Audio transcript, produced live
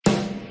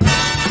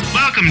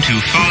Welcome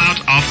to Fallout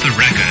Off the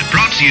Record,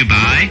 brought to you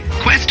by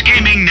Quest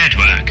Gaming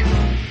Network.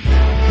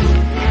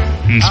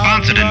 And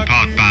sponsored in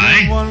part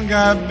by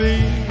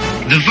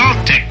the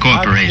Vault-Tec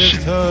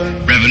Corporation,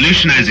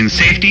 revolutionizing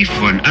safety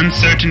for an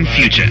uncertain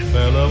future.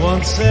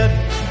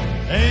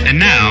 And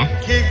now,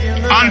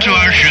 on to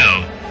our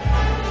show.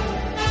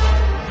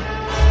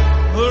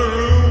 The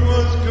room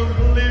was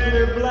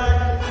completely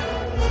black.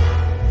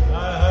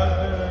 I heard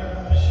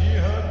better, she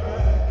heard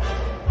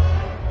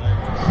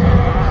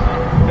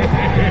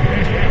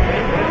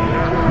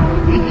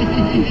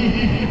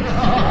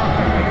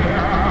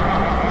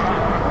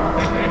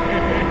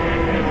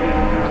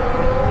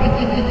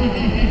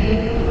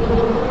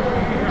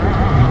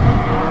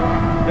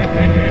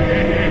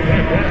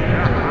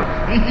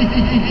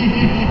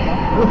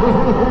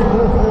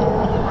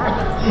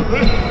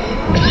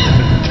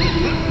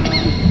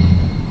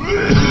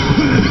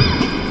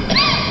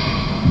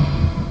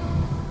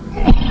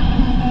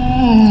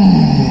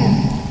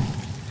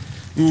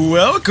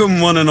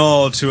Welcome, one and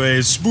all, to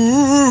a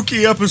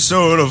spooky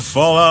episode of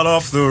Fallout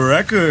Off the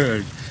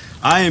Record.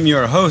 I am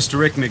your host,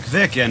 Rick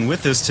McVick, and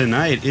with us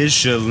tonight is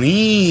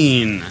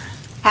Shalene.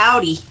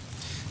 Howdy.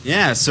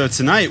 Yeah, so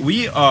tonight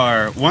we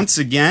are once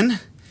again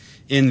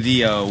in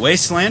the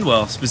wasteland,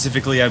 well,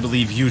 specifically, I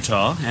believe,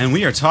 Utah, and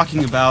we are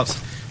talking about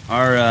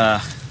our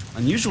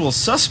unusual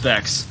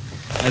suspects,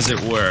 as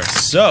it were.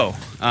 So,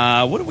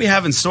 what do we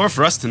have in store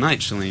for us tonight,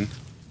 Shalene?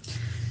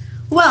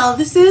 Well,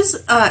 this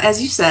is,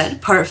 as you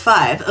said, part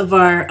 5 of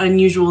our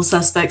Unusual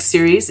Suspects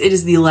series. It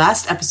is the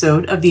last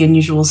episode of the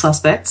Unusual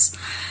Suspects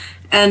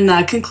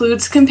and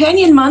concludes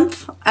Companion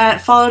Month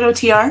at Fallout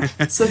OTR.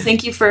 So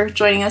thank you for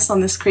joining us on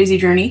this crazy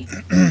journey.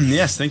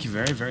 Yes, thank you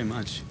very, very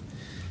much.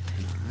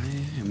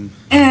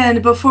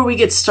 And before we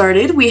get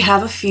started, we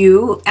have a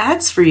few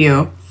ads for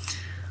you.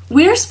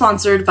 We are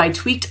sponsored by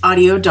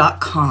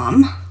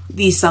tweakedaudio.com,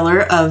 the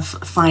seller of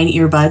fine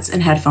earbuds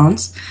and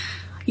headphones.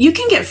 You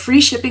can get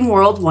free shipping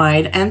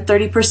worldwide and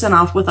 30%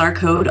 off with our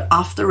code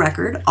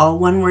OFFTHERECORD, all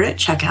one word at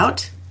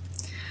checkout.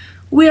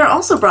 We are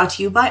also brought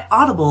to you by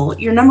Audible,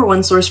 your number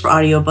one source for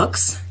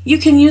audiobooks. You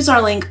can use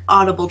our link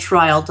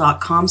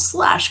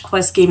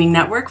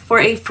audibletrial.com/QuestGamingNetwork for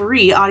a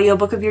free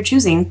audiobook of your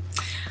choosing.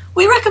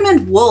 We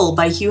recommend Wool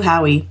by Hugh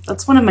Howey.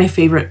 That's one of my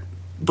favorite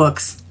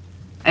books.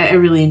 I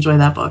really enjoy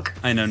that book.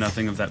 I know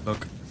nothing of that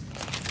book.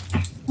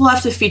 We'll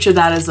have to feature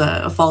that as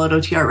a Fallout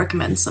OTR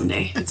recommend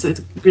someday. It's a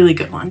really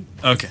good one.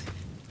 Okay.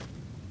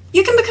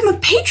 You can become a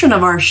patron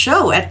of our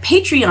show at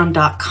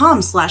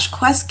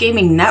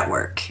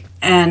patreon.com/QuestGamingNetwork.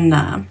 And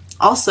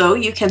also,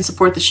 you can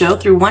support the show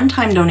through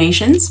one-time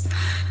donations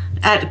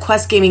at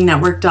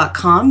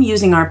QuestGamingNetwork.com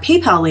using our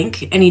PayPal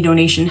link. Any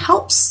donation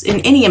helps in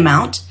any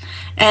amount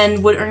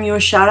and would earn you a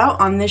shout-out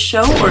on this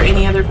show or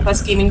any other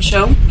Quest Gaming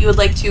show you would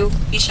like to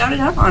be shouted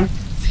out on.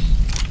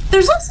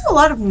 There's also a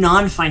lot of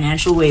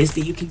non-financial ways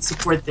that you can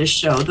support this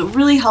show that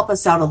really help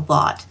us out a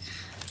lot.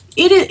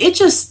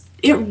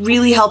 It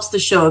really helps the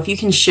show if you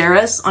can share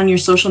us on your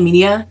social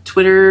media,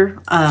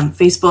 Twitter,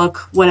 Facebook,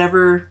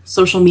 whatever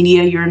social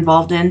media you're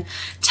involved in.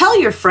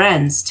 Tell your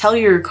friends, tell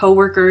your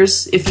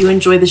coworkers if you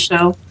enjoy the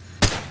show.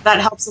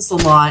 That helps us a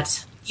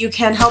lot. You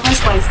can help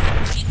us by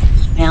sending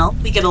an email.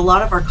 We get a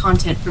lot of our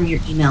content from your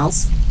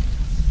emails.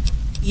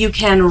 You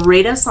can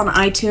rate us on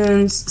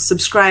iTunes,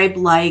 subscribe,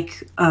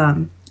 like,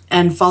 and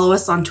follow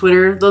us on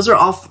Twitter. Those are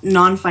all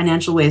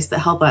non-financial ways that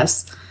help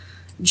us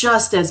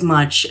just as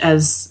much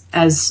as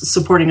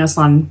supporting us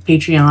on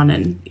Patreon,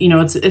 and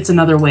it's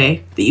another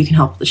way that you can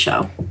help the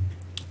show.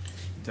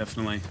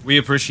 Definitely. We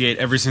appreciate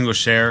every single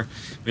share.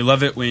 We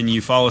love it when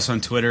you follow us on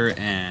Twitter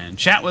and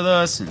chat with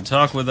us and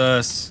talk with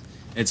us.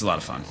 It's a lot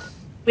of fun.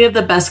 We have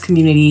the best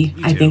community,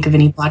 I think, of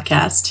any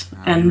podcast.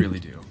 And we really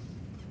do.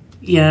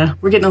 Yeah,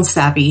 we're getting a little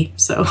sappy,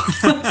 so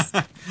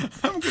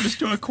I'm just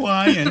doing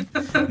quiet.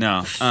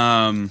 No,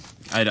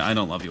 I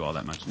don't love you all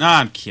that much. No,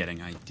 I'm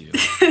kidding. I do.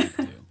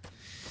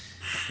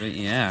 But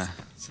yeah.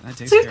 So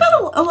we've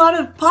got a lot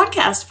of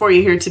podcasts for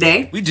you here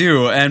today. We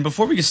do, and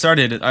before we get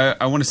started,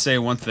 I want to say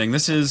one thing.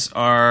 This is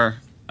our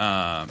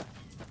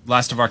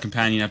last of our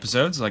companion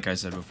episodes, like I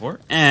said before,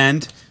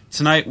 and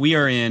tonight we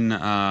are in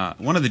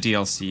one of the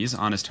DLCs,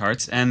 Honest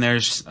Hearts, and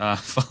there's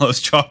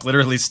Follows Chalk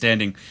literally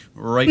standing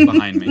right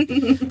behind me.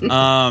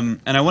 And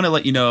I want to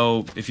let you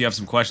know, if you have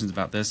some questions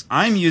about this,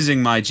 I'm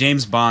using my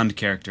James Bond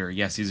character.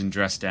 Yes, he's in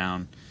dress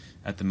down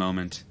at the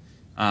moment.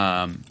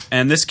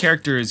 And this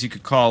character is, you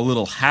could call, a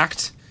little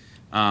hacked.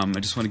 I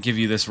just want to give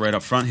you this right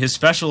up front. His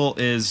special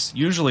is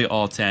usually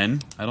all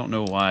 10. I don't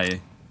know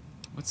why.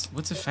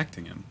 What's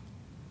affecting him?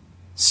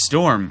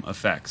 Storm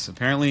effects.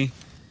 Apparently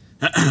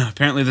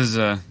there's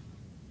a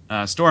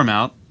storm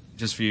out.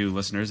 Just for you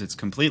listeners, it's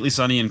completely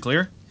sunny and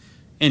clear.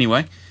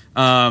 Anyway,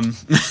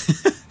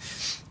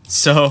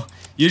 so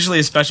usually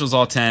his special's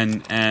all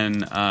 10,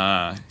 and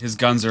his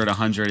guns are at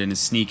 100, and his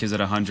sneak is at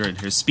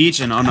 100. His speech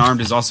and unarmed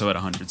is also at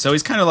 100. So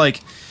he's kind of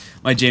like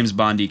my James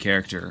Bondy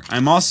character.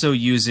 I'm also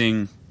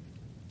using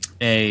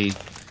a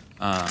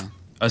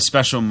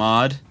special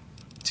mod,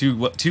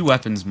 two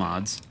weapons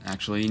mods,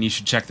 actually, and you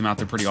should check them out.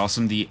 They're pretty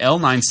awesome. The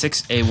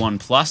L96A1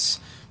 Plus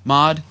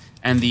mod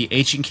and the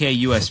H&K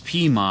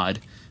USP mod.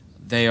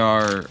 They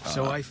are.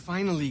 So I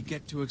finally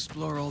get to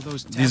explore all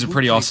those. These are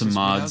pretty awesome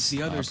mods,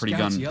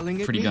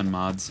 pretty gun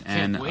mods,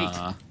 and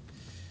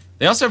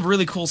they also have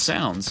really cool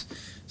sounds.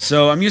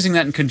 So I'm using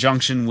that in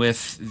conjunction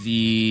with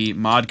the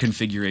mod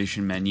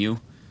configuration menu,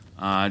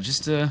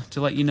 just to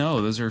let you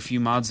know those are a few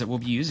mods that we'll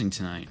be using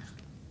tonight.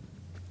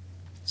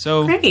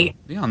 So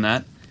beyond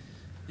that,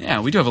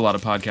 yeah, we do have a lot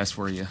of podcasts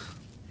for you.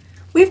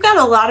 We've got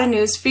a lot of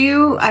news for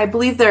you. I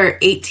believe there are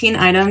 18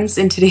 items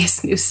in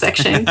today's news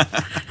section.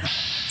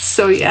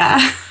 So,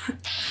 yeah.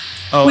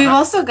 We've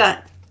also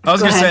got... I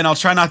was going to say, and I'll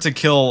try not to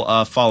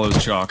kill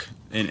Follows Chalk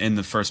in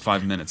the first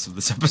 5 minutes of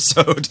this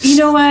episode. You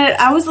know what?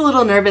 I was a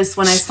little nervous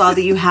when I saw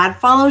that you had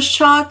Follows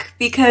Chalk,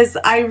 because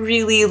I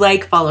really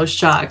like Follows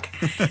Chalk,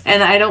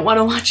 and I don't want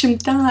to watch him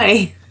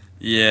die.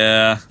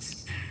 Yeah.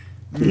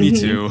 Me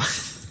too.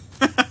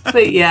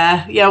 But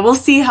yeah, we'll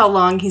see how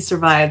long he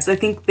survives. I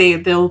think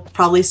they'll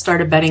probably start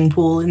a betting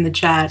pool in the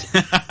chat.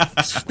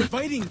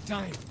 Fighting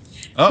time.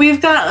 Oh.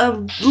 We've got a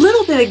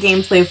little bit of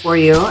gameplay for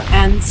you,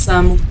 and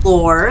some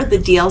lore, the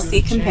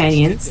DLC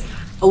companions,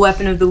 a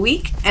weapon of the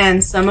week,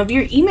 and some of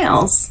your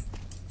emails.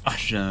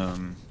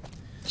 Awesome.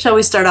 Shall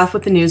we start off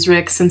with the news,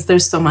 Rick, since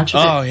there's so much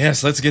of it? Oh,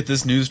 yes, let's get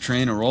this news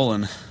train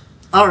a-rolling.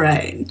 All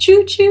right.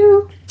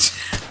 Choo-choo.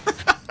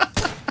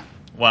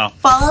 Wow.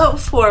 Fallout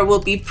 4 will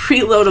be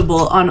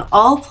preloadable on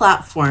all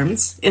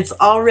platforms. It's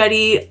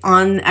already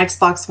on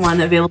Xbox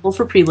One, available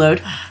for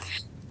preload.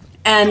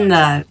 And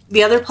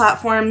the other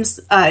platforms,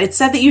 it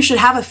said that you should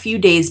have a few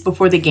days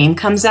before the game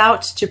comes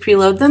out to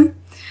preload them.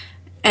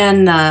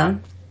 And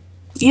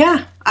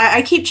yeah,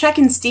 I keep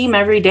checking Steam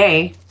every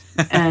day,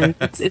 and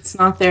it's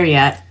not there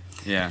yet.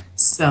 Yeah.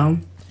 So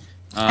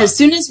as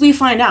soon as we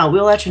find out,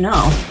 we'll let you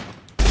know.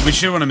 We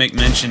should want to make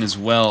mention as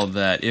well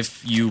that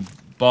if you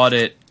bought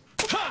it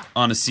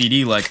on a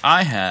CD like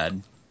I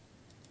had,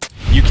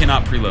 you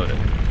cannot preload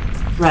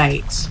it.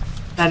 Right.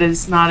 That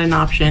is not an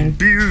option.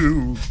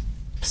 Boo.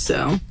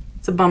 So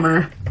it's a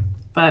bummer.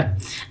 But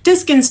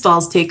disk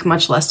installs take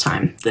much less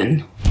time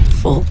than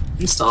full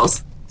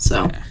installs.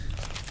 So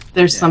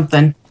there's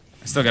something.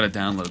 I still gotta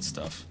download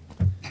stuff.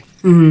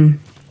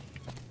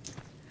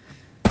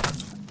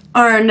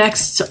 Our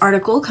next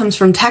article comes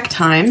from Tech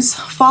Times.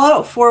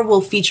 Fallout 4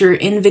 will feature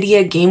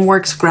NVIDIA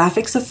GameWorks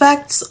graphics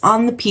effects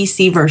on the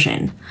PC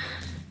version.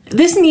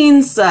 This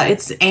means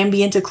it's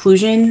ambient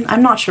occlusion.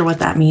 I'm not sure what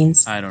that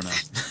means. I don't know.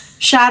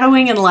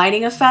 Shadowing and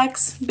lighting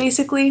effects,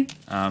 basically.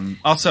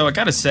 Also, I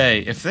gotta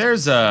say, if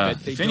there's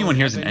if anyone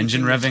hears an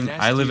engine revving,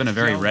 I live in a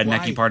very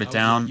rednecky part of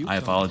town. I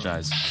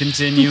apologize.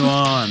 Continue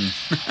on.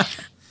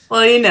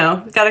 Well, you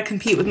know, gotta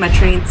compete with my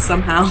trains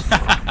somehow.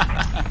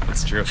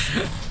 That's true.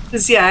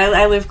 Because, yeah,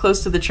 I live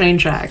close to the train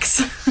tracks.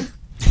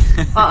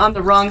 On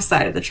the wrong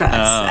side of the tracks.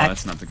 Oh,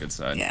 that's not the good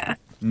side. Yeah.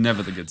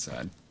 Never the good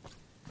side.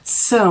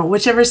 So,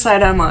 whichever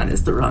side I'm on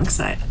is the wrong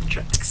side of the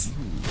tracks.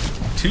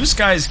 Two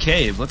Skies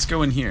Cave. Let's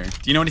go in here.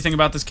 Do you know anything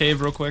about this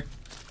cave real quick?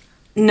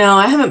 No,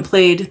 I haven't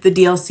played the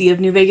DLC of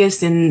New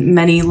Vegas in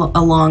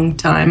a long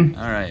time.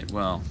 All right,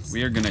 well,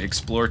 we are going to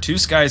explore Two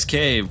Skies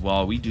Cave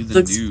while we do the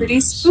Looks news. pretty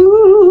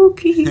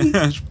spooky.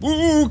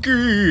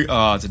 Spooky!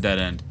 Oh, it's a dead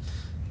end.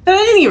 But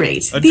at any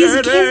rate, these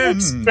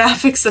GameWorks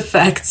graphics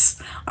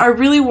effects are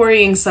really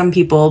worrying some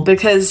people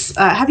because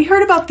have you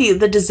heard about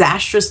the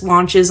disastrous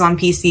launches on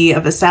PC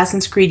of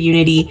Assassin's Creed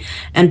Unity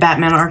and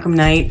Batman Arkham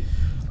Knight?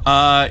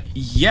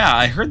 Yeah,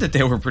 I heard that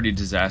they were pretty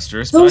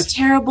disastrous. Those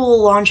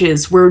terrible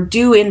launches were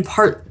due in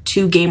part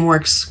to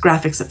GameWorks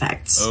graphics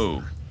effects.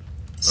 Oh.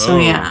 So,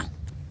 yeah.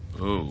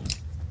 Oh.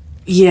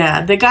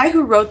 Yeah, the guy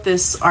who wrote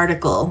this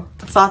article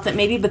thought that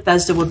maybe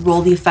Bethesda would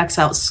roll the effects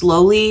out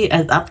slowly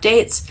as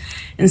updates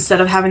instead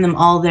of having them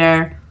all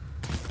there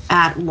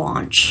at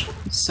launch.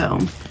 So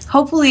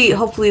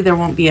hopefully there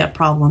won't be a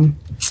problem.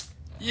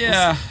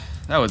 Yeah,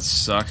 that would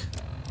suck.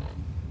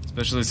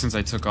 Especially since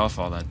I took off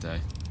all that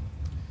day.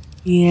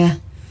 Yeah.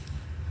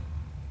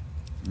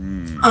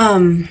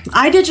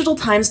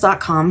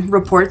 iDigitalTimes.com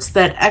reports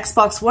that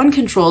Xbox One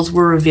controls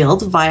were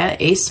revealed via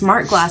a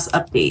Smart Glass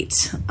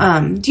update.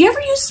 Do you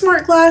ever use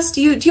Smart Glass?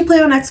 Do you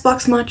play on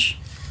Xbox much?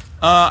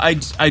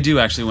 I do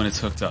actually when it's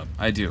hooked up.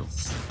 I do.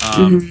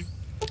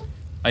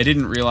 I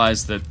didn't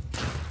realize that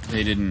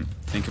they didn't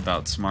think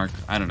about smart.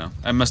 I don't know.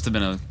 That must have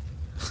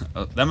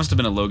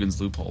been a Logan's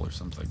loophole or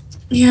something.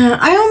 Yeah,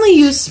 I only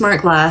use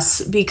Smart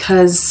Glass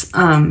because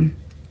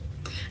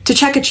to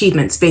check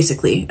achievements,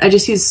 basically. I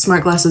just use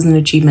Smart Glass as an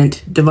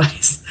achievement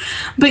device.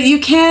 But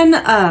you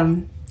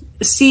can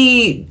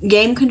see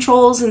game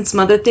controls and some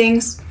other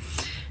things.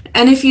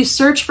 And if you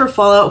search for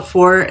Fallout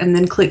 4 and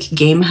then click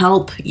Game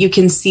Help, you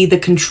can see the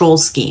control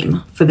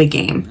scheme for the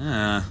game.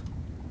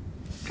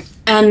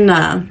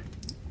 And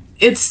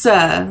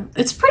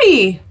it's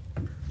pretty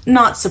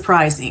not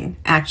surprising,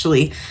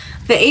 actually.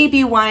 The A,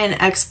 B, Y, and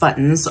X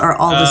buttons are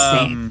all the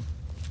same.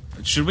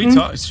 Should we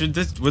talk?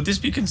 Would this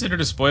be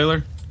considered a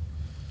spoiler?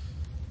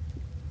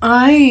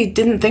 I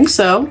didn't think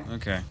so.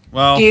 Okay.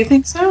 Well, do you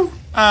think so?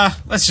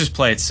 Let's just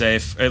play it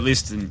safe. At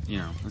least,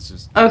 let's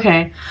just.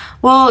 Okay.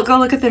 Well, go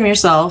look at them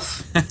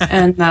yourself.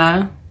 And,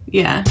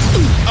 yeah.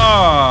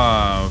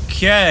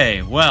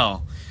 Okay,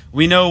 well,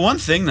 we know one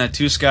thing, that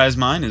Two Skies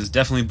mine is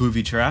definitely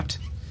booby-trapped,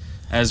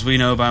 as we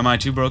know by my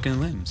 2 broken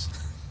limbs.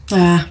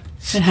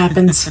 It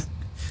happens.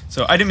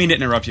 So I didn't mean to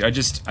interrupt you. I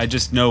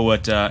just know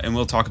what, and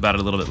we'll talk about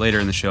it a little bit later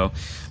in the show.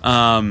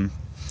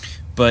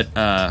 But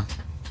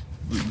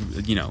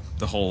you know,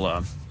 the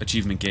whole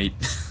achievement gate.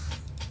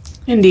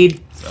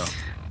 Indeed. So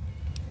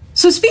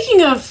So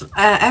speaking of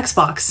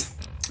Xbox,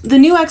 the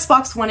new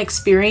Xbox One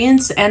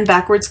experience and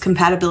backwards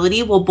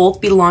compatibility will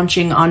both be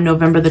launching on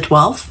November the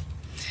 12th.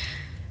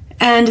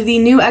 And the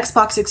new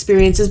Xbox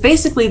experience is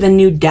basically the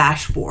new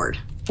dashboard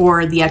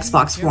for the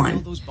Xbox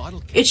One.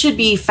 It should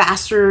be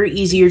faster,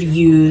 easier to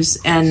use,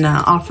 and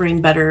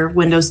offering better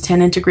Windows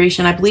 10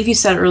 integration. I believe you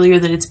said earlier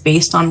that it's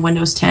based on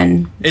Windows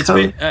 10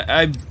 code.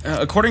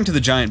 According to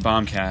the Giant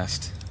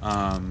Bombcast,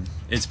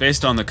 it's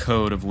based on the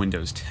code of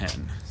Windows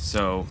 10.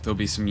 So there'll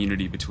be some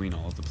unity between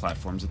all of the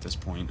platforms at this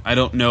point. I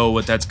don't know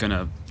what that's going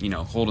to,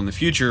 hold in the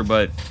future,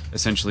 but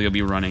essentially you'll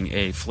be running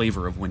a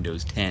flavor of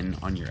Windows 10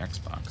 on your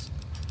Xbox.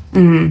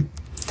 Mm-hmm.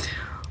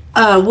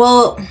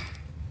 Well,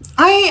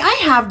 I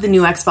have the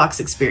new Xbox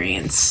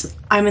experience.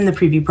 I'm in the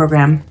preview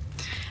program.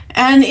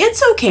 And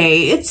it's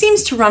okay. It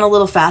seems to run a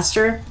little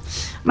faster.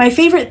 My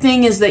favorite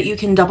thing is that you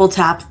can double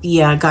tap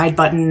the guide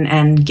button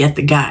and get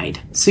the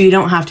guide. So you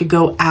don't have to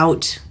go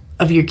out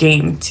of your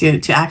game to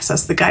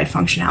access the guide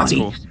functionality.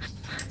 That's cool.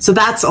 So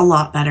that's a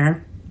lot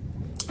better.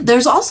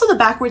 There's also the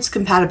backwards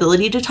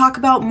compatibility to talk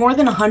about. More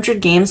than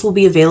 100 games will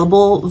be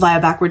available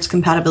via backwards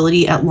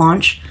compatibility at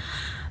launch.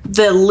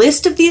 The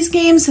list of these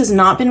games has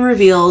not been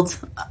revealed.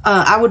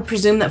 I would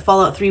presume that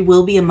Fallout 3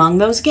 will be among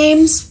those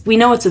games. We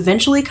know it's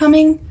eventually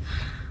coming.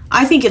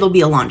 I think it'll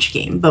be a launch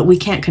game, but we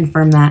can't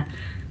confirm that.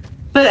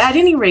 But at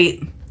any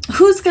rate,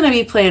 who's going to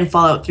be playing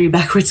Fallout 3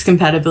 backwards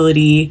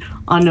compatibility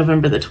on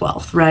November the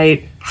 12th,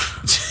 right?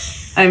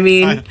 I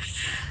mean,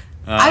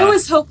 I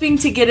was hoping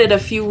to get it a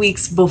few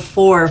weeks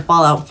before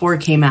Fallout 4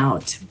 came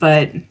out,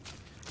 but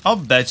I'll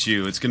bet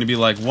you it's going to be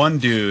like one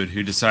dude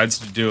who decides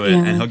to do it,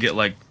 and he'll get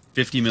like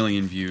 50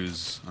 million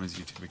views on his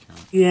YouTube account.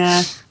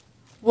 Yeah.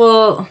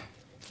 Well,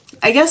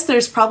 I guess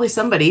there's probably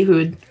somebody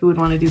who would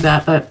want to do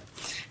that, but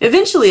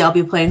eventually I'll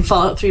be playing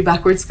Fallout 3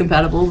 backwards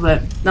compatible,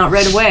 but not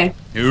right away.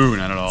 Ooh,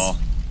 not at all.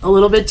 A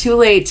little bit too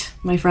late,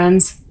 my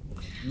friends.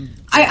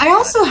 I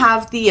also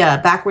have the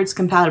backwards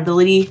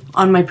compatibility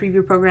on my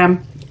preview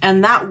program,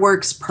 and that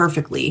works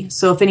perfectly.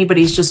 So if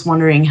anybody's just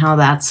wondering how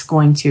that's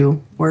going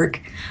to work,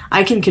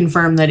 I can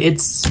confirm that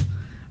it's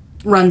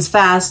runs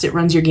fast, it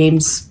runs your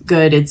games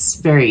good, it's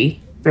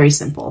very, very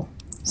simple.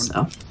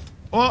 So,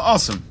 well,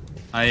 awesome.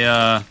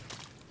 I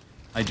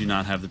do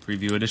not have the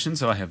preview edition,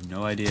 so I have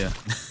no idea.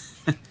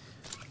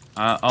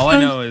 All I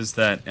know is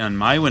that on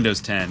my Windows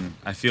 10,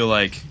 I feel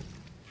like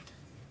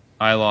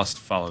I lost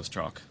Follows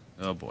Chalk.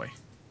 Oh boy.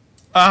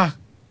 I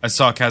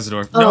saw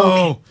Cazador. Oh, no!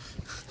 Okay.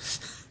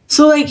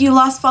 So, like, you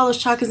lost Follows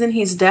Chalk as in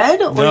he's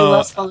dead? Or No. you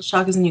lost Follows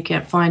Chalk as in you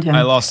can't find him?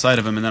 I lost sight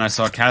of him, and then I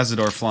saw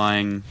Cazador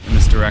flying in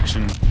this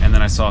direction, and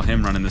then I saw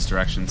him run in this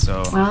direction,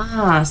 so...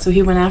 So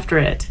he went after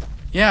it.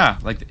 Yeah,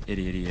 like the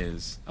idiot he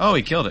is. Oh,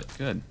 he killed it.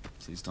 Good.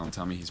 Please don't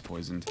tell me he's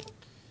poisoned.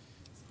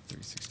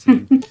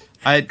 316.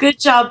 Good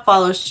job,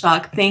 Follows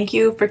Chalk. Thank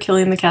you for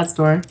killing the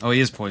Cazador. Oh, he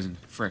is poisoned.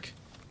 Frick.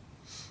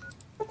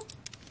 Do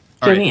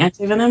you have any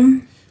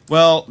anti-venom?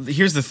 Well,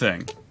 here's the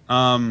thing.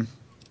 Oh,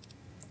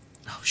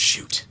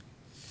 shoot.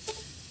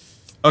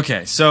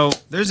 Okay, so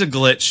there's a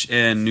glitch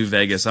in New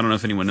Vegas. I don't know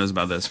if anyone knows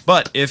about this,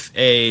 but if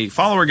a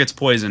follower gets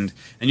poisoned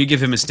and you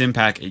give him a stim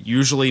pack, it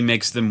usually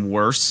makes them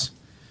worse.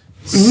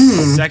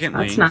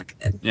 Secondly, that's not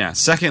good. Yeah,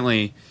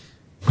 secondly,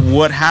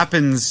 what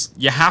happens,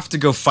 you have to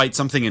go fight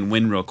something and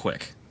win real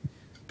quick,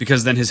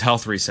 because then his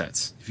health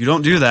resets. If you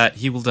don't do that,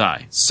 he will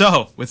die.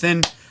 So,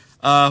 within...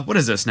 what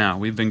is this now?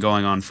 We've been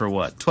going on for,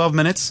 12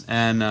 minutes?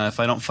 And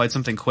if I don't fight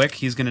something quick,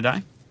 he's going to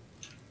die?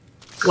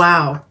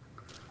 Wow.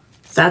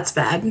 That's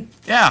bad.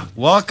 Yeah.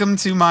 Welcome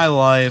to my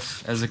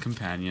life as a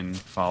companion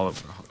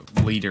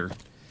leader.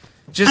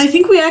 I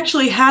think we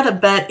actually had a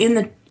bet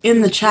in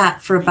the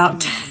chat for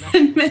about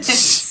 10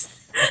 minutes.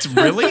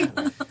 Really?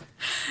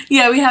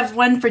 Yeah, we have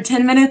one for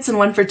 10 minutes and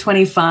one for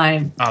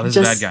 25. Oh, this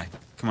is a bad guy.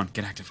 Come on,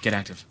 get active, get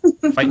active.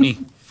 Fight me,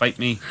 fight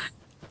me.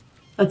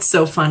 That's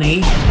so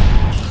funny.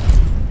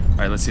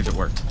 Alright, let's see if it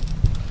worked.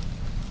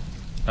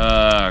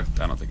 I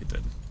don't think it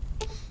did.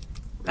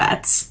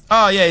 Rats.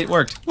 Oh, yeah, it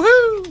worked.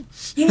 Woohoo!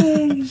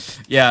 Yay.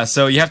 Yeah,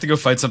 so you have to go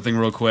fight something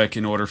real quick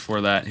in order for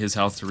his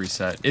health to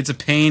reset. It's a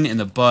pain in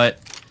the butt.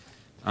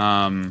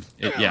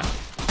 Yeah.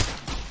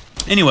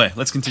 Anyway,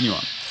 let's continue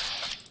on.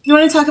 You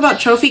want to talk about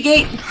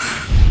Trophygate?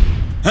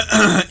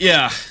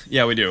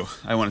 Yeah, we do.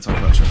 I want to talk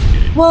about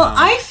Trophygate. Well,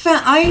 I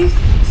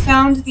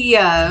found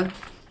the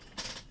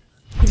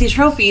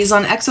trophies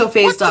on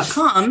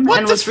exophase.com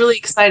and was really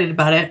excited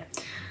about it.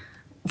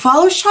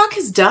 Follows Chalk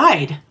has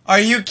died. Are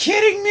you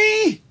kidding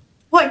me?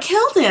 What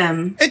killed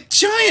him? A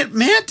giant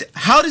mant?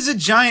 How does a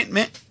giant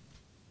mant...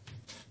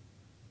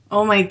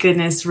 Oh my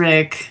goodness,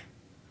 Rick.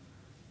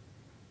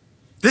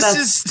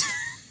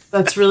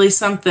 That's really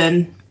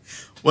something.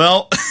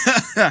 Well,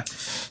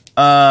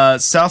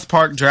 South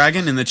Park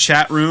Dragon in the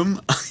chat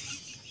room.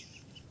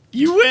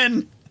 You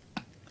win.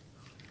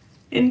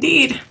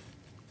 Indeed.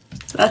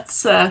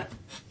 That's, How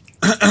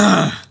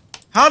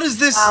does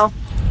this... Wow.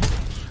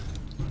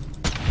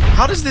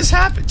 How does this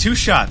happen? 2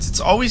 shots.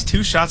 It's always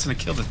 2 shots and I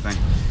kill the thing.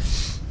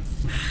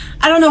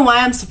 I don't know why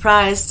I'm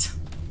surprised.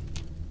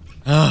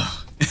 Ugh.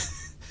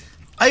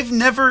 I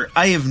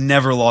have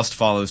never lost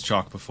follows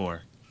chalk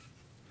before.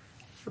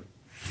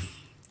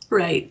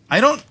 Right.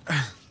 I don't...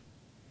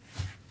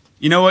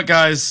 You know what,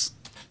 guys?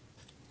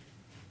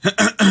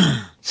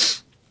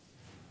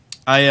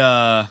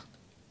 I'm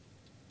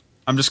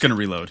just gonna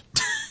reload.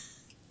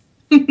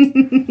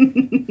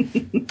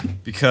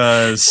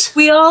 Because...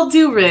 We all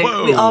do, Rick.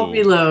 Whoa. We all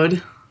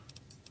reload.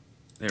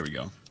 There we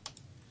go.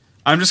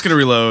 I'm just gonna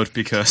reload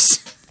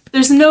because...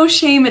 There's no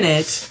shame in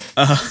it.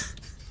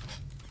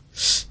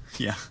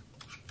 Yeah.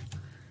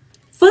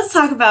 So let's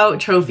talk about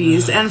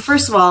trophies. And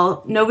first of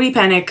all, nobody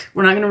panic.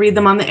 We're not going to read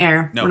them on the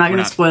air. No, we're not we're going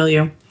to not. spoil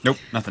you. Nope,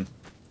 nothing.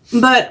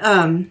 But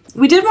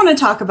we did want to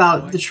talk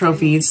about the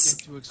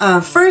trophies.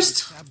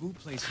 First,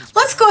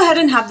 let's go ahead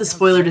and have the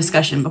spoiler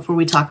discussion before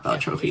we talk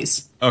about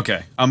trophies.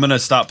 Okay, I'm gonna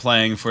stop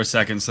playing for a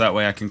second so that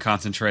way I can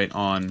concentrate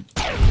on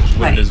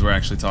what Right. it is we're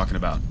actually talking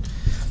about.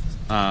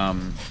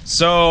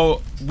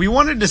 So we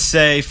wanted to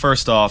say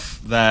first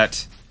off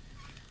that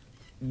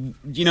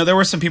there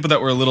were some people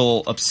that were a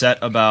little upset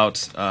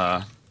about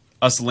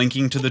us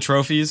linking to the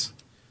trophies.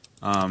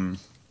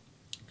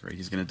 Great,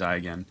 he's gonna die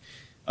again.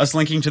 Us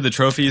linking to the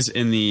trophies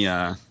in the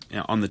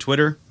on the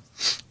Twitter,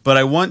 but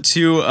I want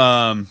to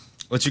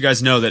let you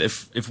guys know that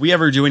if we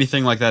ever do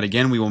anything like that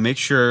again, we will make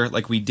sure,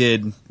 like we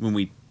did when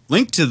we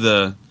linked to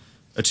the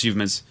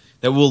achievements,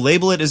 that we'll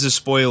label it as a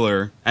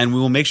spoiler, and we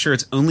will make sure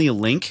it's only a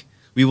link.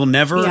 We will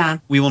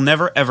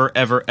never,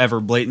 ever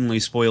blatantly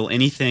spoil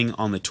anything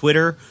on the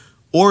Twitter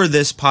or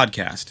this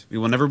podcast. We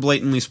will never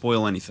blatantly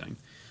spoil anything.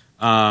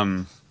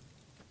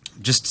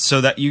 Just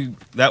so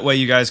that way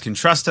you guys can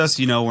trust us.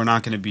 We're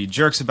not going to be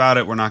jerks about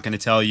it. We're not going to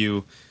tell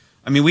you.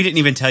 I mean, we didn't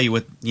even tell you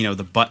what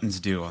the buttons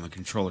do on the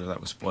controller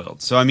that was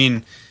spoiled. So I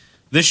mean,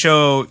 this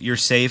show, you're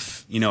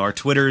safe. Our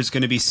Twitter is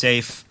going to be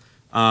safe.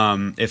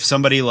 If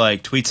somebody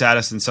tweets at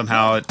us and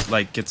somehow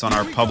it gets on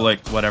our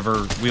public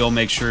whatever, we'll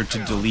make sure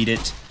to delete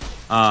it.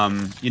 We'll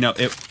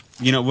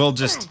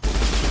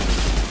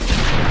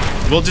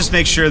just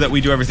make sure that we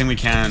do everything we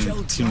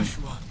can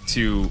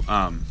to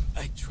I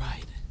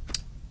tried.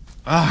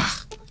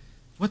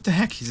 What the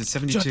heck? He's at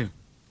 72.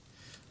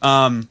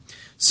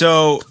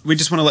 So we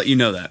just want to let you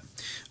know that.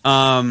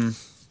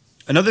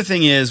 Another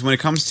thing is, when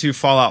it comes to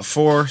Fallout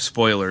 4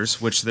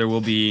 spoilers, which there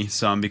will be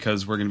some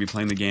because we're going to be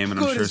playing the game, and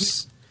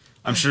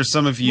I'm sure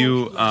some of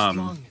you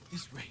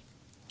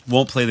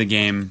won't play the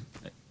game,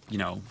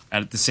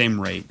 at the same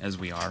rate as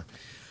we are.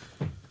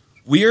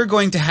 We are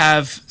going to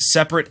have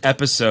separate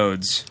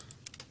episodes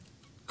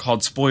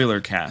called spoiler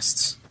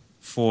casts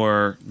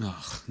for...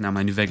 now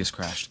my New Vegas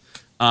crashed.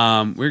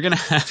 We're going to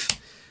have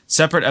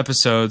separate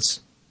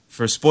episodes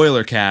for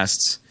spoiler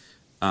casts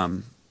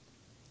that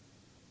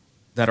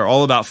are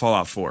all about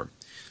Fallout 4.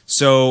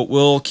 So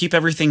we'll keep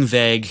everything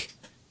vague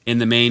in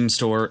the main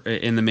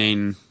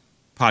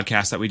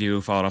podcast that we do,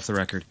 Fallout Off the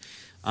Record.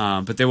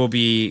 But there will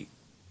be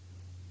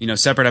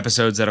separate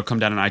episodes that'll come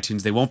down on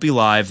iTunes. They won't be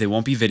live. They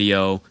won't be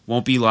video.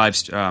 Won't be live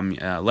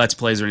Let's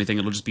Plays or anything.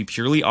 It'll just be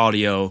purely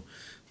audio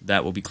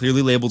that will be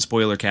clearly labeled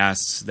spoiler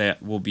casts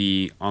that will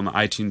be on the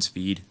iTunes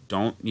feed.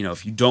 Don't,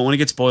 if you don't want to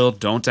get spoiled,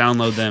 don't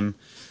download them.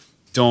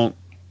 Don't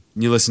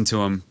listen to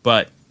them.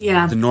 But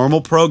the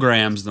normal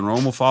programs, the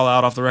normal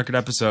Fallout Off the Record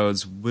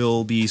episodes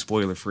will be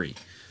spoiler free.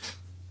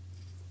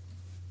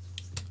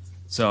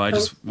 So I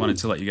just wanted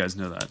to let you guys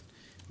know that.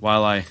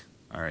 All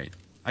right.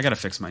 I gotta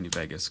fix my New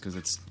Vegas because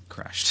it's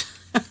crashed.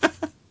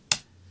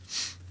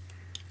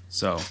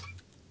 So,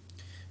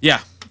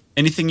 yeah.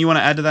 Anything you want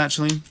to add to that,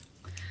 Shalene?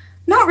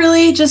 Not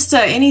really. Just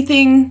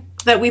anything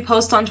that we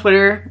post on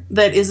Twitter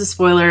that is a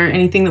spoiler,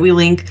 anything that we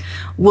link,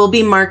 will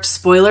be marked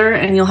spoiler,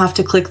 and you'll have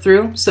to click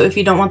through. So if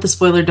you don't want the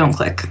spoiler, don't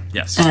click.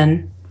 Yes.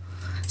 And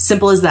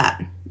simple as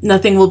that.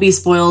 Nothing will be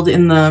spoiled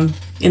in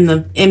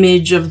the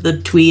image of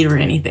the tweet or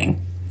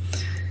anything.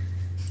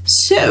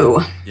 So,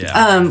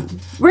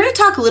 we're going to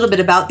talk a little bit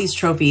about these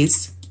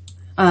trophies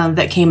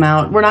that came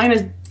out. We're not going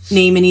to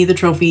name any of the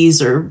trophies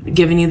or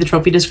give any of the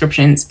trophy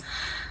descriptions.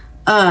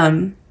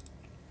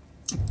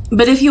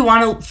 But if you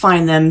want to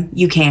find them,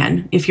 you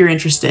can, if you're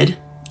interested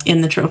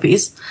in the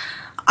trophies.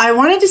 I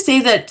wanted to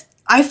say that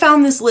I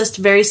found this list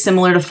very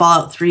similar to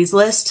Fallout 3's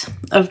list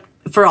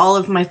for all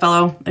of my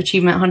fellow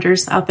achievement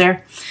hunters out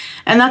there.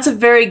 And that's a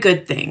very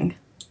good thing.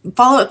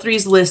 Fallout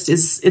 3's list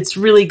it's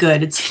really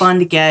good. It's fun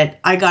to get.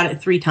 I got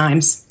it 3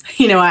 times.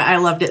 I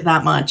loved it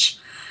that much.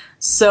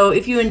 So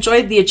if you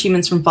enjoyed the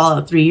achievements from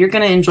Fallout 3, you're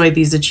going to enjoy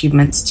these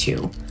achievements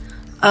too.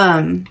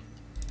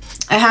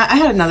 I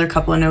had another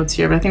couple of notes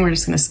here, but I think we're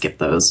just going to skip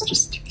those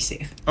just to be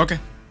safe. Okay.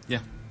 Yeah.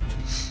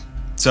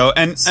 So,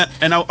 and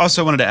I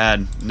also wanted to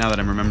add, now that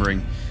I'm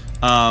remembering,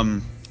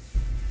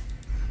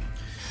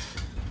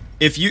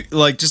 if you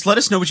just let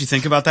us know what you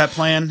think about that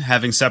plan,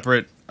 having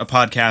separate a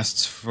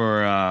podcast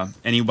for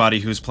anybody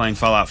who's playing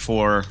Fallout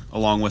 4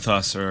 along with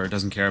us or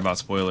doesn't care about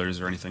spoilers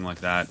or anything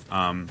like that.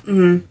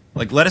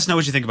 Like, let us know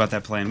what you think about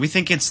that plan. We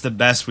think it's the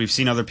best. We've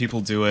seen other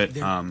people do it.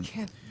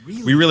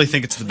 We really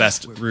think it's the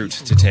best route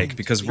to take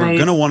because we're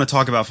going to want to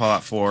talk about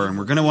Fallout 4 and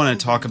we're going to want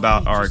to talk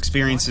about our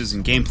experiences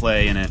and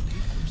gameplay in it.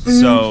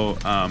 So,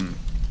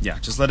 yeah,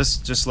 just let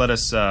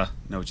us know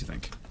what you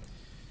think.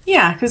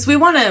 Yeah, because we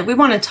want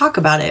to talk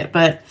about it,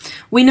 but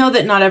we know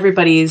that not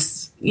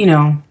everybody's,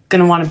 going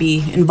to want to be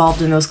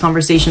involved in those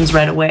conversations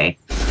right away.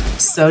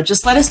 So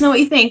just let us know what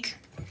you think.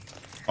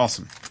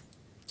 Awesome.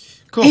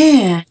 Cool.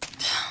 And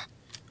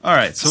all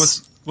right, so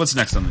what's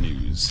next on the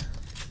news?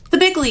 The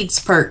Big Leagues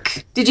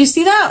perk. Did you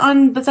see that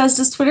on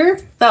Bethesda's Twitter?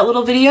 That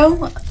little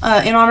video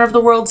in honor of the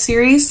World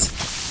Series?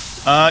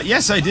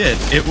 Yes, I did.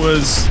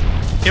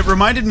 It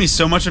reminded me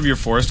so much of your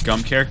Forrest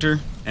Gump character,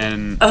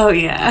 and oh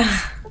yeah,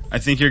 I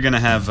think you're gonna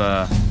have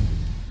a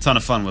ton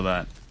of fun with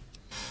that.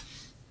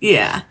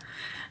 Yeah,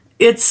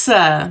 it's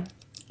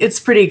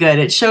pretty good.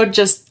 It showed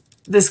just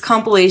this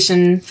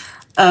compilation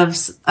of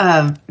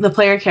the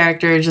player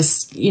character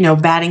just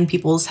batting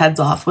people's heads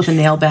off with a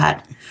nail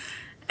bat,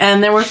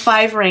 and there were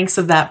 5 ranks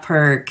of that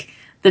perk.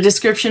 The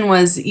description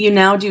was, you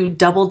now do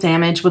double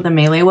damage with a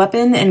melee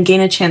weapon and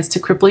gain a chance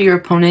to cripple your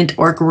opponent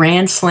or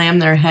grand slam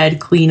their head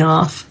clean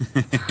off.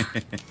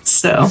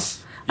 So, yeah.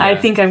 I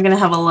think I'm going to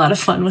have a lot of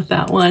fun with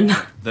that one.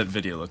 That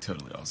video looked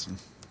totally awesome.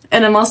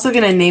 And I'm also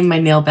going to name my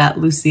nail bat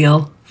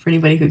Lucille, for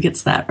anybody who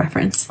gets that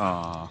reference.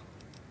 Aww.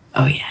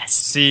 Oh, yes.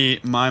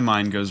 See, my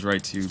mind goes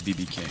right to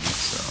BB King,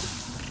 so...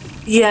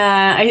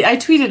 Yeah, I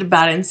tweeted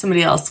about it and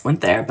somebody else went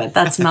there, but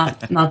that's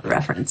not the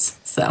reference,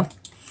 so...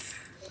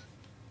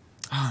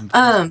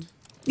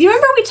 You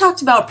remember we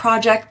talked about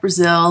Project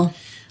Brazil?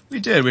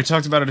 We did. We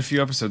talked about it a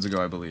few episodes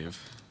ago, I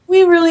believe.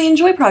 We really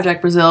enjoy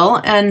Project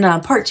Brazil,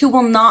 and Part 2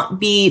 will not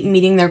be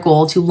meeting their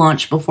goal to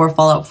launch before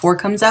Fallout 4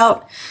 comes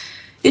out.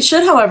 It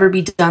should, however,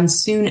 be done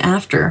soon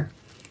after.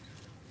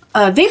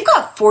 They've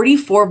got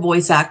 44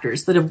 voice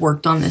actors that have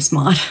worked on this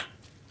mod.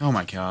 Oh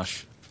my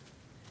gosh.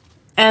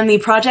 And the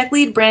project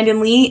lead, Brandon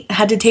Lee,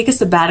 had to take a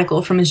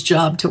sabbatical from his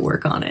job to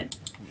work on it.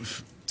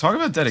 Talk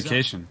about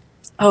dedication.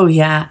 Oh,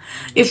 yeah.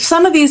 If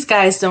some of these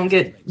guys don't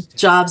get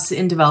jobs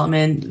in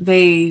development,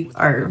 they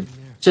are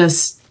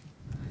just...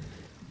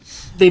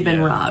 They've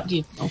been robbed.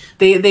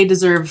 They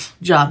deserve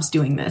jobs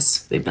doing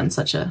this. They've done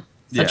such a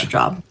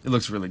job. It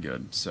looks really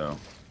good. So,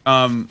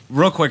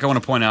 real quick, I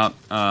want to point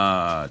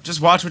out,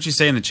 just watch what you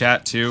say in the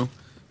chat, too.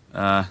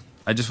 I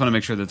just want to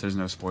make sure that there's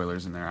no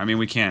spoilers in there. I mean,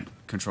 we can't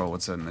control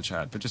what's said in the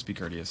chat, but just be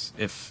courteous.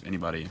 If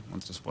anybody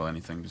wants to spoil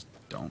anything, just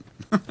don't.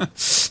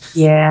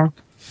 Yeah.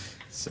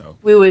 So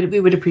we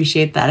would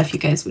appreciate that if you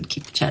guys would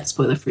keep the chat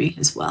spoiler free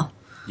as well.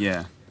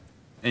 Yeah.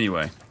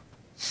 Anyway,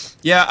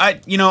 yeah, I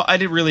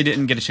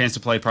didn't get a chance to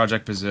play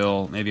Project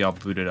Brazil. Maybe I'll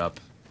boot it up.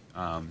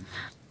 I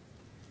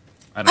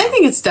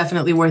think it's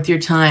definitely worth your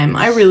time.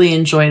 I really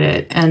enjoyed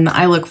it, and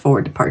I look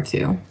forward to Part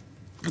 2.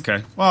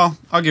 Okay, well,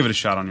 I'll give it a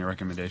shot on your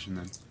recommendation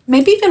then.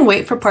 Maybe even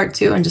wait for Part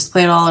 2 and just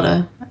play it all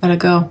at a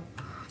go.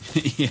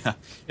 Yeah,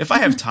 if I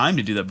have time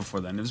to do that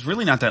before then. It's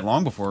really not that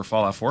long before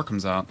Fallout 4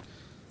 comes out.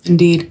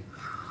 Indeed.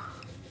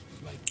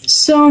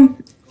 So,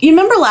 you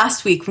remember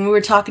last week when we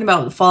were talking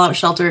about the Fallout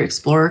Shelter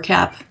Explorer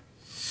cap?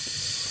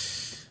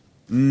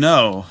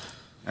 No,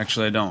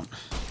 actually I don't.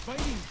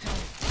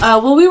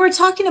 Well, we were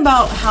talking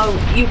about how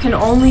you can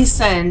only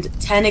send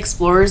 10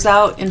 explorers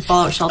out in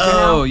Fallout Shelter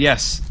now. Oh,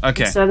 yes.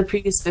 Okay. Instead of the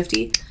previous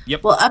 50.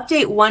 Yep. Well,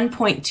 update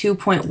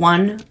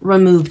 1.2.1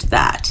 removed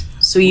that.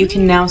 So you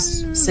can now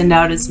send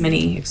out as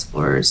many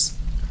explorers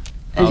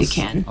as you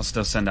can. I'll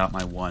still send out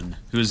my one,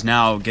 who's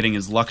now getting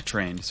his luck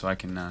trained so I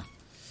can,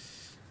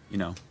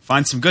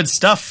 find some good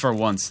stuff for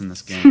once in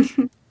this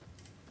game.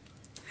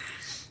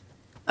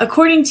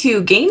 According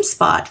to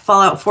GameSpot,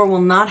 Fallout 4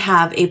 will not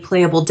have a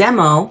playable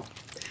demo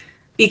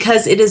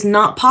because it is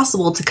not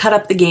possible to cut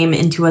up the game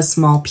into a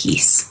small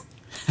piece.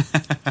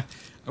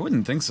 I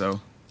wouldn't think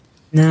so.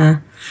 Nah.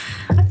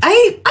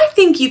 I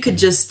think you could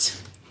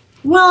just...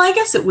 Well, I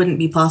guess it wouldn't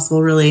be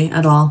possible, really,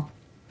 at all.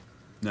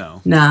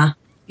 No. Nah.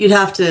 You'd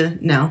have to...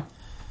 No.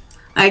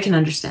 I can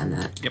understand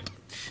that. Yep.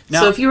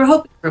 Now, so if you were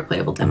hoping for a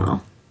playable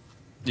demo...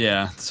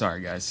 Yeah,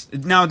 sorry, guys.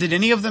 Now, did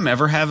any of them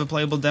ever have a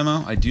playable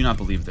demo? I do not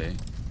believe they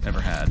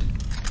ever had.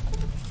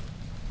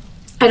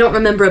 I don't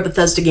remember a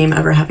Bethesda game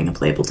ever having a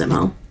playable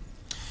demo.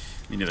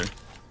 Me neither.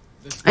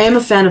 I am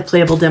a fan of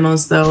playable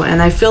demos, though,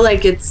 and I feel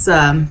like it's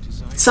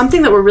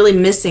something that we're really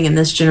missing in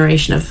this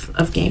generation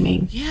of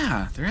gaming.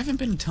 Yeah, there haven't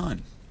been a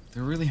ton.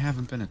 There really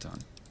haven't been a ton.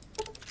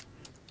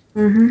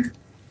 Mm-hmm.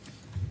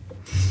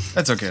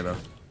 That's okay, though.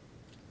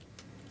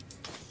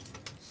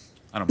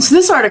 I don't mind. So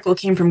this article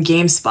came from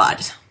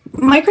GameSpot.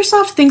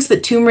 Microsoft thinks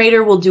that Tomb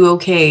Raider will do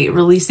okay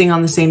releasing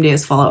on the same day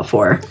as Fallout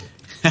 4.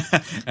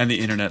 And the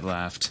internet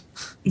laughed.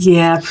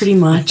 Yeah, pretty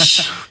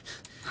much.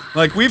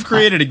 Like, we've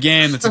created a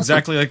game that's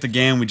exactly like the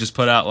game we just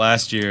put out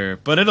last year,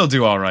 but it'll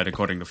do all right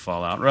according to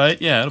Fallout, right?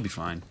 Yeah, it'll be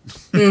fine.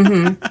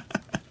 Mm-hmm.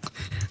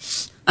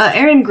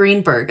 Aaron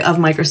Greenberg of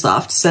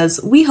Microsoft says,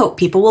 "We hope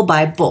people will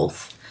buy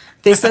both.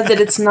 They said that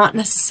it's not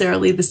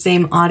necessarily the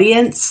same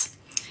audience.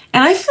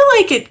 And I feel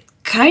like it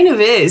kind of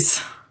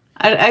is.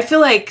 I feel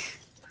like...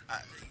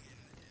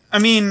 I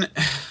mean,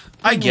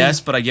 I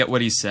guess, but I get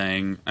what he's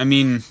saying. I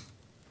mean,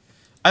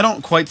 I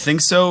don't quite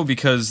think so,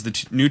 because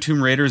the new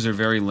Tomb Raiders are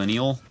very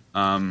lineal.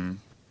 And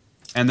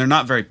they're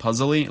not very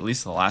puzzly. At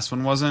least the last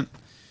one wasn't.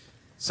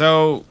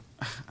 So,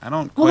 I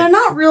don't quite... Well, they're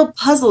not real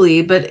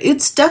puzzly, but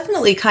it's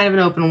definitely kind of an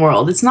open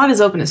world. It's not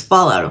as open as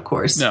Fallout, of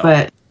course, No.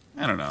 but...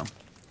 I don't know.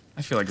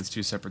 I feel like it's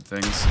two separate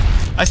things.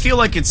 I feel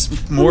like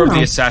it's more of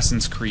the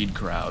Assassin's Creed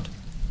crowd.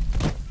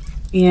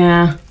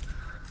 Yeah.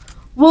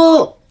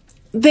 Well,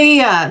 they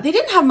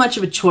didn't have much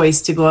of a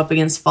choice to go up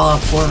against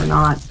Fallout 4 or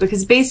not,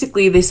 because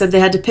basically they said they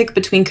had to pick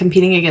between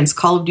competing against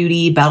Call of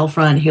Duty,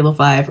 Battlefront, Halo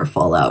 5, or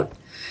Fallout.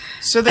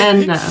 So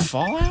they picked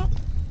Fallout?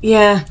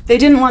 Yeah, they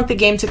didn't want the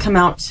game to come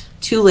out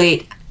too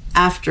late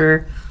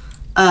after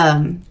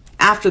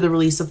the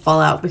release of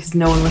Fallout, because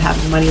no one would have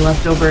any money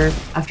left over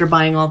after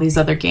buying all these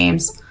other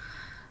games.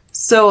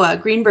 So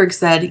Greenberg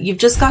said, "You've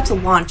just got to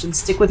launch and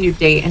stick with your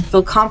date and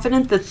feel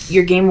confident that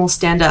your game will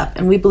stand up,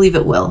 and we believe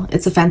it will.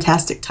 It's a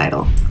fantastic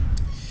title."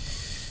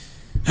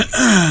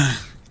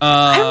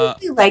 I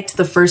really liked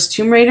the first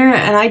Tomb Raider,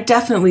 and I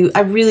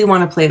really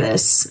want to play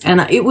this.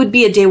 And it would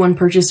be a day one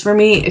purchase for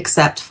me,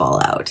 except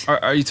Fallout.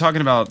 Are you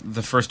talking about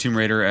the first Tomb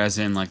Raider as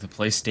in, like, the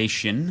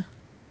PlayStation?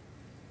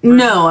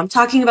 No, I'm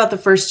talking about the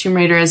first Tomb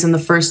Raider as in the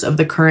first of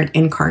the current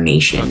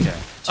incarnation. Okay.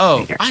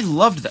 Oh, I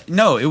loved that.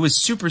 No, it was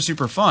super,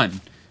 super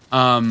fun.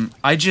 What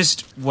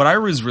I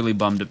was really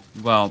bummed...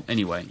 Well,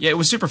 anyway. Yeah, it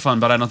was super fun,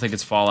 but I don't think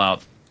it's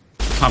Fallout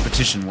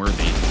competition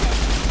worthy.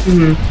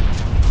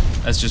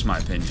 Mm-hmm. That's just my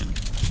opinion.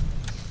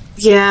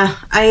 Yeah,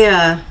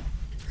 I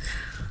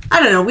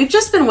don't know. We've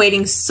just been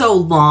waiting so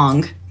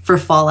long for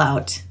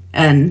Fallout,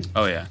 and...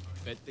 Oh, yeah.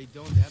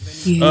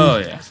 Yeah. Oh,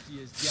 yeah.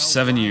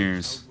 7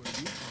 years.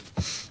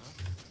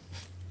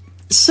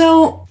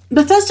 So,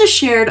 Bethesda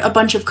shared a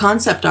bunch of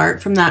concept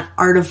art from that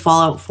Art of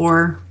Fallout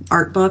 4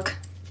 art book.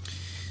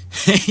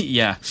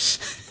 Yeah,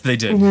 they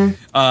did.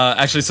 Mm-hmm.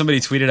 Actually, somebody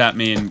tweeted at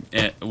me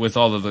with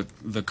all of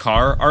the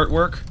car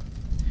artwork.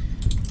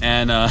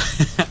 And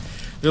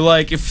they're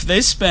like, if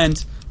they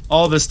spent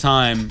all this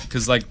time,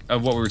 because like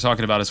of what we were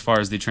talking about as far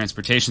as the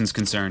transportation's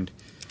concerned,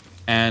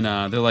 and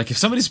they're like, if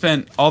somebody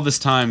spent all this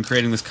time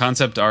creating this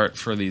concept art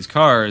for these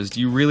cars,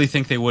 do you really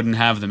think they wouldn't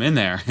have them in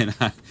there? And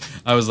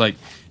I was like,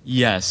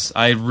 yes,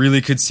 I really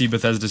could see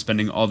Bethesda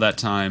spending all that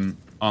time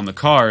on the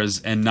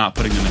cars and not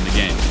putting them in the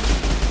game.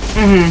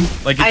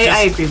 Mm-hmm. Like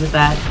I agree with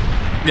that.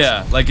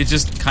 Yeah, like it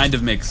just kind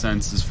of makes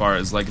sense as far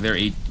as like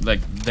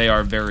they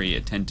are very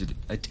attentive.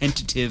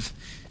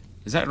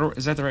 Is that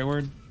the right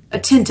word?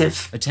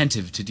 Attentive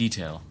to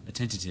detail.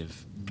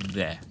 Attentive.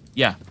 Bleh.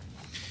 Yeah.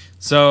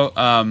 So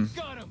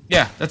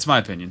yeah, that's my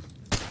opinion.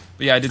 But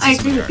yeah, I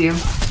agree with you.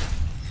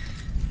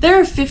 There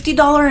are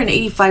 $50 and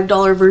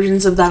 $85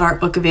 versions of that art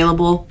book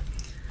available.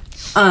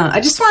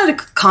 I just wanted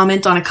to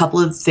comment on a couple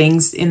of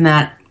things in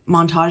that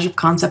montage of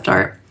concept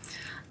art.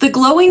 The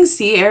glowing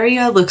sea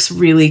area looks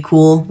really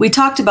cool. We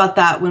talked about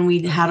that when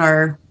we had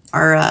our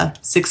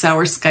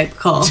 6-hour Skype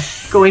call,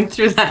 going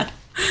through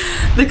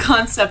the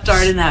concept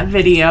art in that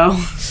video.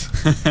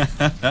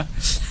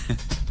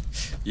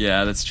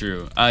 Yeah, that's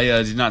true. I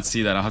did not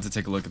see that. I'll have to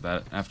take a look at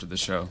that after the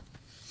show.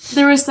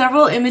 There were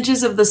several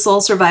images of the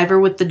sole survivor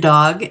with the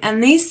dog,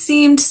 and they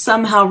seemed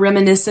somehow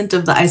reminiscent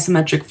of the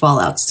isometric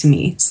Fallouts to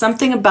me.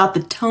 Something about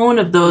the tone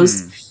of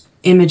those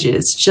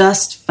images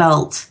just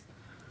felt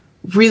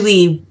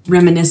really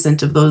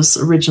reminiscent of those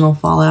original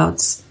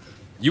Fallouts.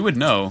 You would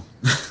know.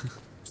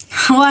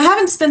 Well, I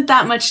haven't spent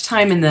that much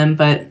time in them,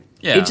 but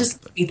it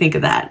just made me think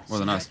of that. More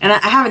than us. And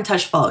I haven't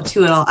touched Fallout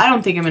 2 at all. I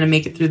don't think I'm going to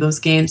make it through those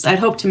games. I'd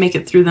hope to make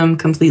it through them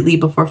completely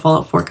before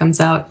Fallout 4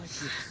 comes out.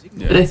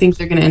 Yeah. But I think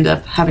they're going to end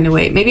up having to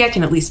wait. Maybe I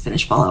can at least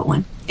finish Fallout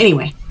 1.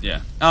 Anyway. Yeah.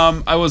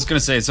 I was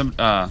going to say,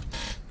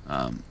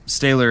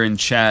 Staler in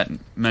chat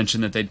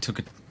mentioned that they took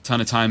a ton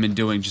of time in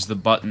doing just the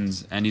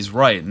buttons, and he's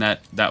right, and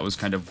that was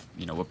kind of,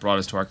 what brought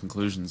us to our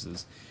conclusions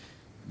is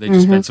they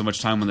just spent so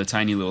much time on the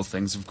tiny little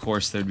things. Of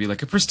course, there'd be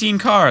like a pristine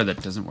car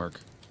that doesn't work.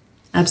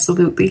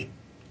 Absolutely.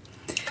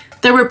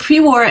 There were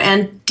pre-war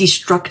and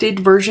destructed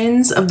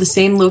versions of the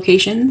same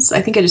locations.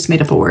 I think I just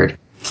made up a word.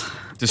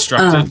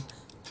 Destructed?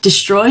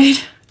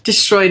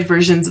 Destroyed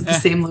versions of the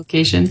same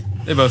location.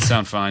 They both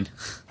sound fine.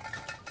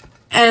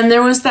 And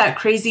there was that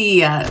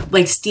crazy,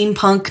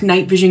 steampunk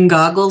night vision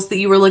goggles that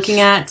you were looking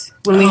at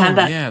when we had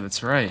that. Yeah,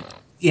 that's right.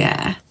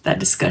 Yeah, that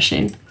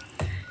discussion.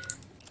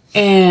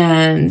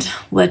 And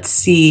let's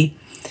see.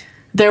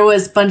 There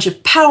was a bunch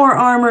of power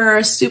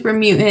armor, super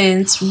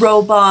mutants,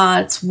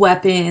 robots,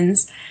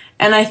 weapons.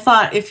 And I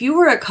thought, if you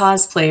were a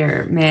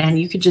cosplayer, man,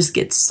 you could just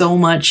get so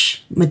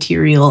much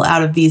material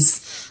out of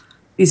these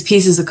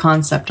pieces of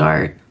concept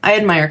art. I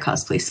admire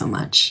cosplay so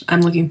much. I'm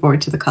looking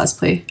forward to the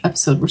cosplay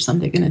episode we're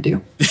someday going to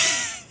do.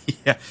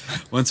 Yeah,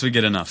 once we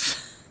get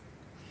enough.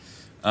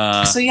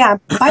 So yeah,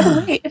 by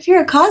the way, if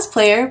you're a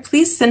cosplayer,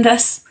 please send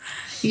us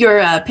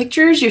your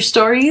pictures, your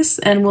stories,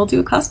 and we'll do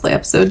a cosplay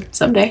episode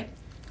someday.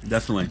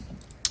 Definitely.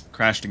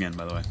 crashed again,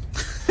 by the way.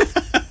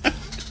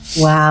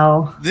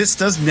 Wow. This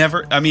does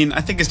never... I mean, I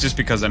think it's just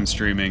because I'm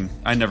streaming.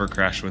 I never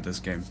crash with this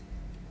game.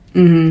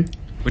 Mm-hmm.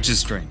 Which is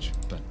strange,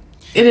 but...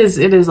 It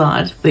is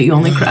odd that you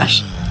only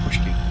crash.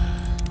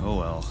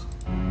 Oh,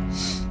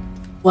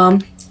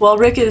 well. Well,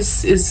 Rick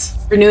is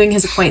renewing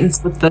his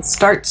acquaintance with the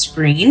start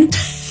screen.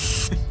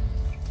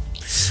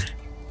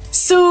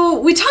 So,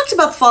 we talked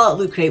about the Fallout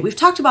Loot Crate. We've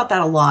talked about that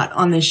a lot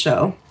on this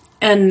show.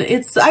 And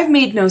I've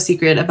made no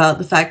secret about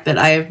the fact that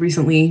I have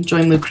recently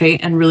joined Loot Crate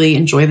and really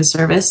enjoy the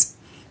service.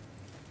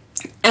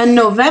 And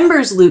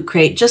November's Loot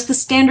Crate, just the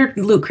standard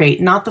Loot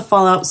Crate, not the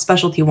Fallout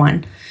specialty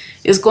one,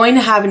 is going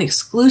to have an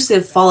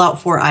exclusive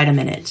Fallout 4 item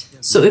in it.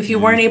 So if you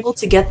weren't able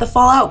to get the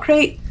Fallout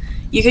Crate,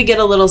 you could get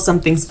a little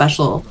something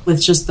special with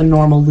just the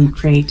normal Loot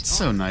Crate.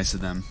 So nice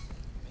of them.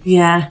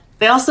 Yeah.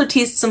 They also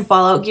teased some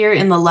Fallout gear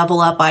in the level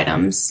up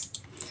items.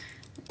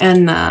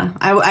 And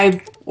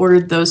I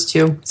ordered those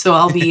too. So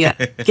I'll be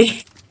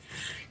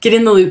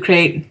getting the Loot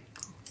Crate,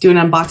 do an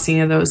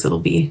unboxing of those. It'll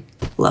be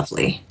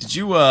lovely. Did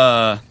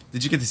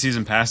you get the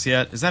season pass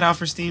yet? Is that out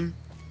for Steam?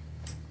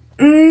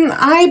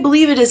 I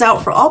believe it is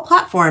out for all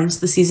platforms,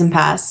 the season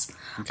pass.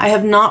 Okay. I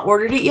have not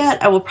ordered it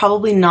yet. I will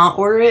probably not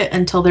order it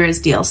until there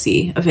is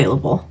DLC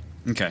available.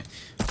 Okay.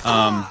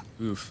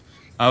 Oof.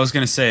 I was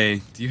going to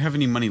say, do you have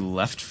any money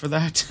left for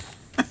that?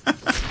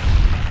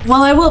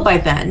 Well, I will by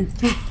then.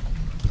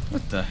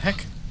 What the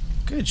heck?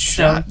 Good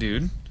shot,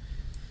 dude.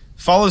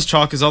 Follows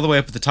Chalk is all the way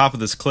up at the top of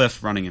this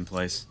cliff running in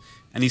place.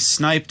 And he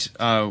sniped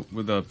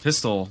with a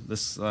pistol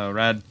this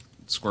rad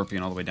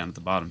scorpion all the way down at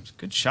the bottom.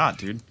 Good shot,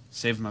 dude.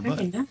 Saved my butt.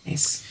 Very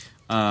nice.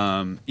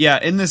 Yeah,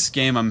 in this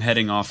game, I'm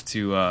heading off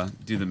to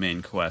do the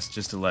main quest,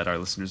 just to let our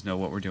listeners know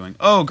what we're doing.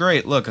 Oh,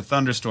 great, look, a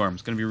thunderstorm.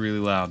 It's going to be really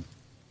loud.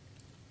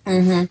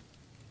 Mm-hmm.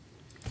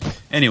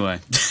 Anyway.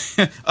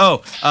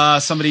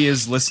 Somebody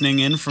is listening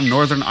in from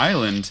Northern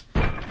Ireland.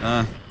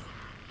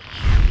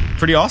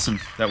 Pretty awesome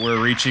that we're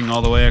reaching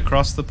all the way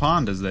across the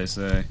pond, as they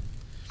say.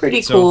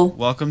 Pretty cool.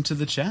 Welcome to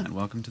the chat.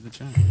 Welcome to the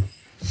chat.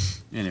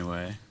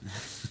 Anyway.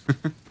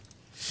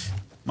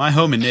 My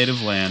home and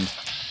native land.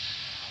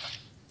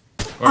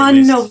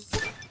 No.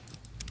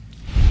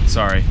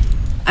 Sorry.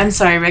 I'm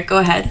sorry, Rick. Go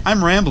ahead.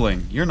 I'm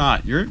rambling. You're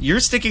not. You're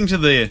sticking to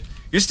the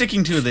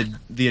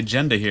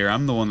agenda here.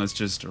 I'm the one that's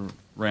just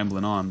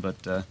rambling on.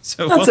 But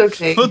so that's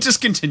okay. We'll just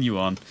continue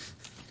on.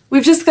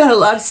 We've just got a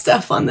lot of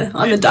stuff on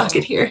the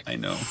docket here. I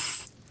know.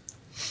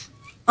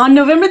 On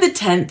November the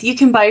 10th, you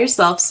can buy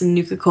yourself some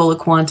Nuka-Cola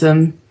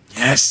Quantum.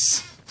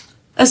 Yes.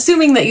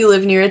 Assuming that you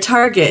live near a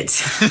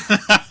Target.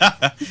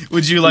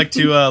 Would you like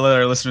to let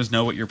our listeners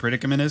know what your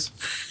predicament is?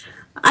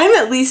 I'm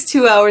at least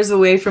 2 hours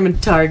away from a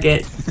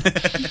Target.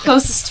 The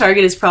closest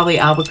Target is probably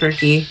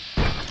Albuquerque.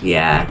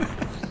 Yeah.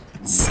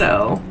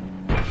 So.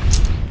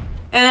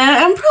 And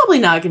I'm probably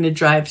not going to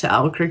drive to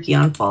Albuquerque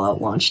on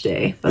Fallout launch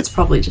day. That's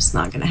probably just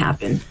not going to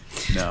happen.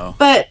 No.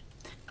 But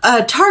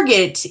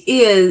Target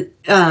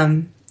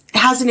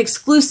has an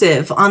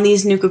exclusive on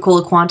these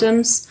Nuka-Cola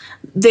Quantums.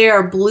 They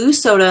are blue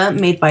soda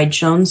made by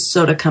Jones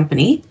Soda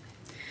Company.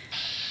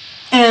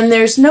 And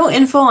there's no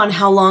info on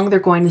how long they're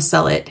going to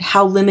sell it,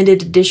 how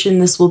limited edition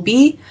this will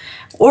be,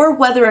 or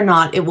whether or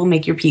not it will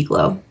make your pee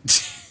glow.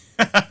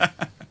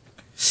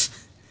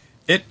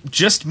 It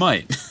just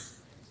might.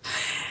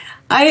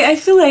 I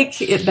feel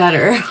like it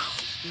better.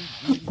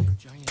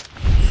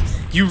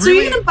 You really... So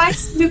you're going to buy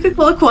some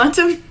Nuka-Cola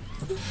Quantum?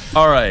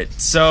 All right,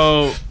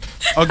 so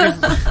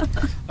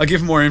I'll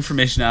give more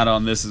information out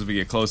on this as we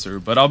get closer,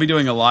 but I'll be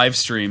doing a live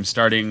stream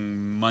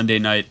starting Monday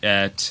night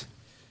at,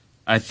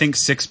 I think,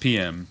 6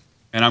 p.m.,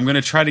 and I'm going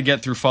to try to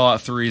get through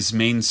Fallout 3's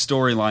main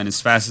storyline as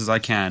fast as I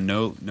can.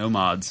 No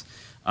mods.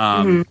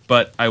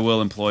 But I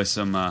will employ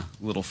some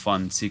little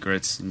fun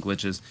secrets and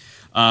glitches.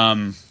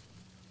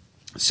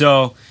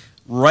 So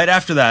right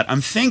after that, I'm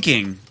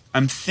thinking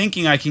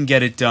I can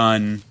get it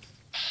done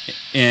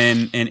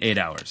in 8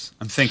 hours.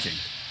 I'm thinking.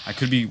 I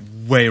could be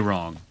way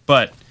wrong.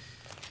 But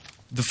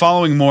the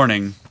following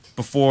morning,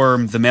 before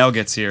the mail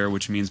gets here,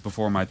 which means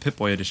before my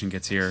Pip-Boy edition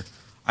gets here,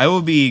 I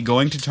will be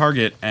going to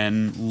Target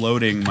and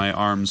loading my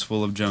arms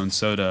full of Jones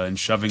Soda and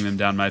shoving them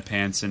down my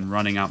pants and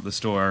running out the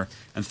store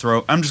and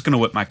I'm just going to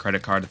whip my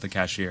credit card at the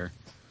cashier.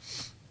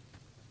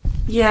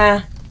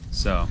 Yeah.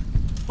 So.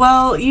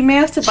 Well, you may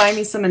have to buy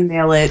me some and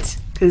mail it,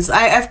 because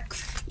I've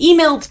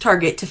emailed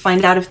Target to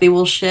find out if they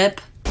will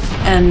ship,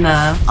 and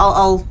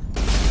I'll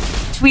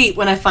tweet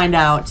when I find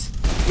out.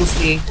 We'll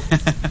see.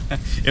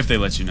 If they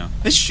let you know.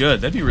 They should.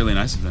 That'd be really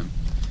nice of them.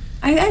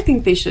 I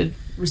think they should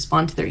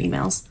respond to their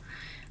emails.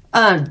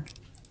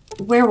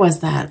 Where was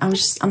that?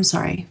 I'm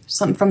sorry.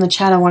 Something from the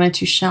chat I wanted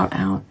to shout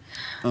out.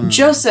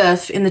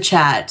 Joseph in the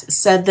chat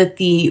said that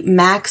the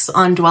max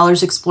on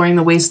Dwellers Exploring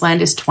the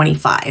Wasteland is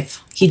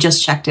 25. He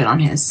just checked it on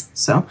his.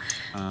 So,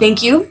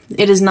 thank you.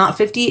 It is not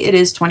 50, it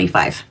is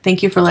 25.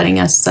 Thank you for letting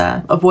us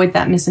avoid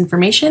that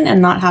misinformation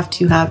and not have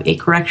to have a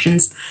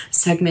corrections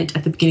segment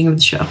at the beginning of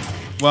the show.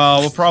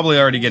 Well, we'll probably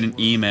already get an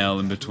email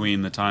in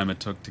between the time it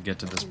took to get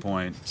to this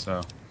point,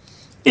 so.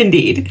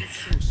 Indeed.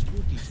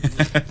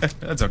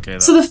 That's okay, though.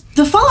 So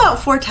the Fallout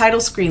 4 title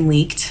screen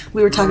leaked.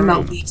 We were talking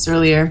about leaks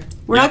earlier.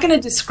 We're not going to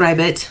describe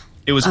it.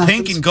 It was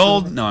pink and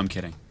gold. No, I'm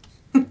kidding.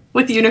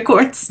 With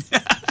unicorns.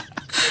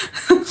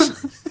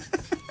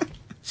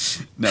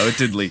 No, it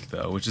did leak,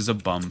 though, which is a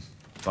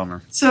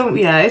bummer. So,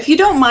 yeah, if you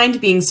don't mind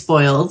being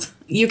spoiled,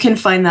 you can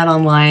find that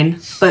online.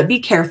 But be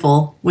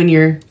careful when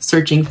you're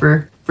searching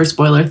for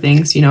spoiler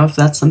things, if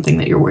that's something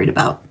that you're worried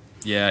about.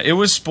 Yeah, it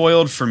was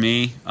spoiled for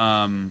me.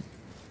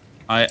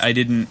 I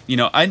didn't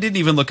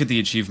even look at the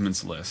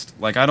achievements list.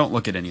 Like, I don't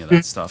look at any of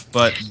that stuff.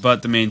 But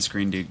the main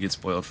screen did get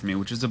spoiled for me,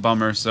 which is a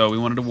bummer. So we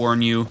wanted to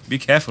warn you. Be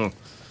careful.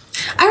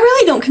 I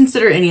really don't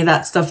consider any of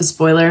that stuff a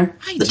spoiler.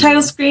 The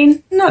title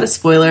screen, not a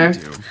spoiler. I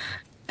do.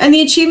 And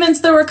the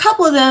achievements, there were a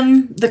couple of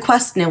them, the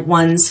quest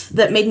ones,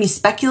 that made me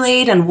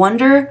speculate and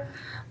wonder.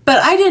 But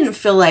I didn't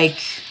feel like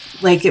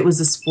it was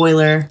a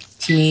spoiler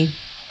to me.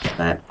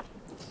 But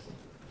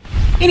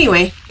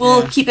anyway,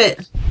 we'll keep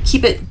it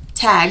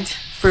tagged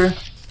for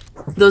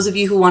those of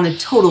you who want a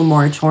total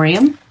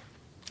moratorium.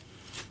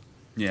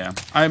 Yeah,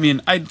 I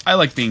mean, I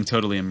like being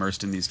totally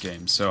immersed in these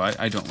games, so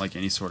I don't like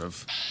any sort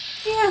of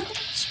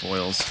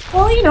spoils.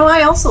 Well,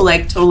 I also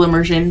like total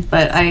immersion,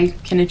 but I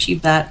can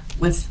achieve that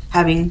with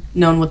having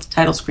known what the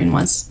title screen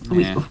was a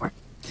week before.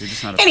 You're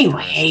just not a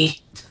anyway.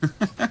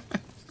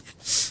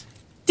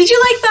 Did you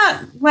like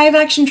that live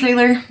action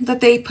trailer that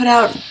they put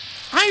out?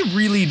 I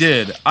really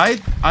did. I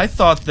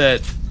thought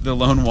that the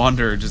Lone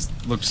Wanderer just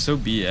looked so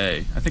BA.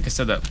 I think I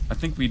said that. I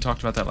think we talked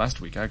about that last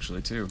week,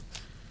 actually, too.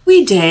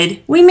 We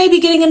did. We may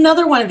be getting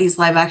another one of these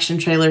live action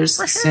trailers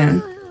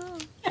soon.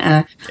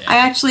 Yeah. I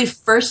actually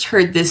first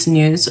heard this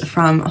news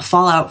from a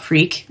Fallout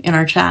Freak in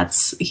our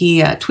chats. He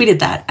tweeted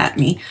that at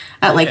me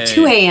at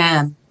 2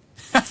 a.m.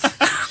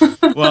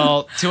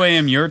 Well, 2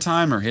 a.m. your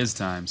time or his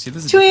time? See,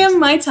 this is 2 a.m.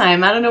 my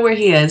time. I don't know where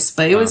he is,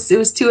 but it was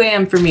 2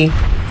 a.m. for me.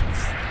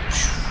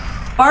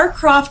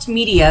 Barcroft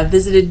Media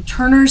visited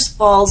Turners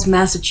Falls,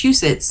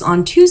 Massachusetts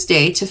on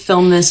Tuesday to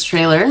film this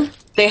trailer.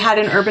 They had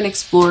an urban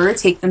explorer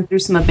take them through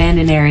some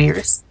abandoned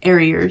areas.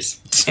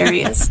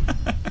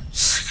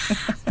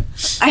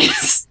 I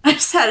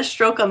just had a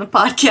stroke on the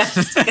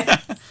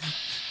podcast.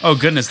 Oh,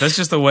 goodness. That's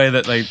just the way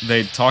that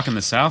they talk in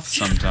the South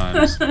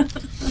sometimes.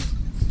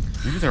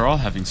 Maybe they're all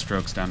having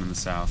strokes down in the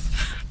South.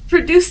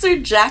 Producer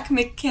Jack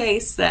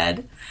McKay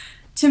said,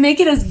 "To make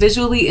it as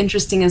visually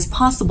interesting as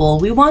possible,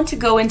 we want to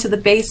go into the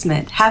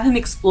basement, have him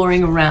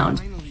exploring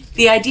around.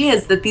 The idea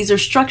is that these are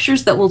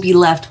structures that will be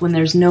left when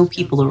there's no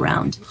people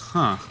around."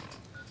 Huh.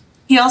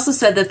 He also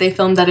said that they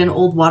filmed at an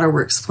old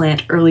waterworks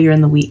plant earlier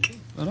in the week.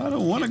 But I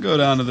don't want to go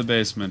down to the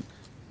basement.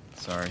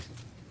 Sorry.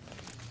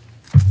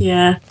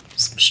 Yeah,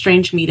 some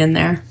strange meat in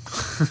there.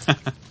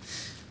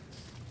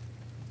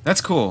 That's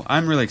cool.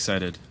 I'm really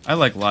excited. I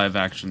like live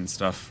action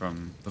stuff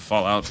from the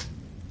Fallout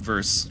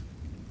verse.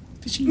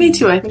 Me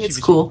too. I think it's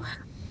cool.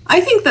 I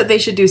think that they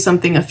should do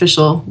something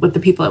official with the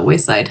people at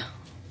Wayside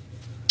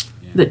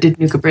that did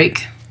Nuka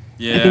Break.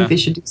 Yeah. I think they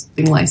should do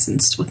something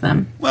licensed with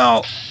them.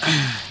 Well,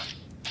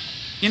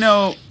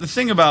 the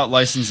thing about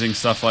licensing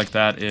stuff like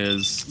that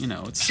is,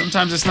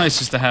 sometimes it's nice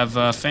just to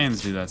have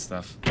fans do that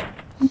stuff.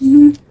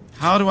 Mm-hmm.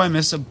 How do I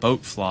miss a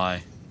boat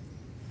fly?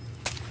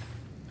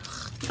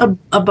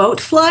 A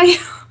boat fly?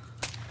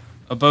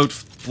 A boat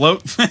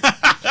float?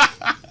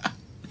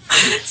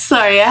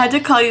 Sorry, I had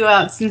to call you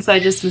out since I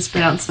just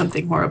mispronounced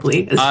something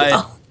horribly as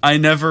well. I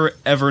never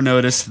ever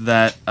noticed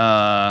that.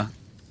 I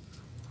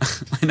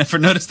never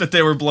noticed that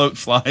they were bloat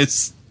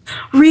flies.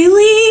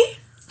 Really?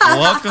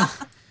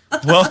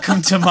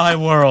 Welcome to my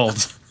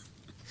world.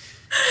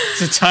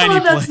 It's a tiny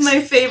that's place.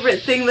 my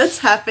favorite thing that's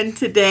happened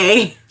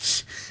today.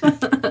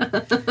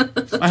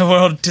 My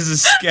world is a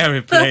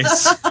scary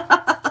place.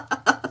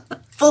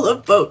 Full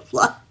of boat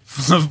flies.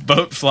 Full of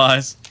boat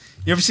flies.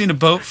 You ever seen a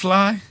boat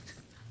fly?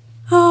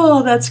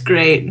 Oh, that's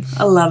great.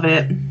 I love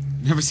it.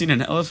 Never seen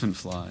an elephant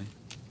fly.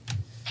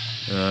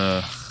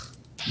 Do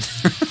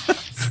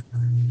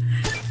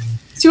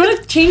you want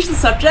to change the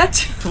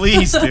subject?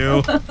 Please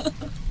do.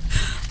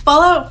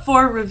 Fallout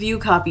 4 review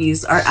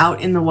copies are out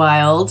in the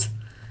wild.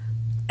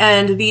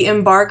 And the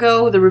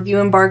review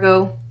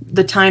embargo,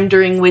 the time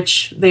during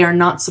which they are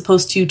not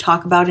supposed to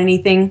talk about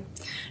anything,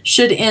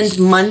 should end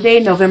Monday,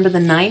 November the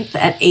 9th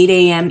at 8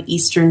 a.m.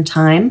 Eastern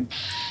Time.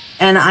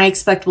 And I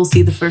expect we'll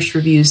see the first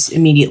reviews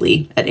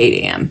immediately at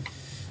 8 a.m.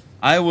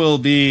 I will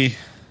be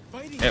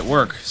at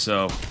work,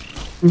 so...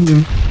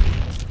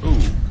 Mm-hmm. Ooh,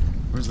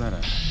 where's that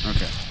at?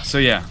 Okay. So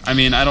yeah, I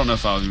mean, I don't know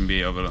if I'll even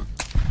be able to...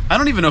 I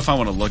don't even know if I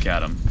want to look at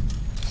them.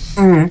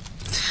 Mm-hmm.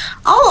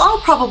 I'll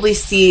probably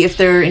see if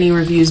there are any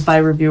reviews by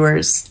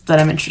reviewers that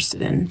I'm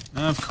interested in.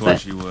 Of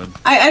course you would.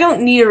 I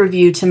don't need a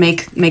review to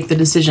make the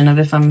decision of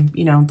if I'm,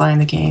 buying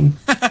the game.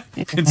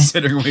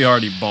 Considering we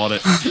already bought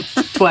it.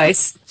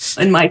 Twice,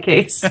 in my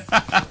case.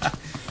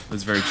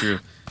 That's very true.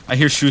 I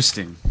hear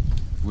shoosting.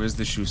 Where's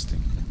the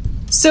shoosting?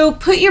 So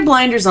put your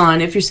blinders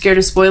on if you're scared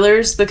of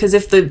spoilers, because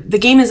if the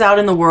game is out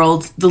in the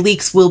world, the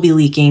leaks will be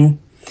leaking.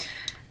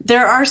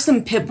 There are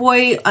some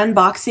Pip-Boy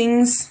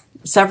unboxings,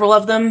 several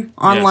of them,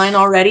 online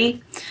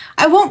already.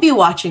 I won't be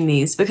watching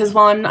these because,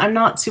 one, I'm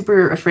not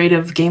super afraid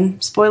of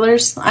game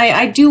spoilers.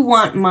 I do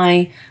want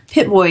my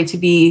Pip-Boy to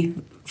be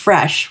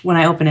fresh when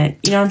I open it.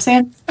 You know what I'm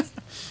saying?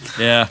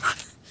 Yeah.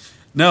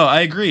 No,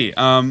 I agree.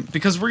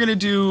 Because we're gonna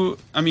do.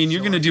 I mean,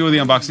 you're gonna do the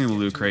unboxing of the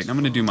Loot Crate, and I'm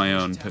gonna do my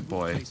own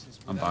Pip-Boy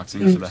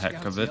unboxing for the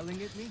heck of it.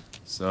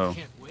 So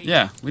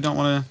yeah, we don't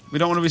want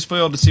to be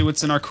spoiled to see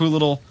what's in our cool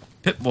little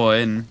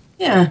Pip-Boy and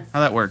how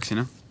that works. You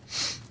know.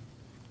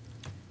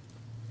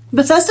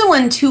 Bethesda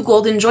won 2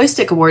 Golden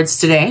Joystick Awards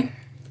today.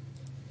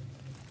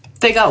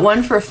 They got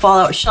one for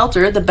Fallout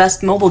Shelter, the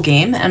best mobile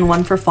game, and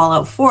one for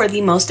Fallout 4,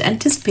 the most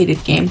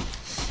anticipated game.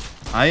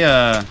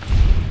 I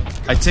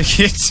take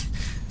it.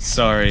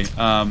 Sorry.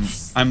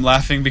 I'm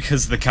laughing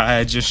because the guy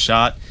I just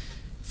shot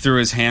threw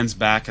his hands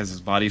back as his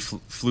body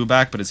flew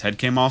back, but his head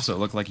came off, so it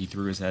looked like he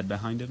threw his head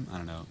behind him. I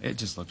don't know. It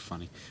just looked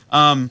funny.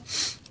 I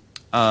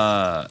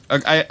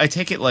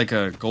take it like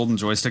a Golden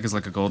Joystick is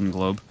like a Golden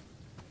Globe.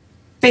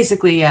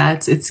 Basically, yeah,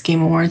 it's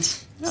Game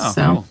Awards. Oh,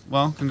 so. cool.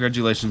 Well,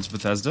 congratulations,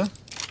 Bethesda.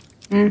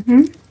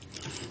 Mm-hmm.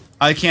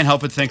 I can't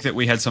help but think that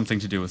we had something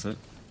to do with it.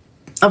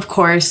 Of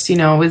course, you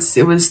know,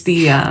 it was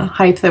the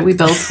hype that we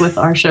built with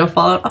our show,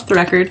 Fallout Off the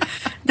Record.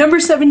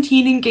 Number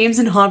 17 in games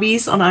and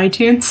hobbies on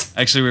iTunes.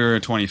 Actually, we were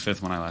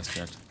 25th when I last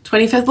checked.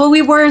 25th? Well,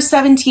 we were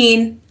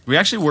 17. We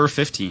actually were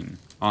 15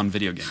 on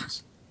video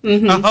games.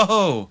 Mm-hmm.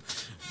 Oh!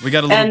 We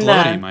got a little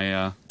gloaty.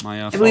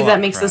 My I believe that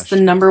makes crashed. us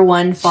the number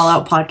 1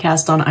 Fallout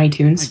podcast on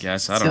iTunes. I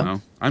guess. I don't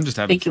know. I'm just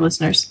having Thank you, fun.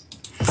 listeners.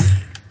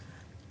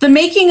 The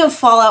making of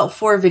Fallout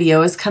 4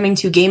 video is coming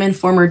to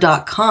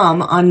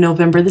GameInformer.com on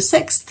November the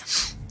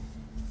 6th.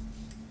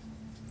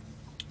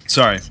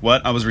 Sorry,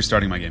 what? I was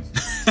restarting my game.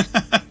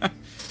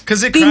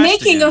 Because it The crashed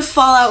making again. of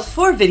Fallout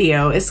 4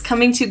 video is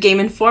coming to Game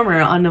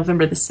Informer on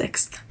November the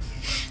 6th.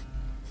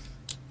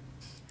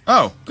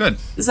 Oh, good.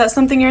 Is that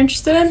something you're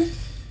interested in?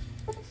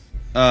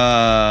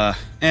 I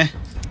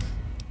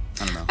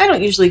don't know. I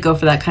don't usually go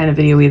for that kind of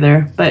video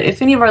either, but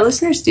if any of our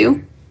listeners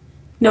do,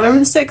 November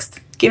the 6th,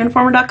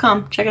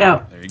 GameInformer.com. Check it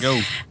out. There you go.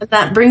 And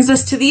that brings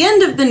us to the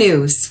end of the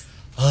news.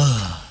 No,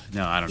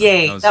 I don't know.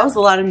 Yay, that was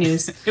a lot of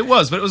news. It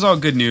was, but it was all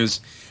good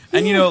news.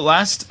 And you know,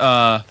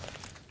 I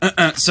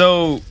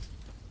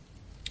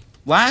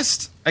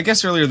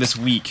guess earlier this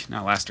week,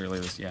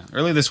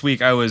 earlier this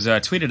week, I was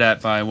tweeted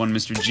at by one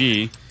Mr.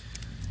 G,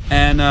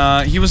 and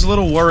he was a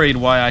little worried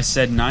why I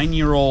said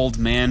 9-year-old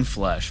man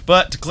flesh.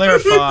 But to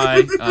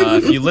clarify,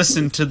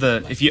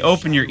 if you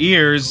open your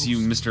ears, you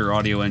Mr.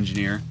 Audio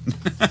Engineer,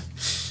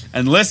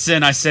 and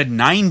listen, I said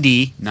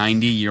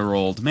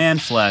 90-year-old man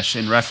flesh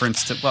in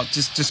reference to, well,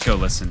 just go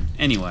listen.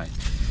 Anyway,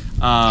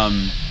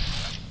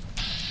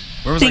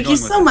 where was I Thank going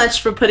you with so this?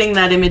 much for putting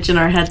that image in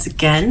our heads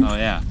again. Oh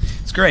yeah,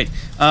 it's great.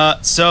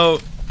 So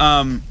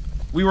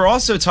we were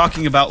also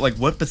talking about like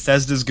what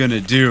Bethesda's gonna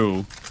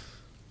do.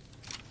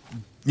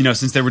 You know,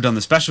 since they were done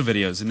the special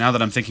videos, and now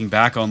that I'm thinking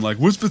back on like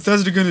what's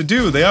Bethesda gonna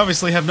do? They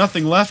obviously have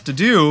nothing left to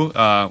do.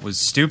 Was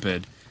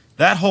stupid.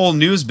 That whole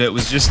news bit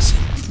was just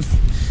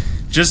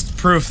just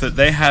proof that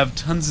they have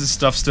tons of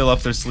stuff still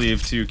up their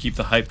sleeve to keep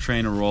the hype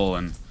train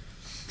rolling.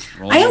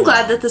 I am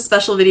glad that the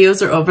special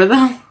videos are over,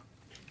 though.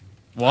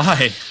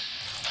 Why?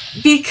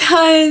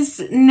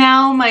 Because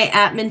now my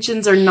app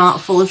mentions are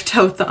not full of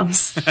toe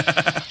thumbs.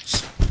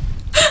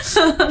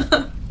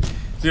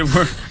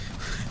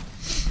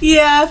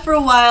 Yeah, for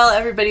a while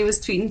everybody was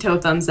tweeting toe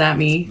thumbs at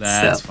me.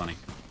 That's so funny.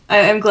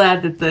 I'm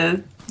glad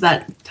that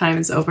that time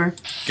is over.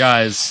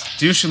 Guys,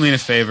 do Shalene a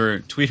favor,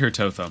 tweet her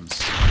toe thumbs.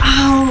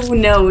 Oh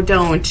no,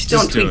 don't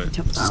Just tweet do it.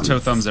 toe thumbs. Just toe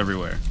thumbs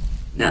everywhere.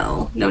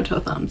 No toe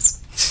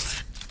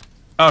thumbs.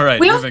 All right,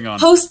 We moving have on.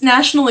 Post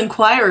National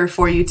Enquirer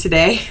for you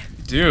today.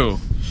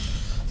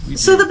 We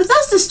So do. the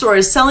Bethesda store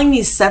is selling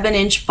these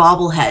 7-inch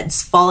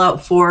bobbleheads,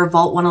 Fallout 4,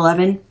 Vault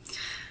 111.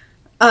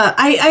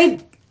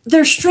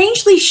 They're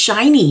strangely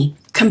shiny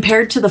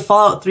compared to the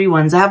Fallout 3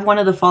 ones. I have one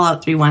of the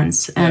Fallout 3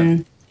 ones,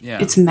 and Yeah.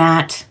 it's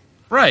matte.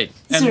 Right.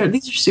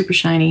 These are super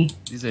shiny.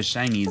 These are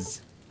shinies.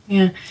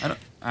 Yeah.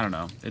 I don't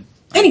know.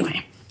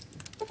 Anyway,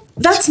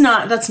 that's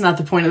not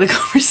the point of the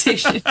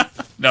conversation.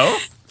 No?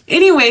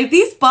 Anyway,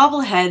 these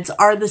bobbleheads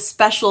are the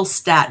special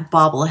stat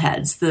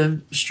bobbleheads, the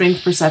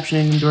strength,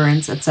 perception,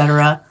 endurance,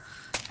 etc.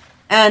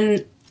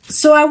 And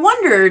so I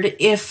wondered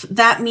if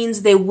that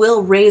means they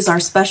will raise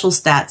our special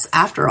stats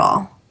after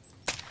all.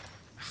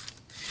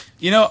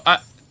 You know,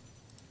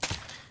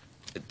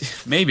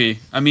 maybe.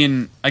 I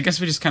mean, I guess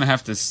we just kind of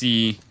have to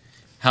see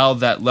how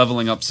that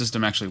leveling up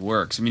system actually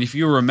works. I mean, if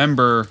you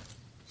remember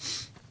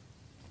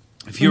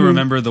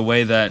the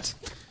way that...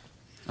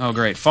 Oh,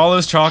 great.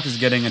 Follows Chalk is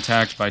getting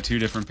attacked by 2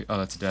 different people. Oh,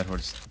 that's a Dead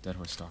Horse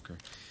Stalker.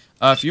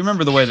 If you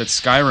remember the way that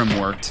Skyrim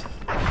worked,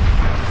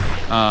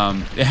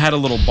 it had a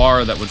little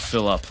bar that would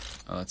fill up.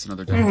 Oh, that's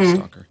another Dead Horse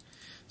Stalker.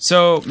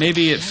 So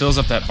maybe it fills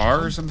up that bar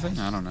or something?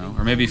 I don't know.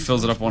 Or maybe it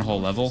fills it up one whole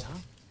level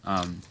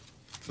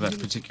for that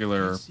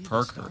particular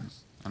perk. Or,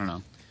 I don't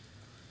know.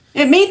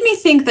 It made me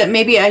think that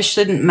maybe I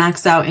shouldn't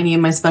max out any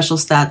of my special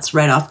stats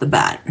right off the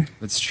bat.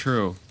 That's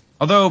true.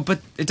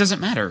 But it doesn't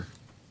matter.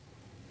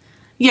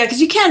 Yeah,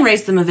 because you can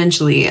raise them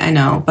eventually, I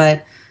know,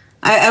 but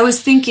I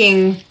was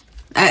thinking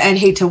I'd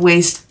hate to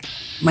waste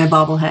my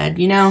bobblehead,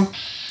 you know?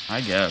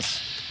 I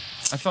guess.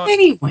 I thought.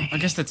 Anyway. I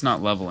guess that's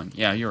not leveling.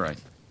 Yeah, you're right.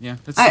 Yeah,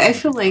 that's. I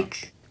feel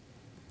like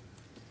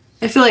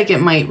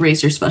it might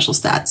raise your special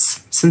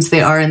stats since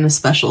they are in the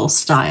special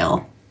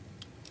style.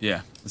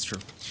 Yeah, that's true.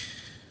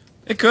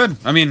 It could.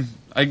 I mean,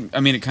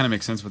 it kind of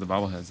makes sense with the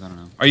bobbleheads. I don't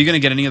know. Are you going to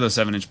get any of those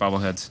 7-inch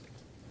bobbleheads?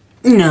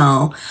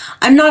 No,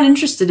 I'm not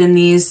interested in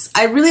these.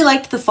 I really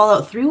liked the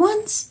Fallout 3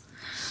 ones,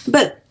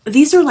 but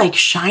these are like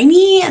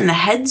shiny and the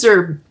heads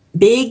are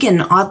big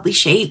and oddly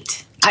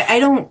shaped. I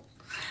don't.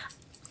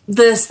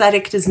 The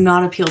aesthetic does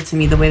not appeal to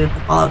me the way that the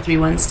Fallout 3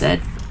 ones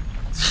did.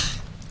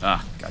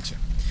 Ah, gotcha.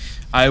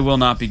 I will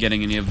not be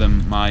getting any of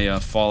them. My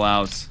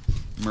Fallout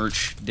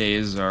merch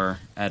days are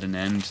at an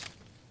end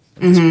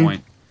at this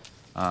point.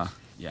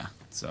 Yeah,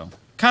 so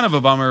kind of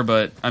a bummer,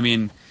 but I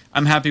mean,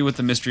 I'm happy with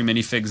the mystery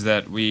minifigs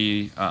that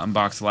we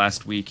unboxed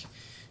last week,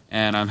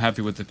 and I'm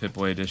happy with the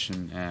Pip-Boy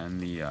edition and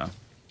the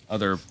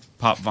other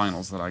pop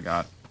vinyls that I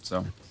got.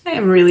 So I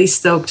am really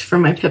stoked for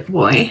my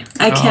Pip-Boy.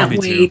 I can't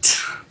wait.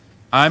 Too.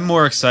 I'm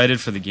more excited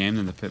for the game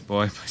than the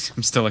Pip-Boy, but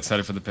I'm still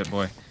excited for the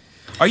Pip-Boy.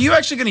 Are you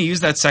actually going to use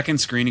that second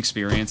screen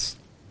experience?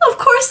 Of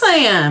course I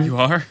am. You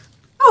are?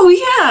 Oh,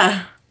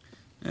 yeah.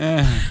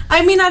 Eh.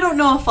 I mean, I don't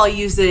know if I'll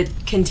use it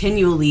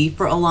continually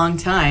for a long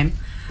time,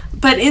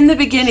 but in the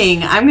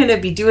beginning, I'm going to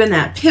be doing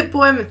that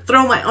Pip-Boy. I'm going to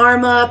throw my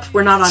arm up.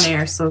 We're not on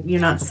air, so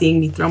you're not seeing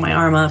me throw my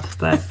arm up,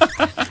 but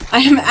I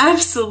am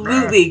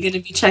absolutely going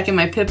to be checking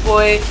my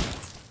Pip-Boy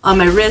on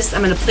my wrist.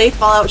 I'm going to play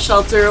Fallout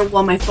Shelter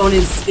while my phone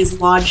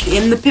is lodged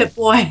in the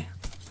Pip-Boy.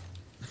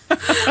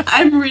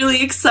 I'm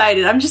really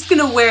excited. I'm just going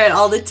to wear it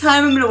all the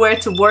time. I'm going to wear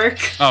it to work.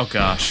 Oh,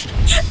 gosh.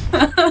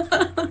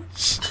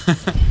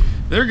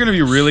 They're going to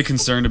be really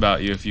concerned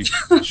about you if you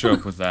show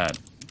up with that.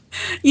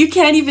 You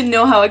can't even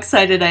know how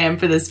excited I am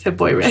for this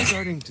Pip-Boy, Rick.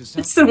 I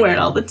just wear it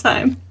all the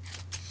time.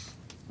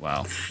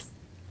 Wow.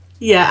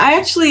 Yeah, I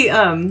actually,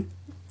 I'm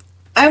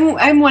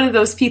one of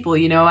those people,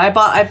 you know. I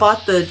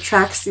bought the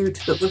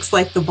tracksuit that looks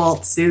like the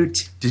Vault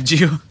suit. Did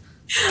you?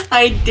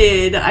 I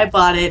did. I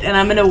bought it, and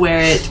I'm gonna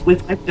wear it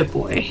with my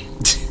Pip-Boy.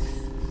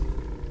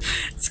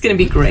 It's gonna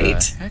be great.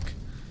 What the heck?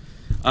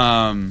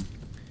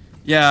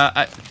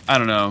 Yeah, I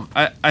don't know.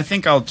 I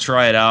think I'll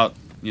try it out,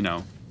 you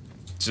know,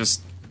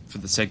 just for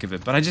the sake of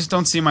it. But I just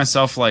don't see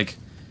myself, like,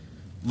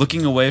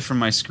 looking away from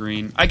my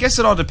screen. I guess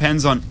it all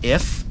depends on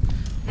if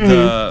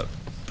the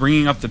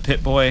bringing up the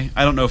Pip-Boy...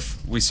 I don't know if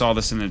we saw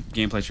this in the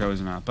gameplay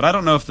trailers or not, but I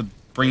don't know if the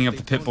bringing up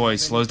the Pip-Boy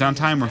slows down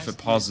time or if it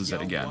pauses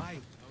it again.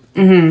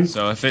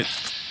 So if it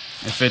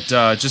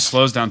just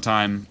slows down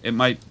time, it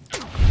might,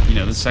 you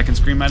know, the second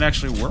screen might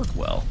actually work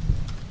well.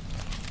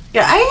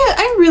 Yeah,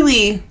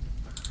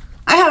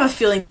 I have a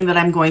feeling that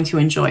I'm going to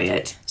enjoy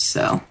it,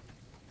 so.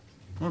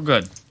 Well,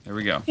 good. There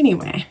we go.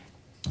 Anyway.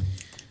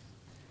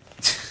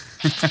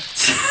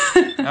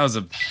 That was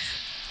a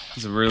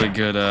really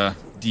good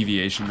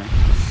deviation there.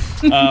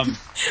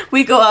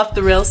 We go off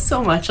the rails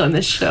so much on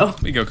this show.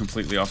 We go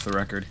completely off the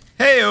record.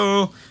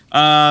 Hey-o!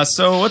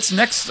 So what's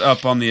next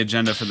up on the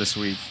agenda for this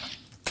week?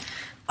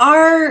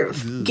 Our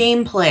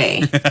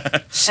gameplay.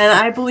 And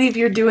I believe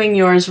you're doing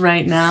yours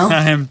right now.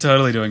 I am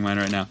totally doing mine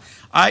right now.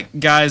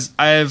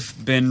 I've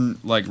been,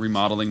 like,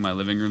 remodeling my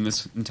living room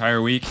this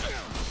entire week,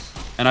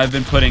 and I've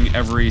been putting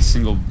every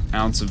single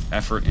ounce of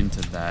effort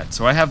into that.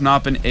 So I have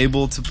not been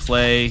able to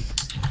play.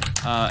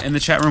 In the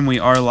chat room, we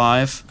are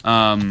live.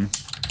 No,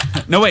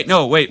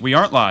 wait, we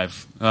aren't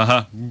live.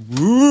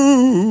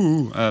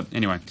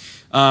 Anyway,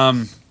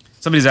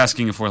 somebody's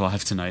asking if we're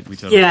live tonight. We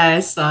totally. Yeah,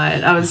 I saw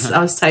it. I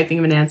was typing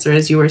him an answer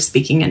as you were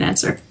speaking an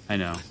answer. I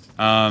know.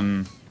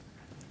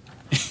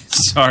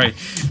 Sorry.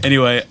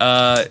 Anyway,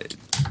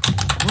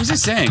 what was I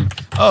saying?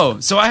 Oh,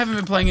 so I haven't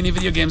been playing any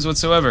video games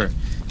whatsoever,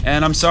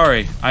 and I'm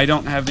sorry. I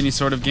don't have any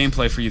sort of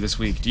gameplay for you this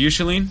week. Do you,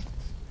 Shalene?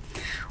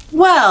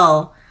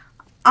 Well,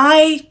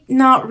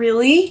 not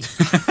really.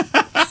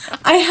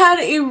 I had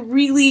a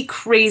really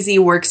crazy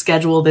work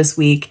schedule this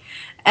week,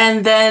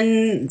 and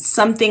then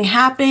something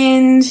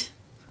happened.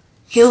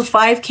 Halo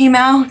 5 came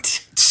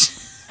out.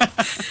 And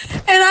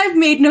I've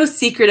made no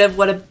secret of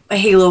what a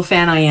Halo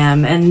fan I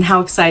am and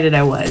how excited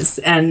I was.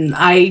 And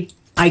I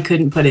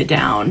couldn't put it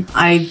down.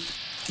 I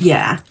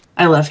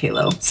love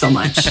Halo so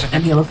much.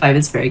 And Halo 5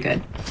 is very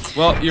good.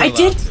 Well, I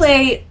did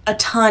play a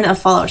ton of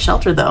Fallout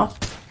Shelter, though.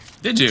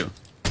 Did you?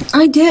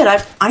 I did.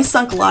 I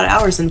sunk a lot of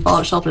hours in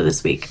Fallout Shelter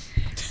this week.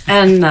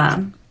 And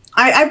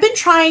I've been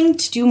trying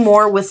to do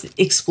more with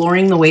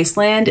exploring the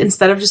wasteland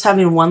instead of just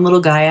having one little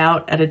guy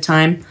out at a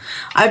time.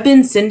 I've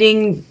been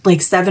sending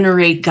like 7 or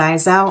 8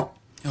 guys out.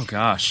 Oh,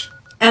 gosh.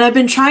 And I've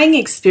been trying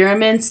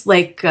experiments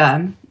like,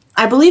 I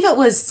believe it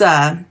was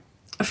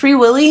Free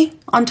Willy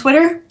on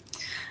Twitter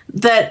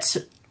that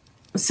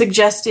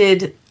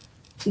suggested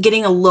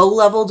getting a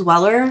low-level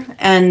dweller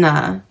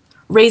and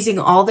raising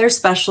all their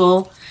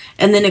special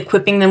and then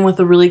equipping them with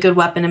a really good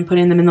weapon and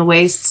putting them in the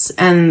wastes.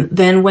 And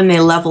then when they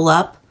level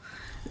up,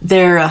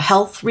 their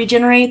health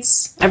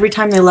regenerates every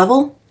time they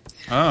level.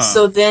 Oh.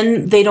 So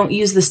then they don't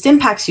use the stim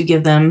packs you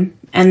give them,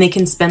 and they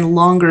can spend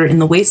longer in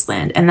the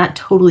wasteland, and that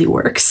totally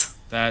works.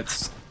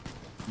 That's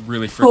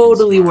really freaking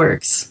Totally smart.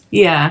 works.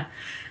 Yeah.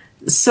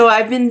 So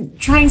I've been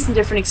trying some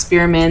different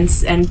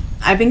experiments, and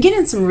I've been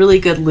getting some really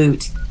good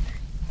loot.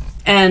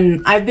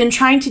 And I've been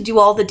trying to do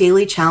all the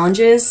daily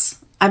challenges.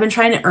 I've been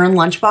trying to earn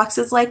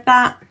lunchboxes like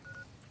that.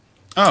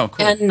 Oh,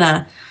 cool.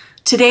 And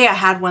today I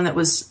had one that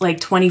was like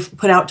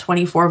put out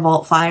 24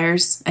 vault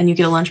fires, and you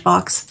get a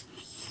lunchbox.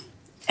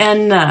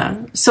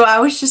 And so I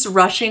was just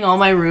rushing all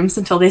my rooms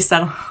until they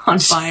set on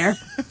fire.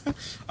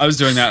 I was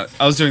doing that.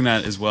 I was doing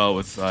that as well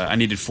with. I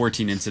needed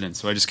 14 incidents,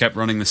 so I just kept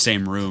running the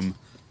same room,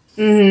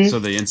 so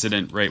the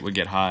incident rate would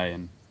get high.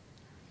 And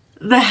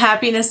The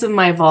happiness of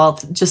my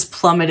vault just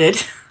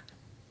plummeted.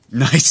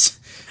 nice.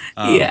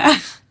 Yeah.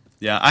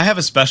 Yeah, I have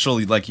a special,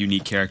 like,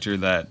 unique character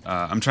that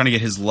I'm trying to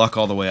get his luck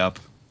all the way up,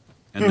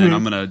 and then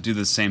I'm gonna do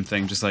the same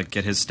thing, just like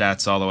get his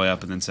stats all the way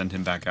up, and then send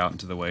him back out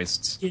into the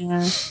wastes.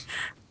 Yeah.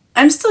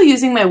 I'm still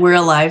using my We're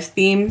Alive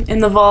theme in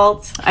the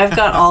vault. I've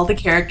got all the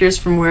characters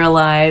from We're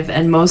Alive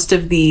and most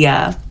of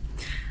the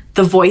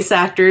voice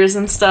actors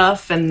and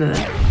stuff, and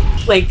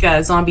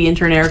the zombie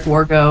intern Eric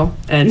Wargo,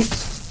 and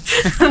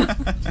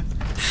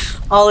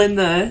all in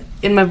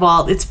my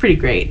vault. It's pretty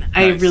great. Nice.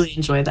 I really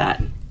enjoy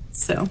that.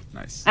 So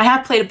nice. I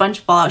have played a bunch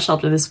of Fallout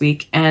Shelter this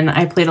week, and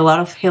I played a lot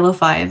of Halo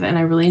 5, and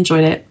I really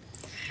enjoyed it.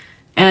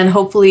 And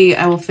hopefully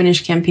I will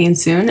finish campaign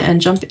soon and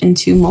jump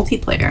into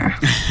multiplayer.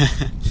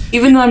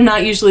 Even though I'm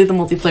not usually the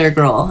multiplayer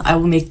girl, I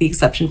will make the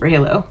exception for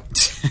Halo.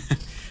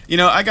 You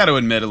know, I got to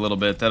admit a little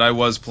bit that I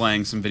was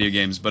playing some video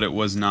games, but it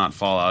was not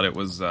Fallout. It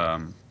was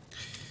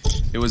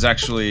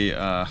actually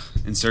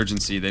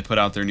Insurgency. They put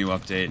out their new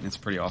update, and it's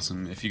pretty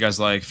awesome. If you guys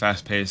like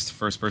fast-paced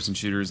first-person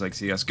shooters like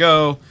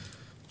CS:GO,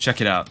 check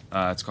it out.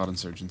 It's called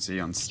Insurgency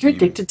on Steam. You're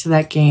addicted to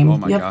that game. Oh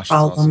my you have gosh, a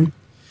problem. it's awesome.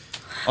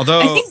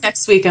 Although I think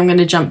next week I'm going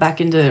to jump back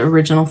into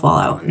original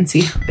Fallout and see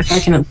if I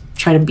can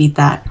try to beat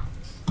that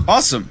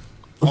awesome.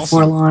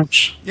 before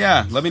launch.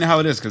 Yeah, let me know how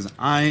it is, because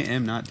I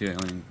am not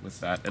dealing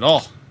with that at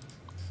all.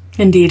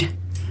 Indeed.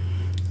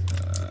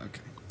 Okay.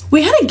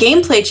 We had a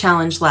gameplay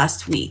challenge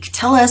last week.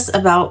 Tell us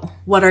about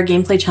what our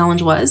gameplay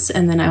challenge was,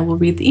 and then I will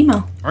read the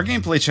email. Our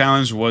gameplay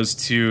challenge was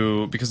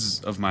to,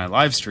 because of my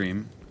live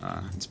stream,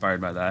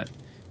 inspired by that,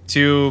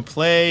 to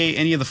play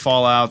any of the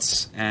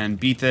Fallouts and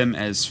beat them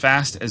as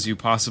fast as you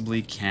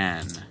possibly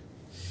can.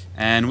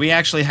 And we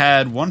actually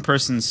had one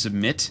person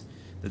submit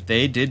that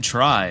they did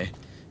try.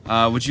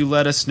 Would you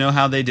let us know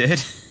how they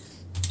did?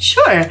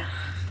 Sure.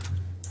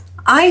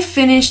 I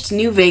finished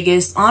New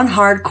Vegas on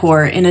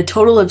hardcore in a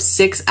total of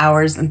 6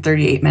 hours and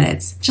 38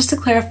 minutes. Just to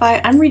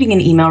clarify, I'm reading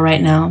an email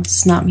right now. This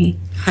is not me.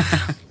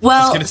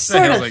 Well,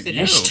 sort of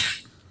finished.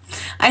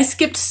 I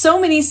skipped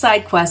so many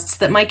side quests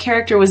that my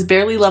character was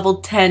barely level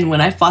 10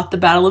 when I fought the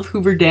Battle of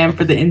Hoover Dam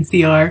for the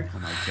NCR. Oh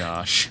my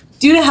gosh.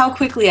 Due to how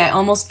quickly I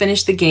almost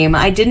finished the game,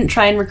 I didn't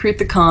try and recruit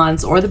the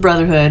cons or the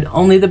Brotherhood,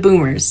 only the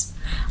boomers.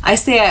 I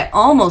say I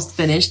almost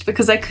finished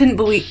because I couldn't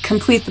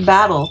complete the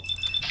battle.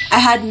 I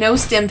had no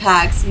stim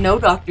packs, no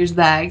doctor's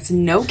bags,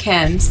 no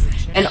chems,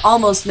 and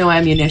almost no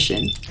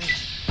ammunition.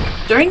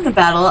 During the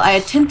battle, I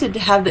attempted to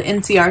have the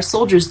NCR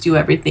soldiers do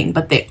everything,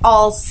 but they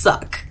all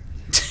suck.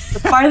 The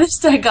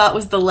farthest I got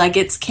was the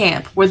Legate's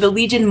camp, where the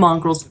Legion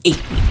mongrels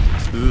ate me.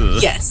 Ugh.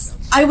 Yes,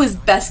 I was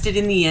bested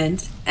in the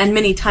end, and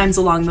many times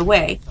along the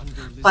way,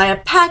 by a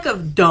pack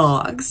of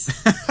dogs.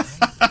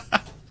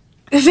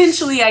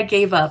 Eventually I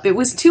gave up. It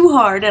was too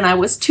hard, and I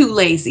was too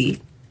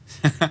lazy.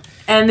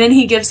 And then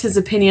he gives his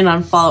opinion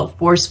on Fallout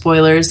 4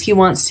 spoilers. He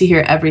wants to hear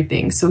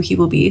everything, so he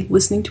will be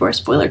listening to our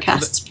spoiler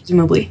casts,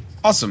 presumably.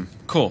 Awesome.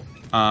 Cool.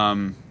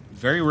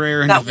 Very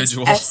rare That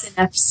individual. was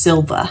SNF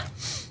Silva.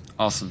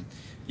 Awesome.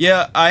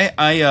 Yeah,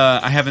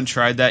 I haven't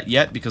tried that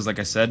yet because, like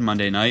I said,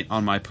 Monday night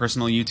on my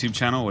personal YouTube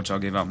channel, which I'll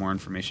give out more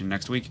information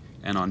next week,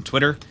 and on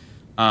Twitter,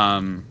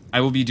 I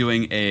will be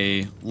doing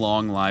a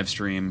long live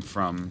stream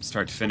from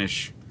start to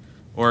finish,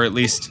 or at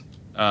least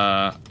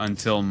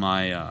until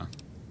my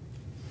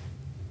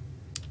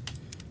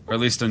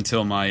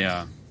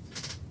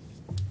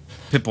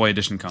Pip-Boy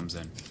edition comes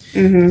in.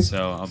 Mm-hmm.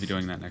 So I'll be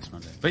doing that next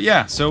Monday. But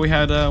yeah, so we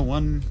had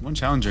one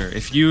challenger.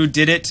 If you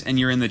did it and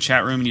you're in the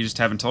chat room and you just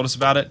haven't told us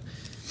about it,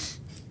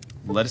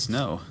 let us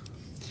know.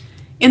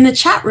 In the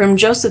chat room,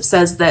 Joseph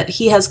says that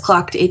he has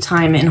clocked a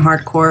time in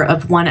hardcore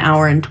of 1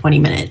 hour and 20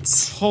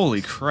 minutes.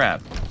 Holy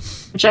crap.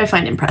 Which I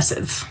find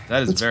impressive.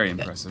 That is very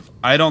impressive.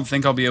 I don't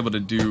think I'll be able to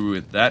do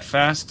it that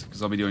fast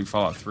because I'll be doing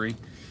Fallout 3.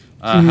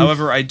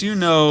 However, I do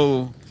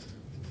know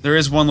there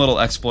is one little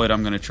exploit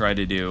I'm going to try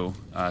to do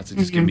to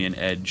just give me an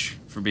edge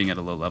for being at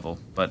a low level.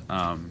 But,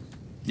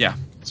 yeah,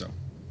 so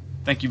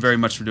thank you very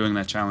much for doing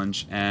that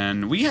challenge.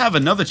 And we have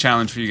another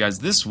challenge for you guys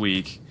this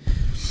week.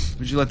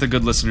 Would you let the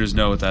good listeners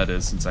know what that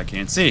is, since I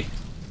can't see?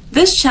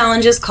 This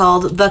challenge is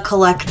called The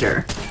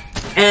Collector.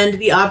 And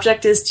the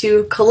object is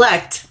to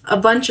collect a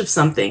bunch of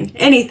something.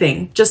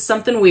 Anything. Just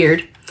something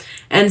weird.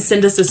 And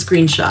send us a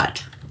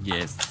screenshot.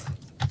 Yes.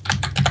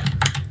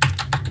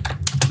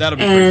 That'll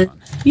be pretty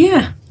fun.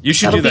 Yeah. You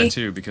should do that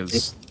too,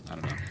 because, I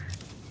don't know.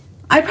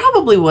 I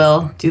probably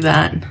will do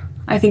that.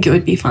 I think it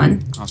would be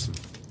fun. Awesome.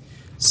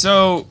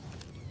 So,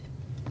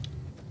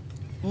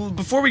 well,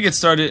 before we get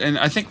started, and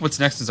I think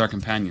what's next is our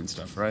companion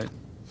stuff, right?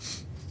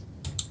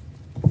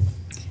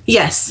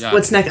 Yes. Yeah.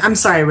 What's next? I'm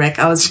sorry, Rick.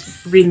 I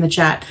was reading the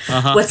chat.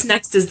 Uh-huh. What's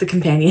next is the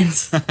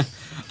companions.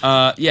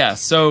 Yeah.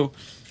 So,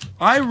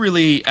 I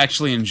really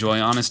actually enjoy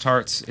Honest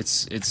Hearts.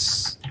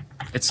 It's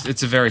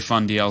a very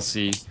fun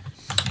DLC.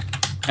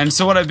 And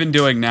so what I've been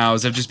doing now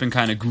is I've just been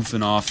kind of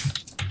goofing off,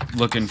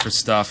 looking for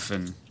stuff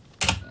and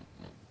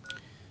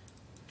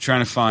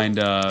trying to find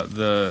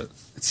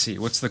let's see,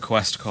 what's the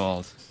quest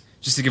called?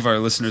 Just to give our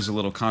listeners a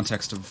little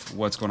context of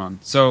what's going on.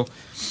 So,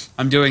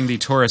 I'm doing the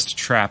Tourist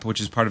Trap,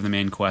 which is part of the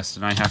main quest,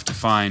 and I have to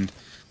find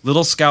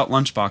little scout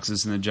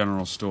lunchboxes in the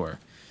general store.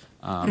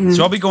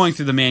 So I'll be going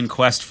through the main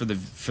quest for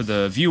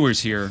the viewers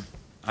here.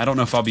 I don't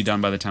know if I'll be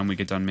done by the time we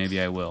get done. Maybe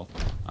I will.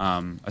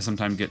 I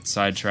sometimes get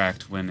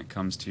sidetracked when it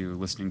comes to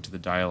listening to the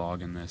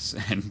dialogue in this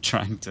and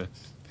trying to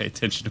pay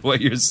attention to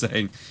what you're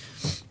saying.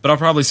 But I'll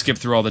probably skip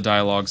through all the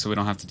dialogue so we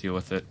don't have to deal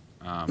with it.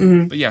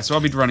 But yeah, so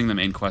I'll be running the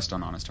main quest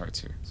on Honest Hearts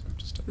here. So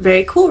just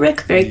Very cool,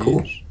 Rick. Very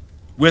cool.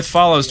 with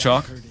follows,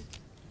 Chalk.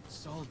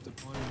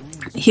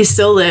 He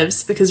still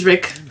lives because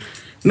Rick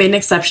made an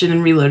exception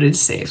and reloaded to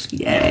save.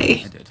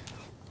 Yay. I did.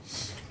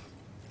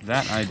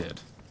 That I did.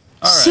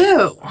 All right.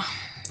 So,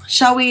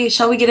 shall we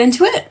get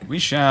into it? We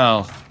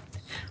shall.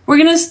 We're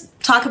going to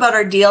talk about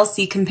our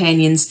DLC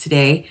companions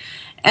today.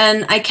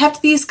 And I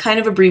kept these kind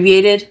of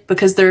abbreviated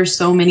because there are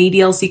so many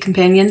DLC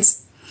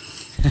companions.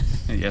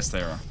 Yes,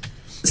 there are.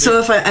 So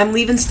if I'm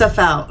leaving stuff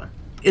out,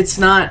 it's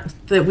not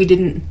that we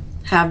didn't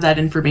have that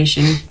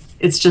information.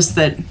 It's just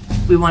that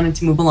we wanted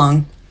to move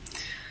along.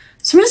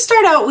 So I'm going to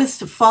start out with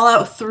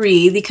Fallout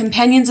 3, the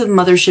Companions of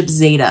Mothership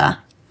Zeta.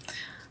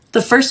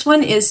 The first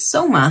one is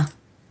Soma.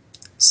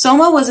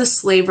 Soma was a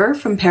slaver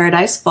from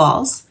Paradise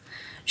Falls.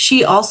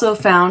 She also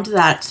found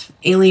that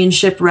alien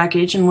ship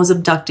wreckage and was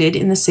abducted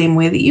in the same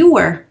way that you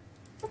were.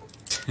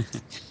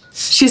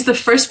 She's the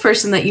first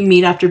person that you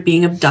meet after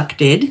being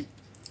abducted.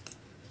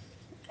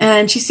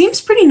 And she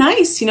seems pretty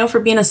nice, for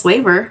being a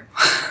slaver.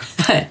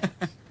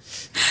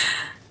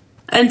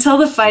 Until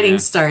the fighting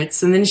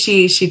starts, and then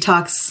she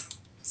talks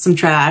some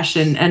trash,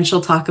 and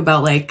she'll talk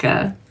about,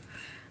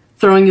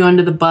 throwing you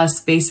under the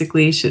bus,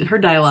 basically. Her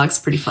dialogue's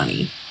pretty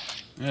funny.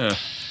 Yeah.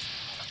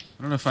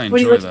 I don't know if I enjoy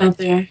What are you looking that. at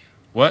there?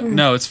 What?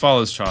 No, it's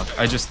follows Chalk.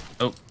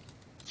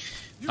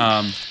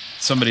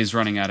 Somebody's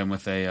running at him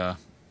with a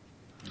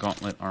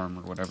gauntlet arm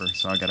or whatever,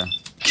 so I gotta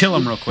kill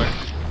him real quick.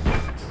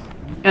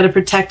 Gotta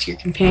protect your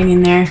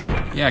companion there.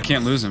 Yeah, I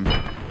can't lose him.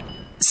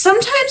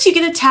 Sometimes you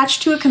get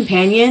attached to a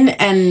companion,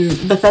 and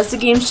Bethesda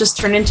games just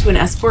turn into an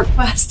escort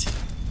quest.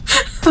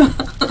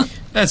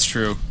 That's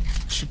true.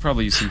 Should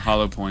probably use some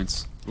hollow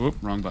points. Whoop,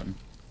 wrong button.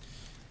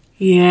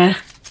 Yeah.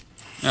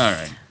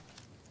 Alright.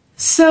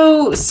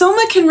 So,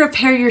 Soma can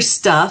repair your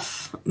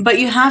stuff, but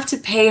you have to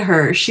pay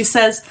her. She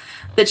says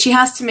that she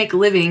has to make a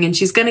living, and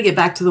she's going to get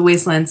back to the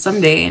wasteland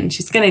someday, and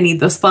she's going to need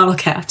those bottle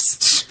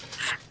caps.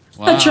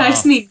 Wow. That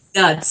drives me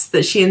nuts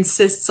that she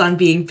insists on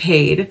being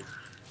paid.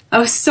 I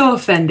was so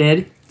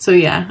offended. So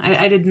yeah,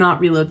 I did not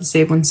reload the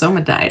save when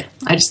Soma died.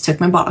 I just took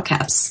my bottle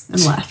caps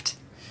and left.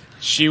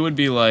 She would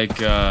be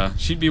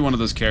she'd be one of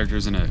those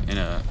characters in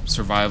a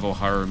survival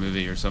horror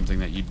movie or something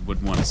that you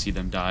would want to see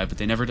them die, but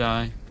they never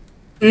die.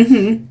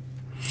 Mm-hmm.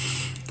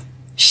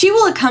 She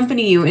will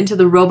accompany you into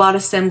the robot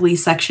assembly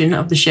section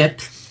of the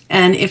ship,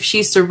 and if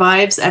she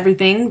survives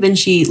everything, then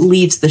she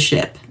leaves the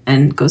ship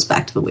and goes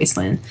back to the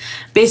wasteland.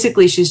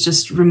 Basically, she's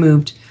just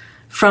removed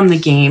from the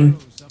game,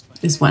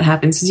 is what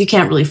happens, because you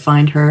can't really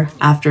find her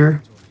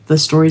after the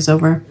story's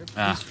over.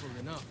 Ah.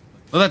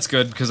 Well, that's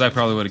good, because I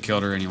probably would have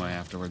killed her anyway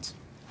afterwards.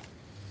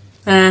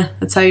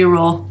 That's how you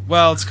roll.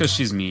 Well, it's because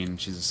she's mean.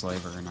 She's a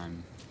slaver,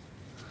 and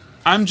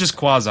I'm just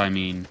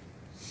quasi-mean.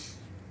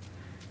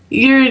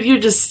 You're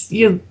just,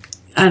 I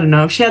don't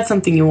know. If she had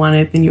something you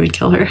wanted, then you would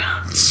kill her.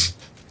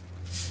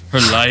 Her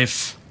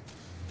life.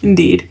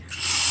 Indeed.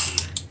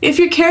 If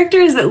your character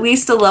is at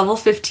least a level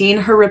 15,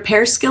 her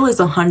repair skill is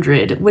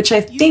 100, which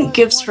I think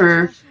gives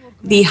her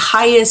the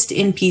highest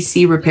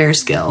NPC repair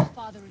skill.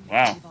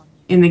 Wow.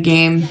 In the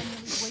game.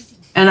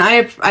 And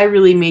I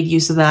really made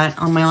use of that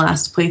on my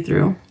last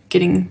playthrough,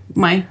 getting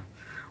my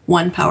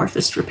one power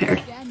fist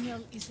repaired.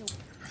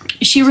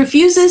 She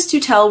refuses to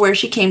tell where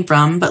she came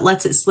from, but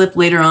lets it slip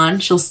later on.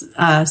 She'll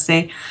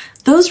say,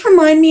 "Those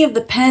remind me of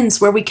the pens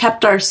where we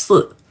kept our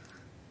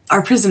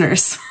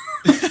prisoners."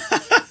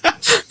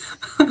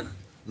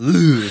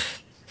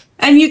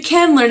 And you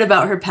can learn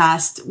about her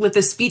past with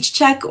a speech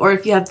check or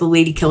if you have the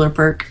Lady Killer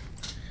perk.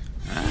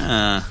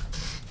 Ah.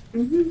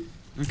 Mm-hmm.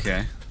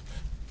 Okay.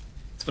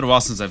 It's been a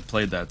while since I've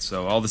played that,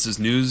 so all this is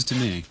news to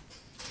me.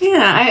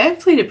 Yeah, I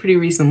played it pretty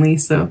recently,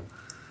 so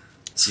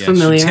it's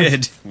familiar. She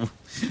did.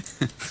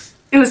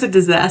 It was a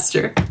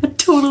disaster. A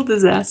total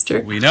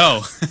disaster. We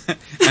know.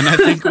 And I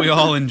think we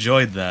all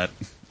enjoyed that.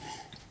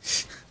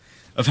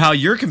 Of how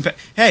your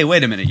Hey,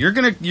 wait a minute. You're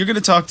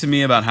gonna talk to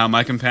me about how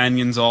my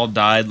companions all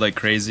died like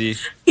crazy?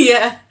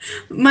 Yeah.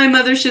 My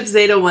Mothership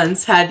Zeta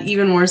ones had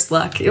even worse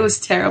luck. It was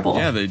terrible.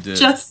 Yeah, they did.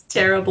 Just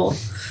terrible.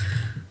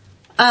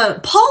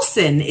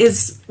 Paulson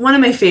is one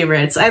of my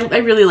favorites. I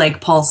really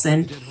like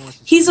Paulson.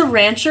 He's a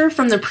rancher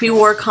from the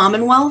pre-war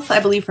Commonwealth, I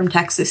believe from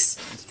Texas.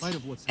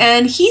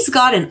 And he's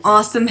got an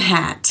awesome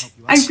hat.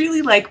 I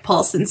really like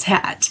Paulson's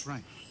hat.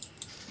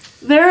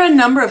 There are a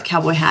number of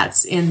cowboy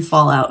hats in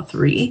Fallout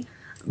 3,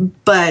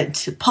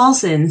 but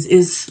Paulson's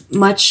is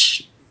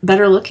much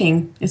better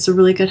looking. It's a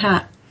really good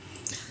hat.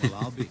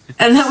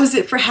 And that was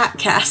it for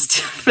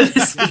Hatcast for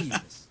this week.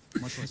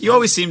 You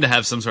always seem to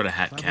have some sort of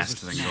hat cast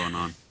thing going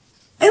on.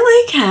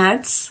 I like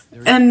hats.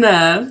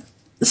 And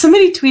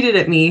somebody tweeted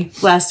at me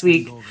last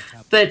week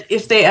that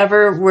if they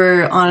ever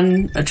were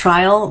on a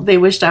trial, they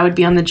wished I would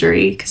be on the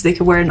jury because they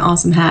could wear an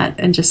awesome hat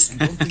and just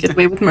get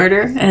away with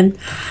murder. And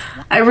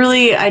I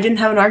didn't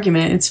have an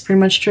argument. It's pretty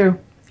much true.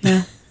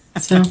 Yeah.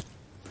 So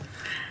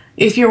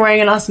if you're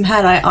wearing an awesome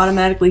hat, I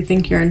automatically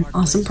think you're an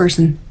awesome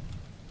person.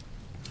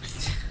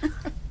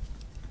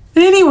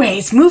 But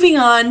anyways, moving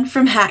on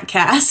from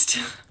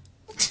Hatcast,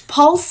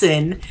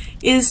 Paulson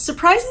is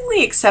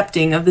surprisingly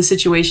accepting of the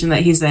situation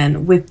that he's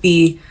in with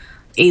the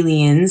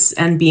aliens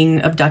and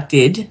being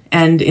abducted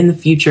and in the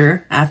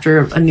future after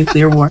a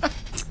nuclear war.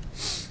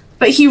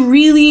 But he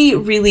really,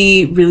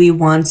 really, really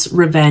wants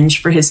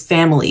revenge for his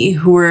family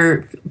who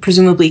were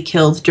presumably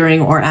killed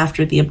during or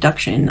after the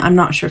abduction. I'm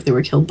not sure if they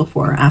were killed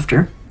before or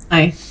after.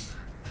 I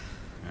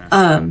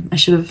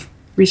should have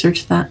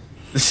researched that.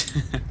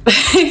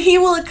 He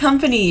will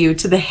accompany you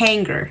to the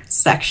hangar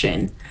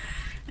section.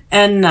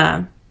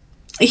 And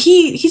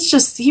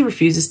he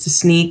refuses to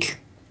sneak.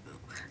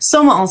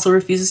 Soma also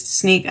refuses to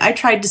sneak. I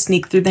tried to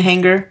sneak through the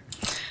hangar,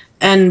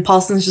 and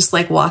Paulson's just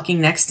like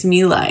walking next to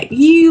me like,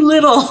 you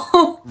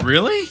little...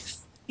 Really?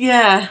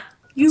 Yeah.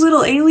 You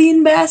little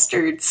alien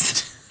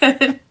bastards.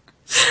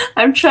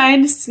 I'm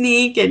trying to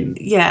sneak, and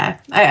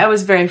yeah, I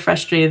was very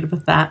frustrated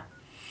with that.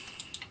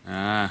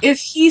 If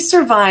he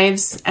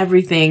survives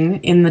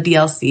everything in the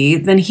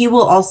DLC, then he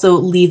will also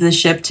leave the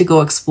ship to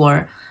go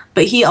explore,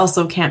 but he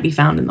also can't be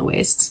found in the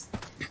wastes.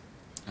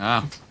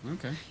 Ah,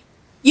 okay.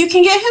 You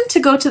can get him to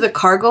go to the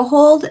cargo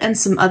hold and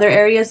some other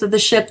areas of the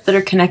ship that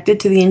are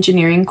connected to the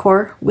engineering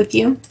core with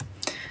you.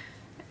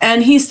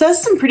 And he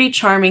says some pretty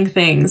charming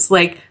things,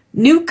 like,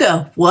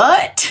 Nuka,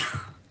 what?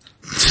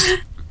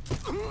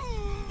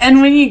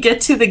 And when you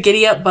get to the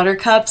Giddy Up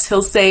Buttercups,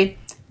 he'll say,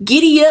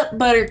 Giddy Up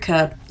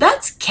Buttercup.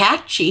 That's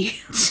catchy.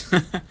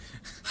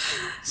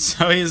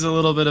 So he's a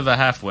little bit of a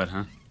half-wit,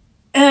 huh?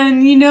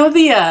 And no,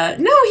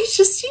 he's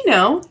just,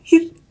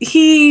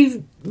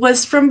 he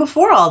was from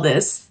before all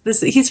this.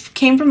 He's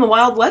came from the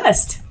Wild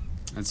West.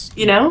 That's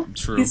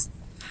true.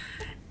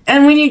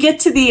 And when you get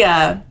to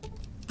the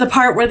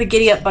part where the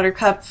Giddy Up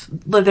Buttercup,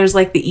 there's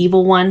like the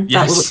evil one, yes.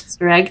 That little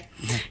Easter egg,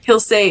 he'll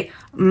say,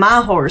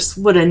 my horse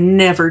would have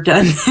never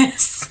done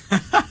this.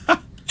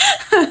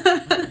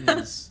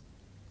 Yes.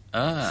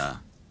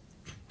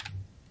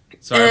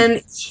 Sorry,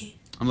 And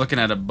I'm looking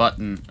at a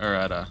button, or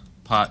at a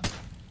pot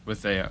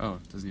with a,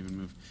 it doesn't even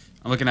move.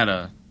 I'm looking at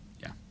a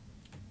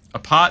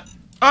pot.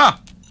 Ah!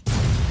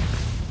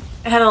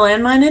 it had a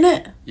landmine in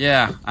it?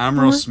 Yeah, I'm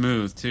real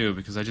smooth, too,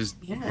 because I just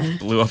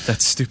blew up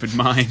that stupid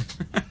mine.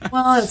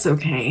 Well, it's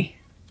okay.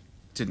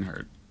 Didn't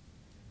hurt.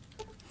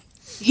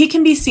 He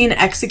can be seen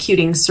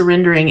executing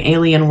surrendering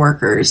alien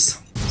workers.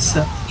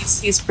 So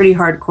he's pretty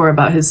hardcore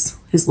about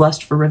his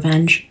lust for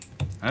revenge.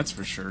 That's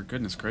for sure.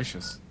 Goodness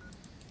gracious.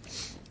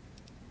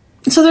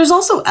 So there's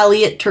also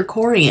Elliot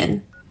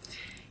Turkorian.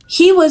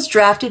 He was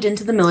drafted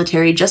into the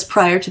military just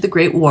prior to the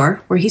Great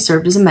War, where he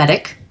served as a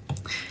medic.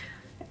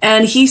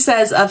 And he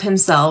says of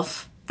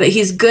himself that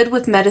he's good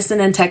with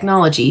medicine and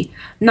technology,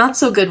 not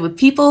so good with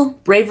people,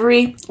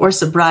 bravery, or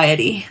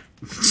sobriety.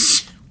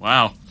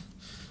 Wow.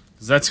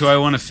 'Cause that's who I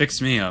want to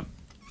fix me up.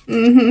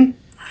 Mm-hmm.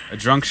 A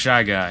drunk,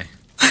 shy guy.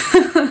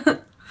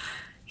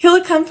 He'll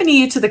accompany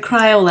you to the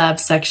cryolab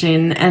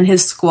section, and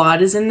his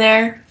squad is in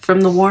there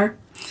from the war.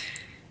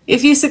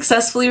 If you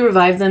successfully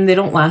revive them, they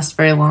don't last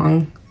very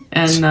long.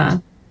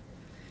 And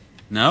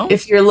No?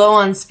 if you're low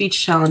on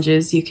speech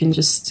challenges, you can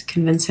just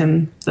convince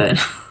him that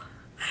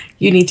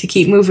you need to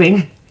keep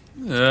moving.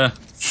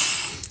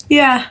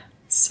 Yeah,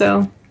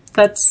 so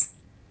that's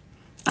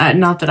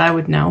not that I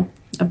would know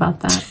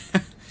about that.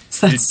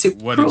 So that's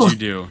super what cool.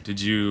 did you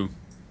do?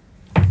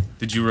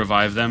 Did you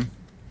revive them?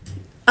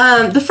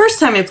 The first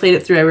time I played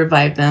it through, I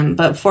revived them,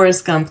 but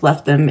Forrest Gump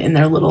left them in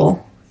their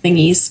little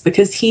thingies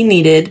because he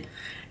needed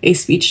a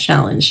speech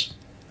challenge.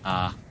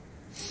 Ah.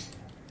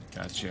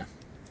 Gotcha.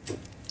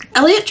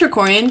 Elliot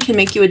Turkorian can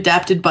make you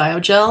adapted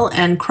biogel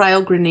and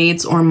cryo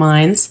grenades or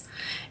mines.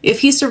 If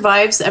he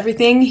survives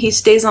everything, he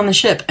stays on the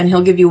ship and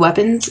he'll give you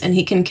weapons and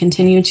he can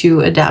continue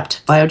to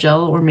adapt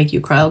biogel or make you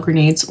cryo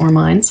grenades or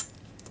mines,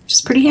 which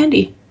is pretty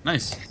handy.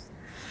 Nice.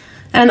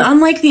 And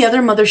unlike the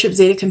other Mothership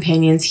Zeta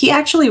companions, he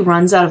actually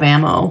runs out of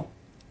ammo.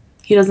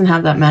 He doesn't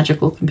have that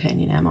magical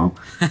companion ammo,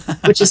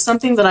 which is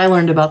something that I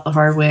learned about the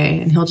hard way,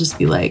 and he'll just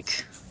be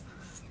like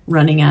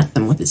running at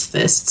them with his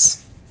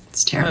fists.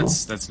 It's terrible.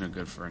 That's no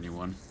good for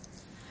anyone.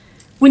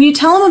 When you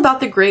tell him about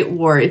the Great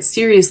War, it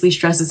seriously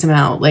stresses him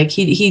out. Like,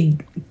 he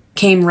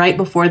came right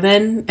before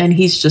then, and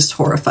he's just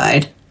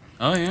horrified.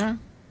 Oh, yeah?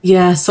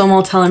 Yeah, Soma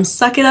will tell him,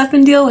 suck it up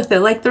and deal with it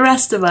like the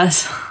rest of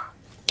us.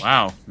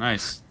 Wow,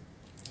 nice.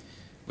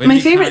 Way My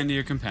to be favorite- kind to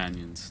your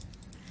companions.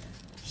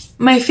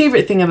 My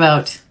favorite thing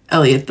about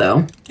Elliot,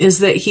 though, is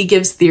that he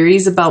gives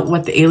theories about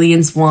what the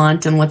aliens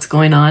want and what's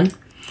going on.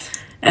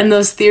 And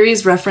those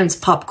theories reference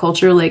pop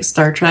culture like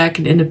Star Trek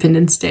and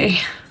Independence Day.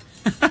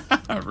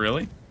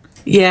 Really?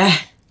 Yeah,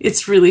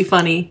 it's really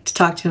funny to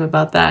talk to him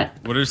about that.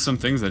 What are some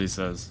things that he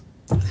says?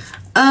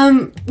 Well,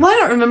 I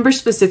don't remember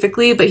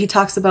specifically, but he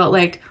talks about,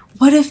 like,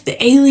 what if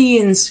the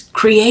aliens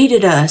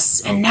created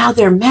us and now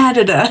they're mad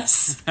at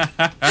us?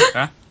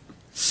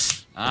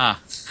 Ah,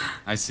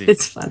 I see.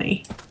 It's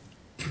funny.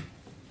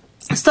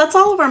 So that's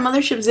all of our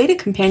Mothership Zeta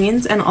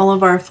companions and all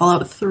of our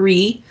Fallout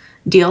 3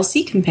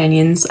 DLC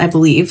companions, I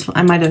believe.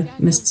 I might have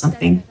missed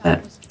something,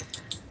 but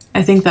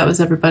I think that was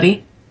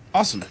everybody.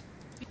 Awesome.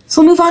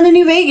 So we'll move on to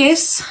New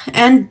Vegas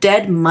and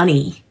Dead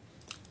Money.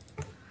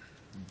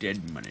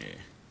 Dead money.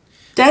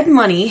 Dead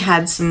Money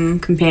had some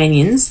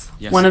companions.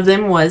 Yes. One of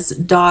them was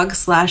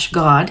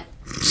Dog/God.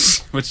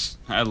 Which,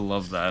 I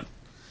love that.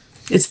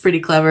 It's pretty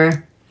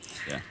clever.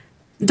 Yeah.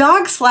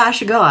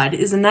 Dog/God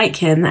is a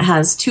Nightkin that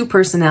has two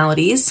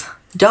personalities.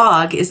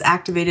 Dog is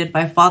activated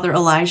by Father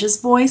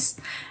Elijah's voice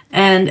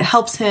and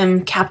helps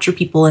him capture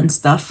people and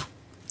stuff.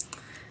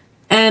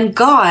 And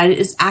God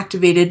is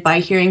activated by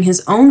hearing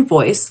his own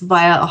voice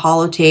via a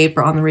holotape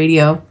or on the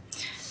radio.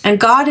 And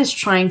God is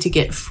trying to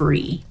get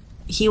free.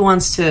 He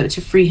wants to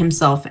free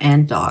himself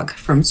and Dog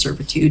from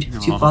servitude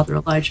to Aw. Father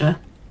Elijah.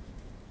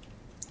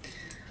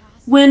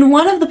 When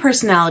one of the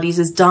personalities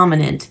is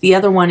dominant, the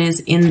other one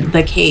is in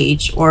the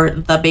cage or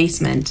the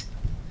basement.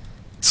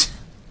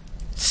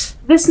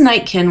 This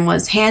Nightkin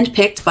was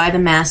handpicked by the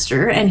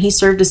Master, and he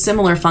served a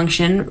similar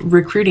function,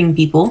 recruiting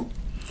people.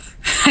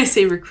 I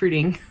say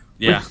recruiting.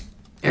 Yeah. With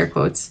air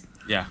quotes.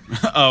 Yeah.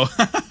 Oh.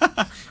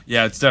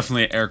 Yeah, it's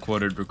definitely air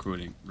quoted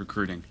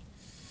recruiting.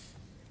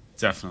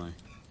 Definitely.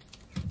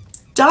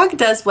 Dog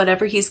does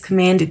whatever he's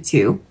commanded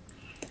to.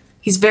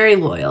 He's very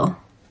loyal.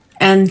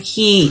 And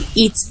he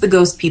eats the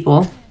ghost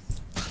people.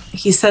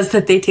 He says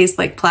that they taste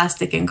like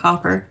plastic and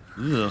copper.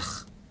 Ugh.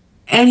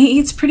 And he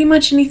eats pretty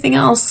much anything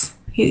else.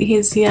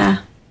 He's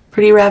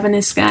pretty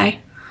ravenous guy.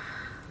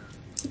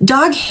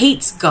 Dog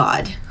hates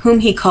God, whom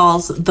he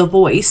calls the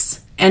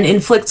Voice, and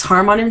inflicts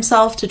harm on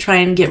himself to try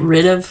and get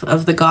rid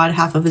of the God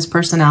half of his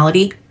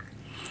personality.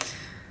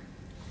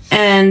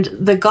 And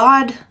the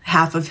God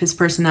half of his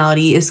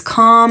personality is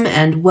calm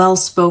and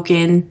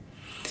well-spoken,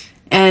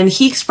 and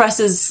he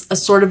expresses a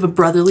sort of a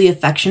brotherly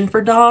affection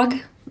for Dog.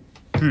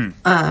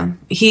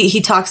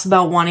 He talks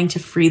about wanting to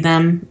free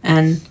them,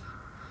 and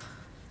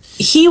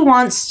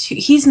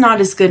he's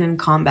not as good in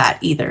combat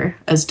either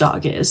as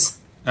Dog is.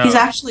 Oh. He's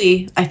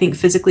actually, I think,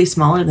 physically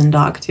smaller than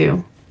Dog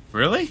too.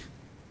 Really?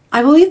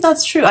 I believe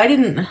that's true. I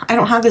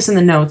don't have this in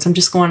the notes. I'm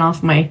just going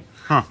off my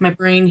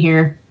brain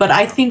here. But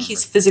I think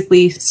he's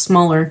physically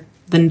smaller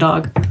than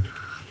Dog.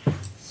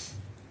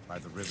 By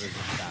the rivers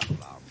of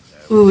Babylon.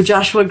 Ooh,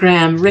 Joshua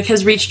Graham. Rick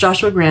has reached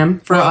Joshua Graham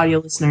for our audio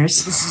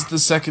listeners. This is the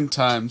second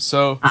time,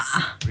 so...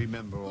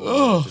 Remember all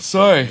Oh,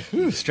 sorry.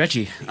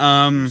 Stretchy.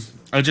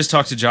 I just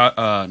talked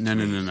to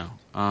No.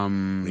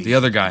 The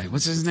other guy.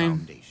 What's his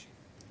name?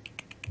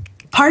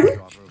 Pardon?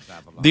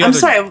 The I'm other,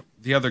 sorry.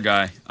 The other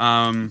guy.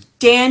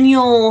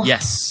 Daniel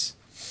Yes.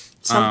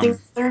 something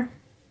other.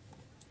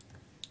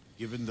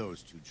 Given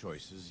those two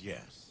choices,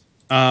 yes.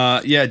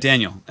 Yeah,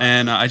 Daniel.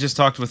 And I just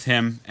talked with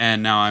him,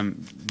 and now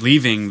I'm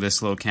leaving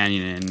this little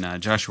canyon,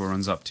 and Joshua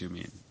runs up to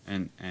me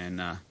and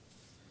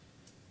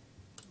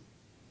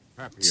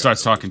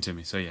starts talking to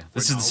me. So yeah,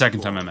 this is the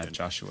second time I met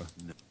Joshua.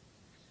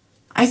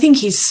 I think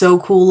he's so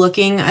cool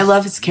looking. I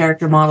love his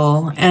character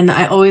model. And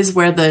I always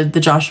wear the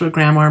Joshua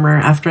Graham armor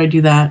after I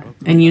do that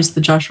and use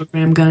the Joshua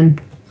Graham gun.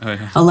 Oh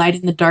yeah. A Light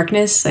in the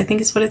Darkness, I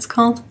think is what it's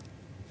called.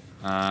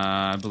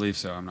 I believe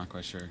so. I'm not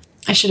quite sure.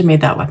 I should have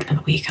made that Weapon of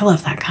the Week. I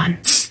love that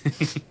gun.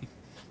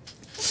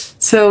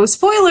 So,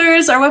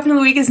 spoilers, our Weapon of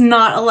the Week is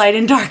not A Light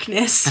in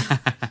Darkness.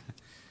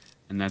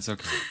 And that's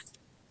okay.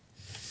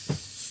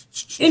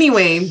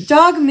 Anyway,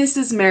 Dog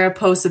misses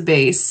Mariposa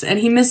Base, and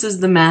he misses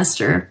the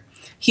Master.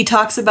 He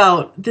talks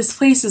about, this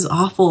place is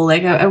awful.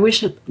 Like, I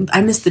wish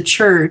I missed the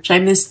church. I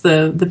missed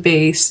the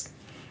base.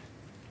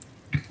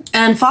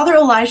 And Father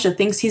Elijah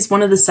thinks he's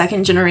one of the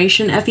second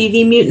generation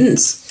FEV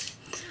mutants.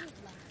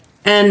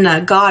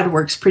 And God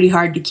works pretty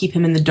hard to keep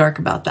him in the dark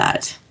about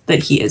that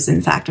he is,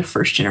 in fact, a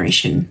first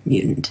generation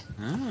mutant.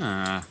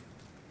 Ah.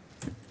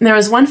 And there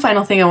was one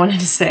final thing I wanted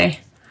to say.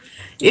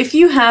 If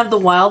you have the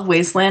Wild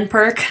Wasteland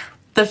perk,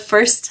 the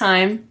first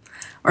time,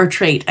 or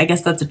trait, I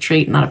guess that's a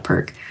trait, not a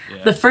perk.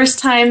 Yeah. The first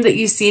time that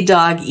you see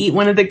Dog eat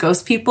one of the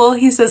ghost people,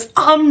 he says,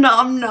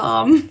 nom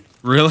nom,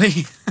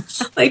 Really?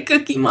 like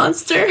Cookie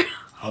Monster.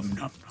 Nom,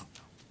 nom, nom.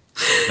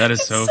 That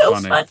is so, So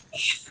funny. funny.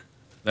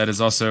 That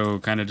is also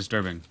kind of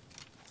disturbing.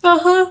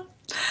 Uh-huh.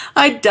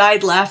 I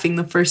died laughing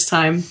the first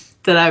time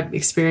that I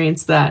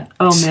experienced that.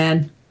 Oh,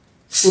 man.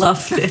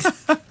 Loved it.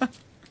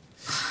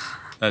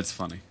 That's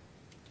funny.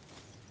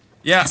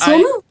 Yeah,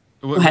 So,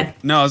 go ahead.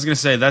 No, I was gonna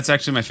say that's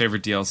actually my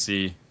favorite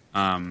DLC.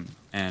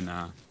 And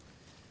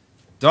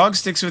dog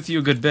sticks with you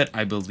a good bit,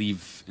 I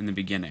believe, in the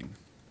beginning.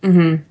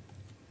 Mm-hmm.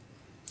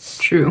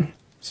 True.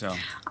 So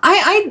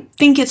I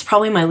think it's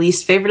probably my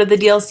least favorite of the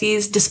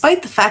DLCs,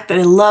 despite the fact that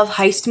I love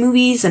heist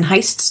movies and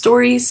heist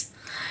stories.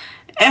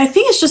 And I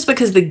think it's just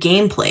because the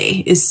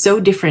gameplay is so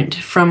different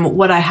from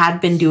what I had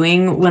been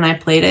doing when I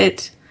played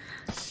it.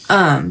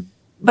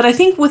 But I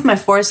think with my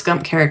Forrest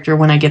Gump character,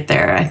 when I get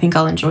there, I think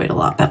I'll enjoy it a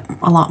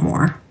lot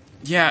more.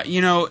 yeah,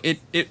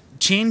 it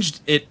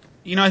changed it.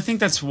 I think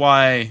that's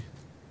why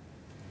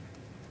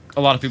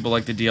a lot of people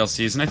like the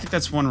DLCs, and I think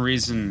that's one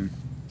reason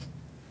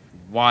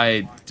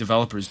why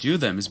developers do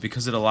them, is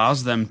because it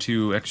allows them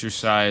to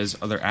exercise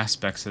other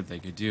aspects that they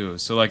could do.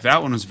 So, like,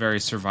 that one was very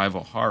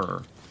survival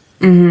horror.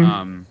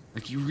 Mm-hmm.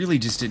 Like, you really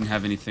just didn't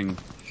have anything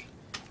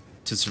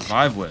to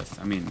survive with.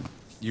 I mean,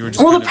 you were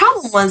just Well, the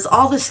problem was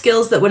all the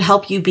skills that would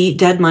help you beat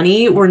Dead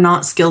Money were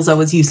not skills I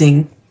was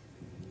using.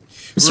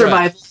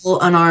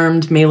 Survival,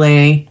 unarmed,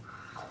 melee.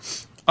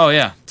 Oh,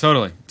 yeah,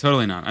 totally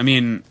not. I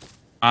mean,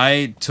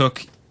 I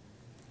took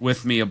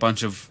with me a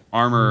bunch of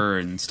armor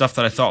and stuff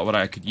that I thought what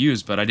I could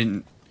use, but I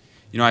didn't,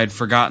 I had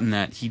forgotten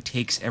that he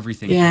takes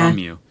everything from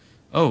you.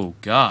 Oh,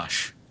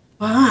 gosh.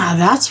 Wow,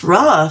 that's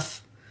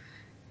rough.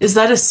 Is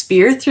that a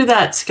spear through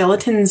that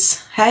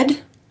skeleton's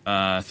head?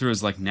 Through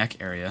his,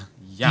 neck area.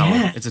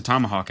 Yeah. It's a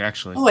tomahawk,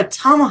 actually. Oh, a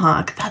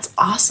tomahawk. That's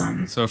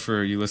awesome. So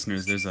for you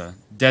listeners, there's a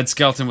dead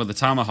skeleton with a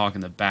tomahawk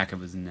in the back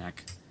of his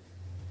neck,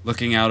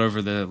 looking out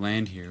over the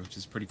land here, which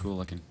is pretty cool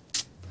looking.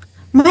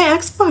 My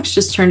Xbox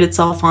just turned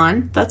itself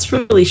on. That's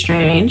really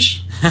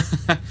strange.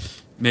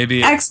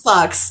 Maybe...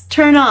 Xbox,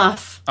 turn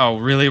off. Oh,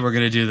 really? We're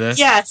going to do this?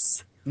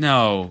 Yes.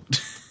 No.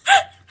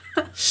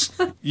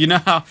 Look,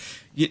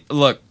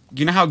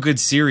 you know how good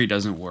Siri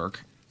doesn't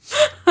work?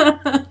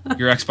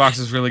 Your Xbox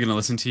is really going to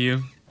listen to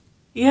you?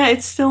 Yeah,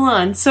 it's still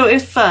on. So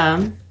if,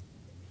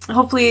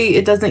 hopefully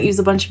it doesn't use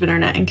a bunch of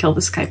internet and kill the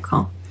Skype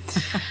call.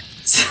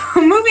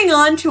 So moving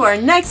on to our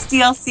next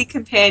DLC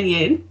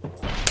companion.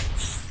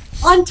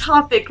 On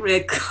topic,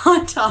 Rick.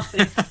 On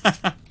topic.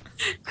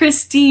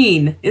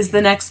 Christine is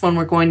the next one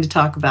we're going to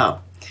talk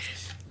about.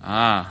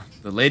 Ah,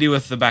 the lady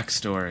with the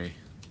backstory.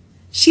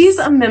 She's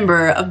a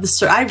member of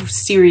the... I've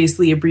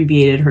seriously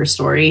abbreviated her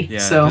story. Yeah,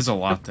 so there's a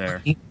lot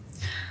there.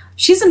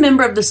 She's a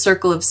member of the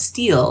Circle of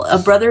Steel, a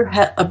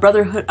brotherhood... a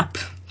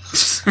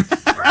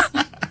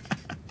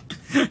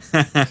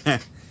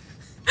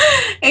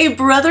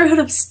Brotherhood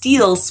of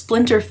Steel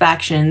splinter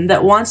faction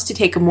that wants to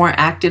take a more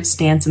active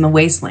stance in the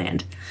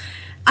Wasteland.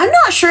 I'm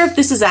not sure if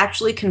this is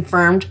actually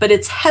confirmed, but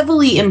it's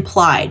heavily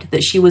implied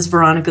that she was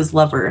Veronica's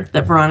lover,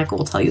 that Veronica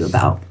will tell you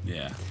about.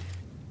 Yeah.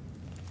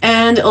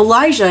 And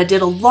Elijah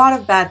did a lot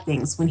of bad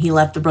things when he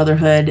left the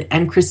Brotherhood,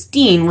 and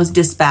Christine was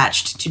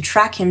dispatched to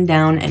track him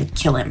down and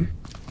kill him.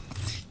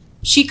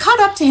 She caught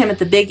up to him at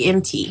the Big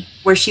Empty,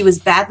 where she was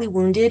badly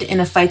wounded in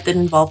a fight that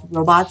involved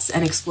robots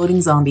and exploding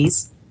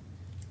zombies.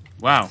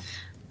 Wow.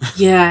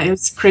 Yeah, it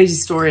was a crazy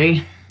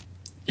story.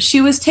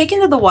 She was taken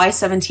to the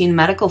Y-17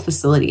 medical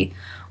facility,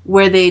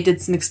 where they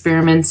did some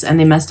experiments and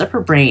they messed up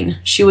her brain.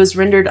 She was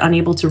rendered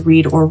unable to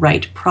read or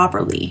write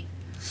properly.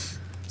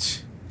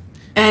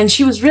 And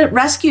she was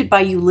rescued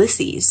by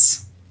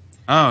Ulysses.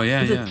 Oh,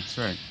 yeah, that's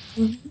right.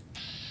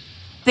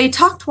 They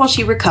talked while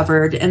she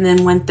recovered and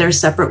then went their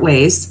separate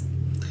ways.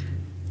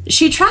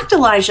 She tracked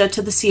Elijah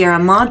to the Sierra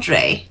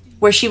Madre,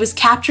 where she was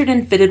captured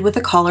and fitted with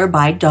a collar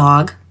by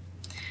Dog.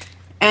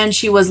 And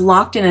she was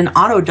locked in an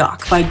auto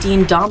dock by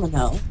Dean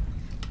Domino,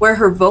 where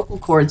her vocal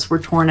cords were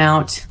torn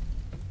out.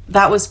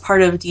 That was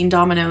part of Dean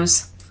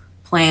Domino's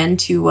plan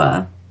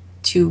to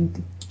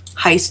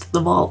heist the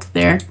vault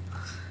there.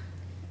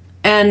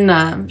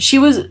 And she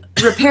was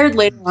repaired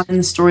later on in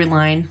the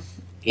storyline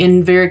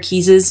in Vera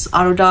Keys's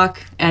auto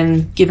dock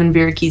and given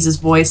Vera Keys's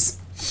voice.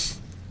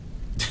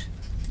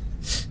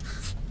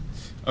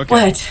 Okay.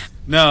 What?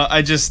 No,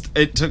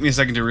 it took me a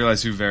second to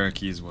realize who Vera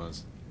Keys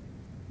was.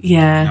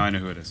 Yeah. Now I know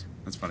who it is.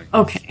 That's funny.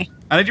 Okay.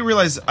 I didn't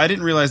realize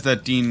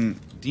that Dean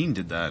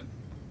did that.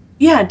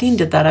 Yeah, Dean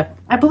did that.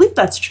 I believe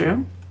that's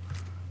true.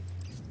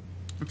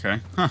 Okay.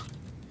 Huh.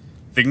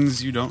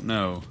 Things you don't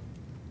know.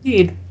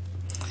 Indeed.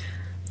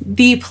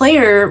 The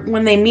player,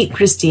 when they meet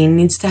Christine,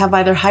 needs to have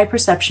either high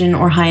perception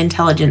or high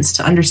intelligence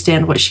to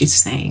understand what she's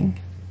saying.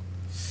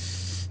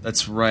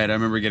 That's right. I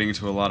remember getting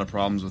into a lot of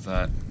problems with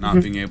that,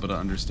 not being able to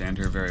understand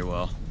her very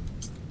well.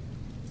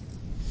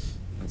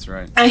 That's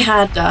right. I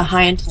had a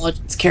high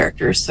intelligence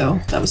character, so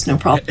that was no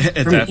problem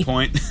At for that me.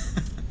 point.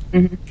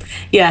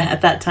 Yeah,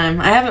 at that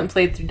time. I haven't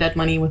played through Dead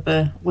Money with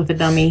a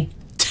dummy,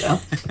 so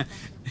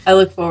I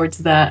look forward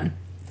to that.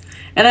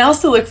 And I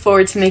also look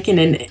forward to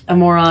making a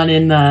moron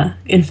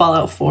in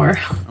Fallout 4.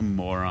 A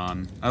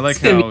moron. I like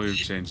how we've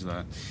changed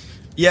that.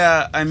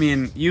 Yeah, I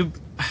mean,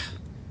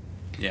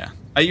 yeah.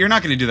 You're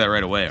not going to do that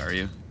right away, are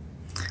you?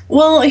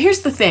 Well, here's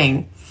the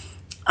thing.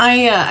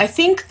 I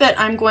think that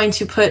I'm going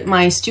to put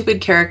my stupid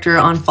character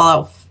on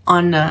Fallout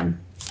on.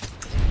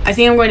 I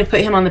think I'm going to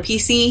put him on the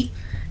PC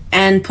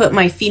and put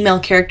my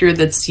female character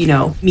that's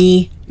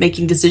me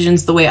making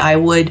decisions the way I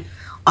would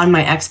on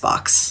my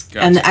Xbox.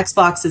 Gotcha. And the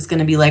Xbox is going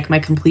to be like my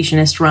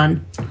completionist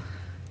run.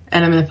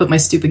 And I'm going to put my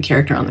stupid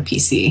character on the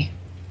PC.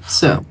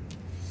 So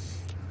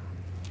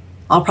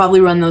I'll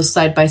probably run those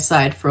side by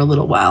side for a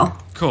little while.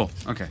 Cool.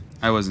 Okay.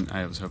 I was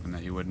hoping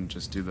that you wouldn't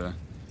just do the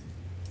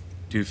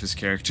doofus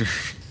character.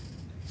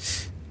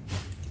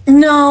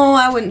 No,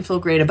 I wouldn't feel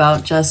great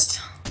about just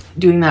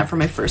doing that for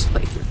my first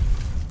playthrough.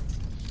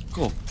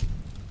 Cool.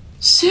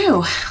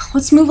 So,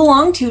 let's move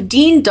along to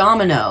Dean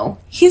Domino.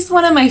 He's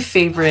one of my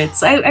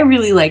favorites. I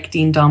really like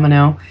Dean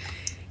Domino.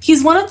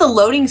 He's one of the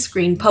loading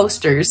screen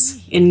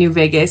posters in New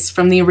Vegas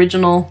from the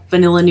original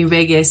Vanilla New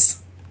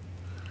Vegas.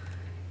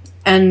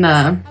 And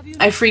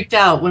I freaked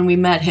out when we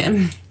met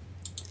him.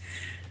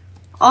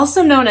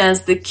 Also known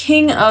as the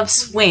King of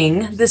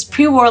Swing, this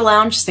pre-war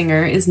lounge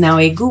singer is now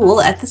a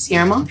ghoul at the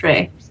Sierra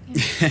Madre.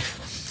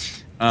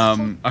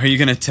 Are you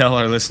going to tell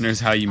our listeners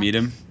how you meet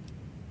him?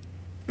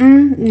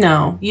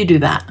 No, you do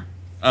that.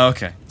 Oh,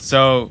 okay.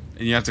 So,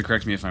 and you have to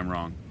correct me if I'm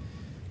wrong.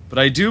 But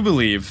I do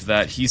believe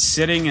that he's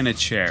sitting in a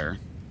chair,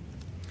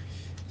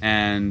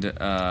 and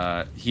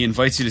he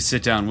invites you to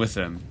sit down with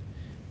him,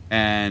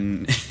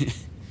 and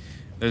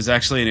there's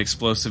actually an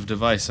explosive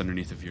device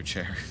underneath of your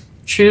chair.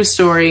 True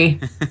story.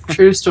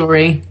 True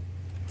story.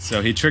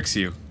 So he tricks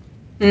you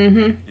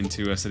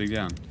into sitting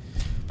down.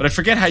 But I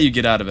forget how you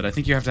get out of it. I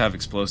think you have to have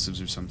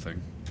explosives or something.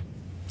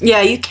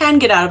 Yeah, you can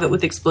get out of it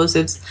with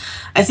explosives.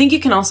 I think you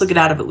can also get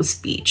out of it with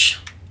speech.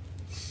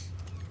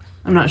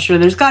 I'm not sure.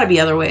 There's got to be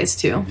other ways,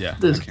 too. Yeah,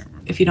 I can't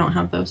remember. If you don't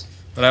have those.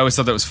 But I always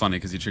thought that was funny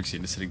because he tricks you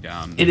into sitting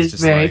down. It is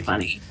very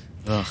funny.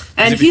 Ugh.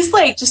 And he's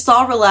like just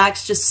all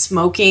relaxed, just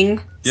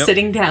smoking,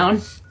 sitting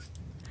down.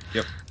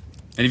 Yep.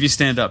 And if you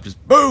stand up,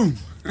 just boom!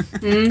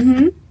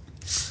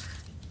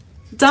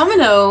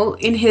 Domino,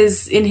 in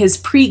his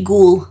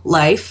pre-ghoul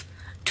life,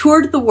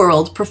 toured the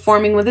world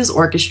performing with his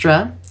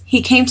orchestra.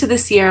 He came to the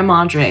Sierra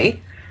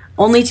Madre,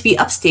 only to be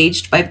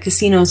upstaged by the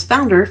casino's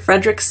founder,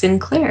 Frederick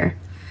Sinclair.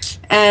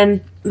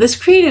 And this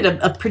created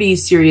a pretty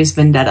serious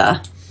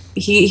vendetta.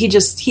 He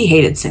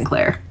hated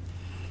Sinclair.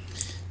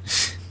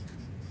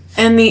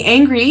 And the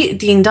angry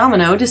Dean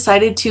Domino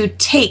decided to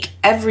take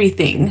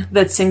everything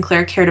that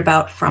Sinclair cared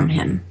about from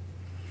him.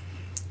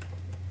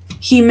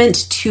 He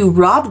meant to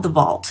rob the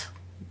vault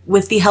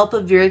with the help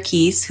of Vera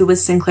Keys, who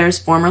was Sinclair's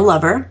former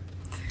lover.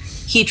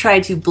 He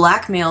tried to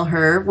blackmail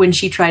her when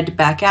she tried to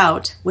back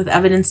out with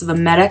evidence of a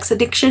Med-X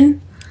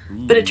addiction,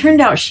 but it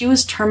turned out she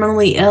was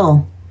terminally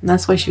ill, and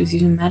that's why she was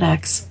using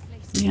Med-X.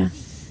 Yeah.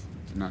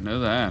 Did not know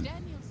that.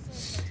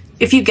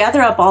 If you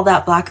gather up all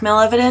that blackmail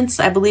evidence,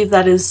 I believe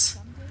that is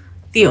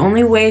the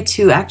only way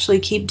to actually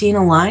keep Dean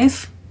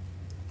alive.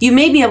 You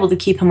may be able to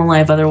keep him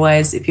alive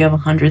otherwise if you have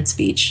 100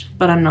 speech,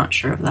 but I'm not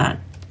sure of that.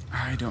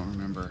 I don't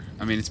remember.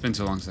 I mean, it's been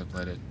so long since I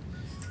played it.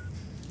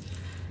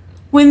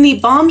 When the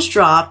bombs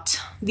dropped,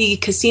 the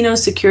casino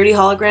security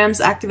holograms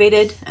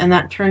activated, and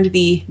that turned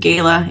the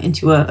gala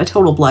into a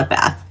total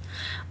bloodbath.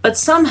 But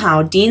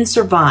somehow, Dean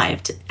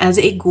survived as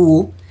a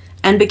ghoul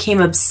and became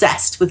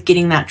obsessed with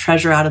getting that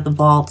treasure out of the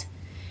vault.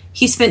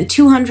 He spent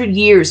 200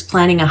 years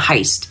planning a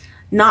heist,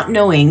 not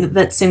knowing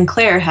that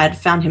Sinclair had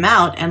found him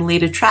out and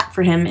laid a trap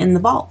for him in the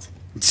vault.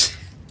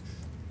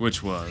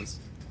 Which was?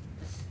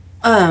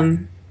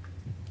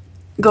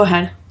 Go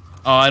ahead.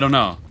 Oh, I don't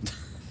know.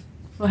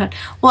 Go ahead.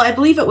 Well, I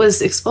believe it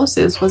was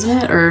explosives,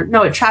 wasn't it? Or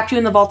no, it trapped you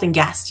in the vault and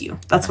gassed you.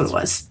 That's what it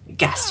was. It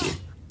gassed you.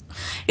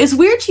 It's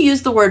weird to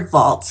use the word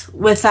vault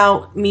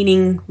without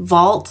meaning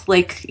vault,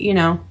 like, you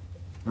know.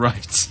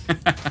 Right.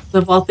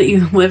 The vault that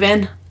you live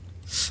in.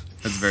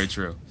 That's very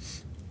true.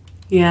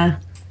 Yeah.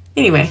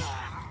 Anyway.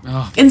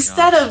 Oh,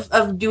 Instead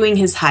of doing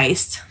his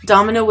heist,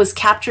 Domino was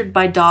captured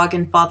by Dog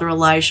and Father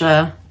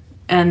Elijah,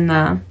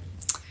 and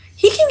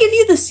he can give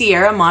you the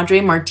Sierra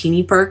Madre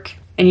Martini perk,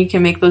 and you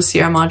can make those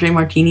Sierra Madre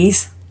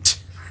martinis.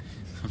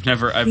 I've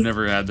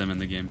never had them in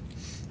the game.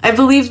 I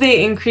believe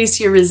they increase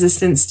your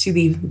resistance to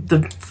the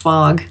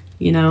fog,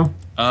 you know.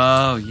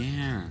 Oh,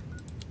 yeah.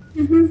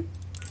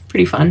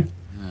 Pretty fun.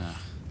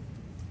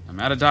 I'm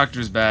out of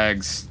doctor's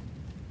bags.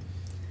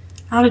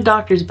 Out of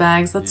doctor's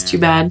bags, that's too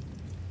bad.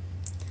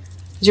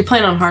 'Cause you're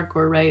playing on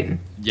hardcore, right?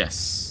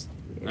 Yes.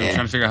 I'm Yeah.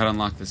 trying to figure out how to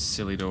unlock this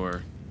silly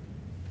door.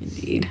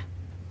 Indeed.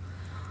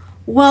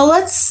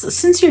 Well,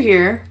 since you're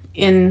here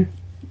in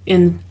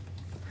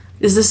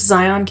is this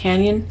Zion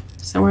Canyon?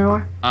 Somewhere you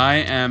are? I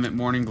am at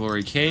Morning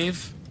Glory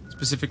Cave,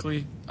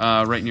 specifically,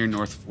 right near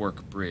North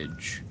Fork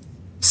Bridge.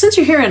 Since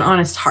you're here in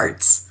Honest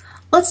Hearts,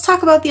 let's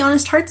talk about the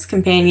Honest Hearts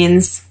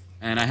companions.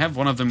 And I have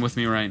one of them with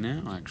me right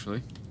now,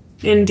 actually.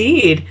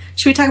 Indeed.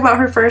 Should we talk about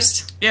her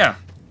first? Yeah.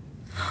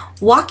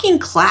 Walking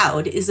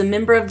Cloud is a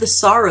member of the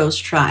Sorrows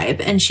tribe,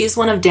 and she's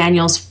one of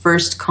Daniel's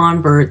first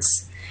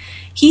converts.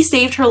 He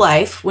saved her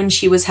life when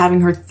she was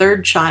having her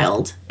third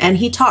child, and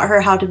he taught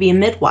her how to be a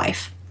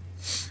midwife.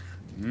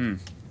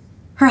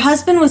 Her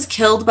husband was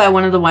killed by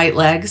one of the White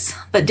Legs,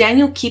 but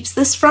Daniel keeps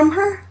this from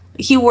her.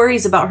 He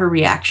worries about her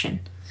reaction.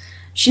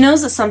 She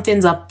knows that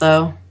something's up,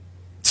 though.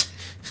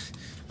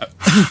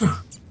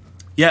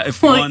 Yeah,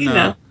 if Well, one you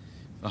know.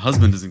 the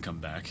husband doesn't come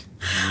back.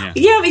 Yeah.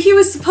 Yeah, but he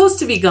was supposed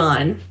to be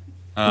gone.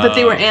 But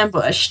they were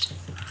ambushed.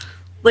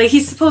 Like,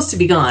 he's supposed to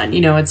be gone.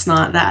 It's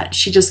not that.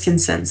 She just can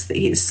sense that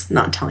he's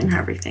not telling her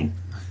everything.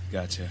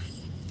 Gotcha.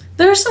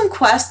 There are some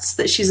quests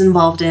that she's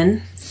involved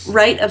in.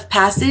 Rite of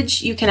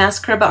passage. You can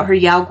ask her about her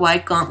Yao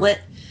Guai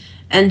gauntlet,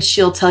 and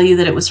she'll tell you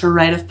that it was her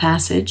rite of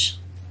passage.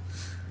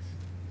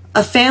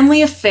 A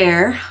family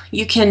affair.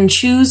 You can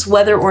choose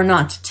whether or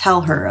not to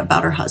tell her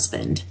about her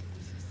husband.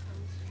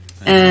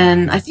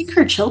 And I think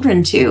her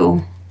children,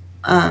 too.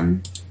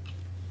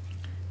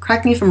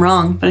 Correct me if I'm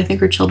wrong, but I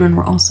think her children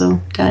were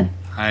also dead.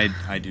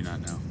 I do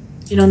not know.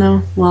 You don't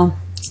know? Well,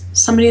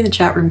 somebody in the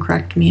chat room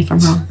correct me if I'm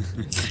wrong.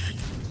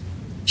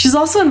 She's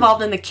also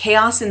involved in the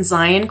Chaos in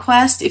Zion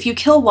quest. If you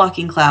kill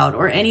Walking Cloud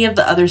or any of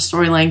the other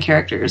storyline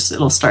characters,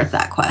 it'll start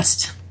that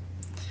quest.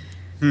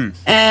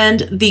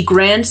 And the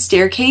Grand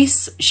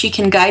Staircase, she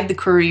can guide the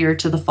courier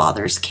to the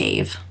Father's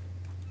Cave.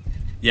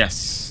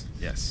 Yes.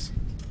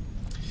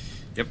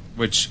 Yep,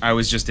 which I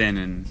was just in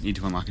and need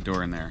to unlock a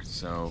door in there,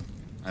 so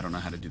I don't know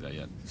how to do that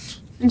yet.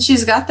 And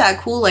she's got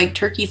that cool, like,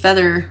 turkey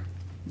feather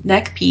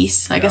neck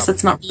piece. I guess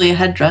that's not really a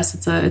headdress.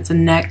 It's a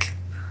neck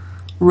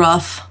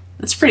ruff.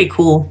 It's pretty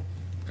cool.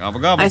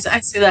 Gobble, gobble. I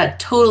say that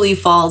totally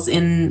falls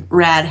in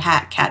rad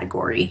hat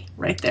category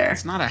right there.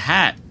 It's not a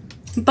hat.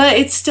 But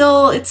it's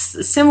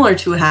similar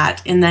to a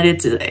hat in that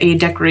it's a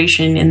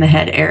decoration in the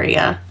head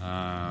area.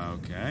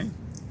 Okay.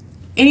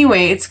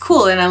 Anyway, it's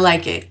cool and I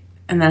like it.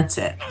 And that's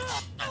it.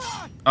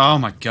 Oh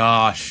my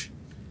gosh.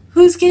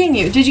 Who's getting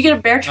you? Did you get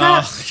a bear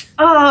trap?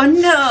 Oh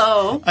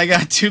no. I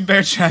got 2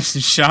 bear traps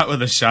and shot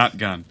with a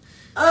shotgun.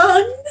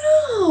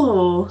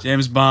 Oh no.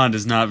 James Bond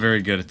is not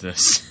very good at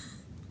this.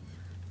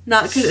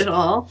 Not good at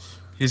all.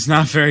 He's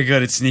not very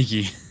good at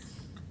sneaky.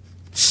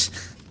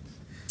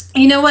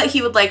 You know what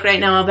he would like right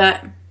now, I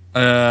bet?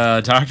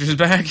 Doctor's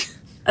bag?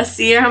 A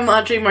Sierra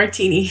Madre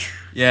Martini.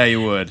 Yeah,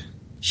 you would.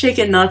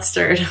 Shaken, not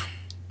stirred.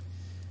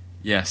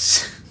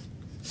 Yes.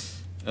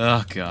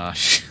 Oh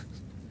gosh.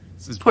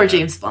 This is Poor bad.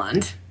 James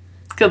Bond.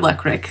 Good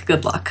luck, Rick.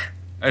 Good luck.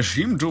 I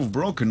seem to have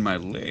broken my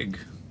leg.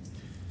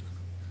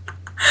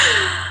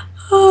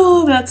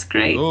 Oh, that's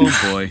great. Oh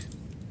boy.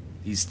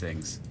 These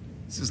things.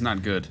 This is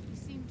not good.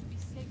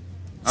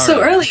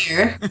 So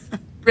earlier,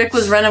 Rick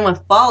was running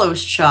with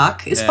Follows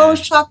Chalk. Is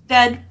Follows Chalk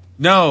dead?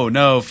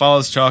 No.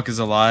 Follows Chalk is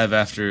alive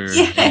after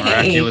Yay. a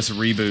miraculous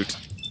reboot.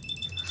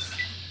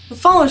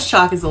 Follows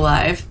Chalk is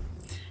alive.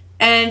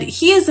 And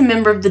he is a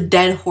member of the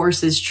Dead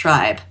Horses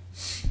tribe.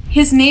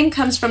 His name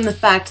comes from the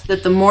fact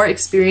that the more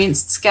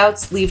experienced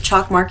scouts leave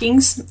chalk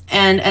markings,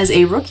 and as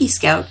a rookie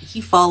scout, he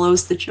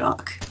follows the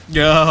chalk.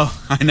 Yo,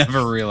 I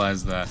never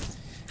realized that.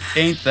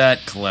 Ain't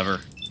that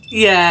clever?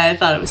 Yeah, I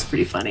thought it was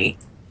pretty funny.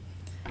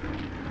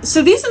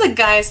 So these are the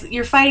guys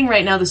you're fighting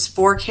right now, the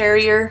Spore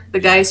Carrier, the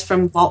guys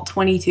from Vault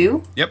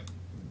 22. Yep.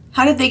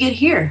 How did they get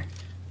here?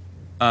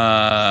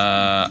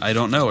 I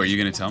don't know. Are you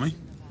going to tell me?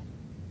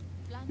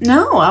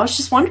 No, I was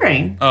just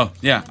wondering. Oh,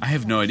 yeah. I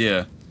have no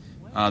idea.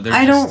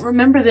 I don't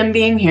remember them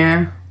being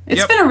here.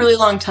 It's been a really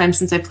long time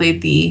since I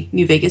played the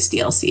New Vegas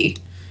DLC.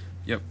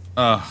 Yep.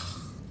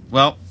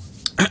 Well,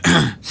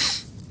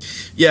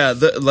 yeah,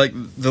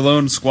 the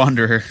Lone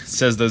Squanderer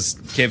says those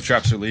cave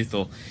traps are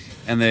lethal,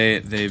 and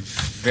they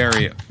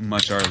very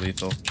much are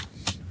lethal.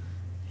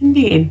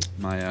 Indeed.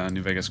 My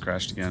New Vegas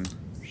crashed again.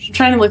 I'm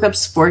trying to look up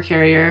Spore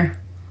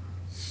Carrier.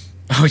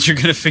 Oh, you're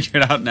going to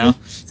figure it out now?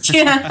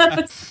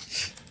 Yeah.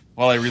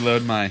 While I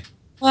reload my...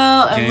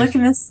 Well, I'm game.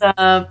 looking this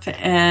up,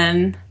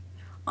 and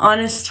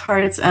Honest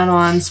Hearts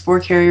add-on Spore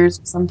Carriers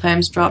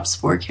sometimes drop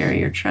Spore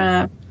Carrier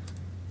trap.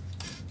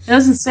 It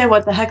doesn't say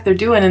what the heck they're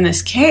doing in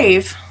this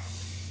cave.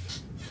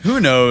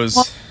 Who knows?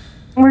 Well,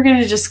 we're going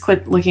to just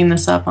quit looking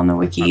this up on the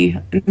wiki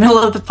in the middle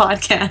of the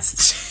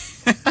podcast.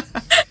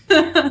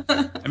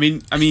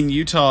 I mean,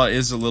 Utah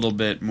is a little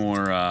bit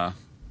more.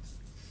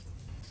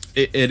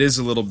 It is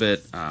a little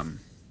bit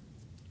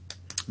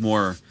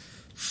more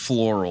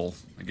floral,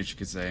 I guess you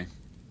could say.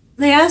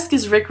 They ask,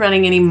 is Rick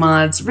running any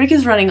mods? Rick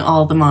is running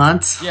all the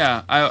mods.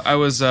 Yeah, I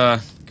was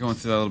going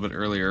through that a little bit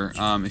earlier.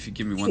 If you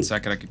give me 1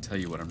 second, I could tell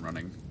you what I'm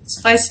running.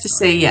 Suffice to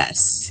say,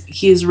 yes.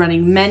 He is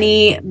running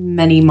many,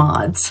 many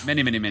mods.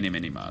 Many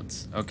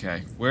mods.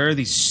 Okay. Where are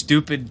these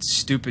stupid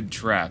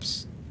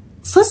traps?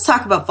 So let's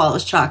talk about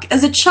Follows Chalk.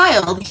 As a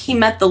child, he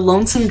met the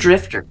Lonesome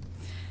Drifter.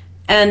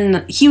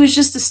 And he was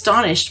just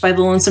astonished by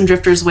the Lonesome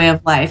Drifter's way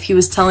of life. He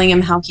was telling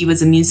him how he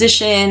was a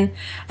musician,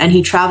 and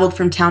he traveled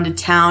from town to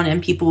town,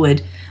 and people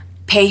would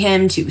pay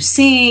him to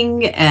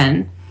sing,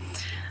 and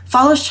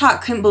Follows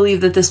Chalk couldn't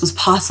believe that this was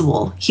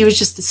possible. He was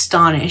just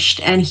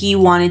astonished, and he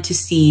wanted to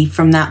see,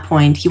 from that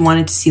point, he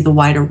wanted to see the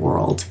wider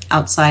world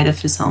outside of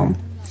his home.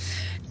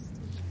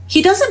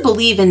 He doesn't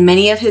believe in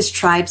many of his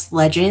tribe's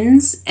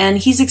legends, and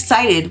he's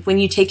excited when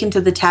you take him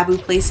to the taboo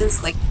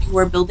places like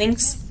war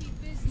buildings.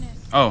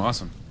 Oh,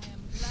 awesome.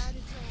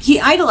 He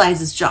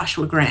idolizes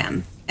Joshua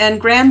Graham,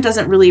 and Graham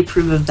doesn't really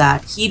approve of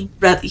that.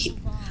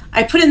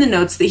 I put in the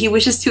notes that he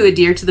wishes to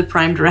adhere to the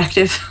Prime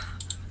Directive.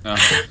 Oh.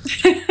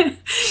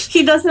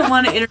 He doesn't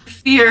want to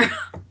interfere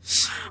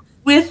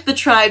with the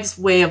tribe's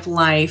way of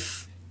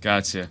life.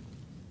 Gotcha.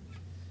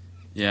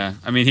 Yeah,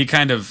 I mean, he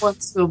kind of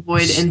wants to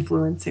avoid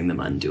influencing them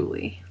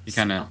unduly. He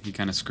kind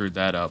of screwed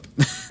that up.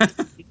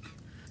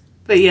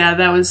 But yeah,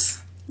 it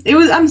was.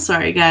 I'm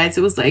sorry, guys.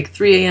 It was like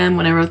 3 a.m.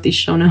 when I wrote these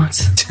show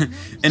notes.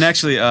 And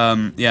actually,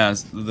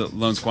 the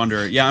Lone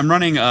Squanderer. Yeah, I'm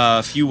running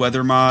a few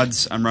weather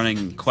mods. I'm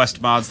running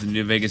quest mods, the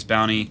New Vegas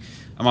Bounty.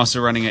 I'm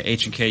also running a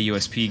H&K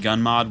USP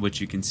gun mod,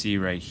 which you can see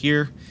right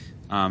here.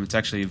 It's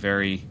actually a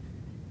very,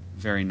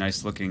 very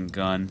nice looking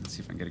gun. Let's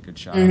see if I can get a good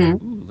shot.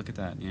 Mm-hmm. Ooh, look at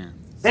that! Yeah,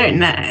 Very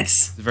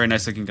nice. it's a very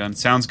nice looking gun.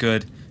 Sounds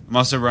good. I'm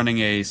also running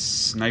a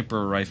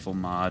sniper rifle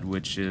mod,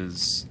 which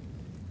is,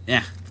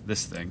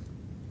 this thing.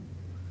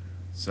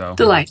 So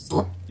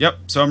Delightful. Yep,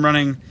 so I'm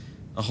running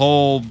a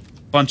whole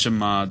bunch of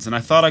mods, and I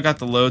thought I got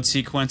the load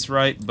sequence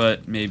right,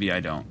 but maybe I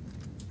don't.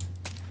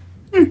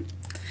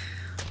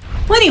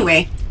 Well,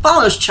 anyway,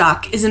 Follows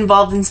Chalk is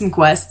involved in some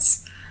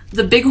quests.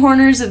 The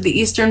Bighorners of the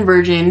Eastern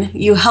Virgin,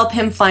 you help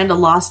him find a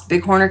lost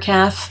Bighorner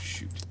calf.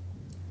 Shoot.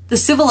 The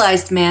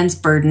Civilized Man's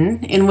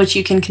Burden, in which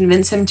you can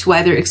convince him to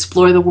either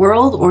explore the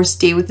world or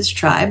stay with his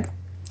tribe.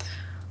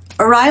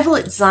 Arrival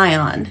at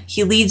Zion,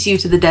 he leads you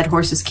to the Dead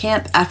Horse's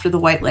camp after the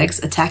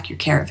Whitelegs attack your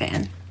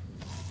caravan.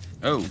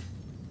 Oh,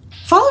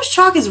 Follows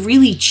Chalk is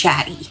really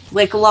chatty,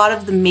 like a lot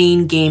of the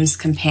main game's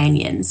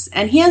companions,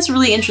 and he has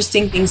really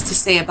interesting things to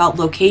say about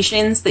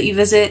locations that you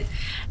visit,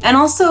 and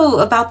also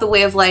about the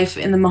way of life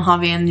in the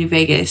Mojave and New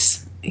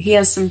Vegas. He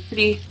has some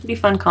pretty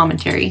fun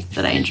commentary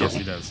that I enjoy. yes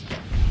he does.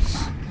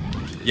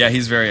 Yeah,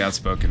 he's very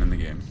outspoken in the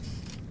game.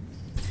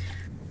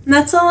 And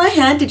that's all I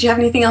had. Did you have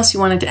anything else you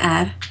wanted to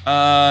add?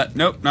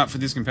 Nope, not for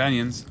these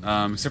companions,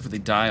 except for they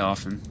die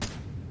often,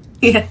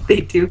 Yeah,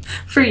 they do.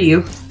 For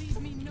you.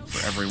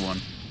 for everyone.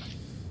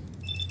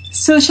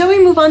 So shall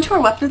we move on to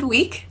our weapon of the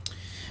week?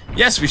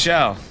 Yes, we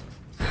shall.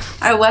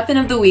 Our weapon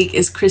of the week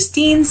is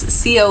Christine's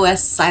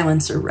COS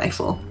silencer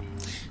rifle.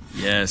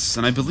 Yes,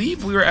 and I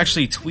believe we were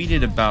actually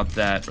tweeted about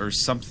that or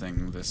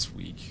something this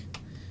week.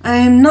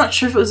 I'm not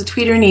sure if it was a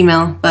tweet or an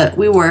email, but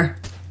we were.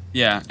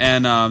 Yeah,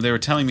 and they were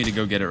telling me to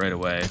go get it right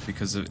away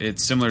because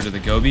it's similar to the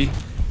Gobi.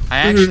 I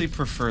actually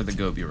prefer the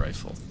Gobi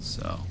rifle,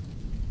 so.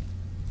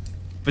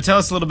 But tell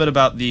us a little bit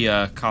about the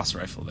Koss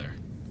rifle there.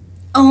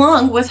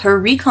 Along with her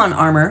recon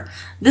armor,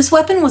 this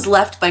weapon was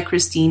left by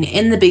Christine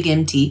in the Big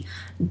Empty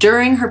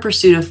during her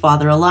pursuit of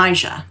Father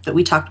Elijah that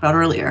we talked about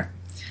earlier.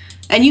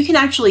 And you can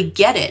actually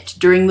get it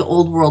during the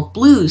Old World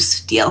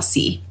Blues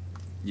DLC.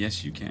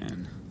 Yes, you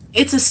can.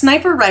 It's a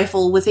sniper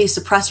rifle with a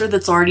suppressor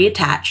that's already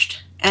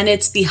attached, and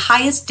it's the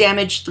highest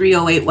damage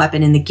 308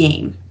 weapon in the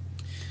game.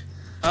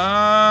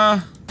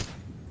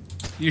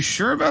 You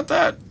sure about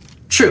that?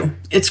 True,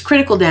 its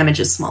critical damage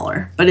is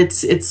smaller, but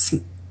its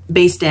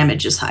base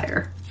damage is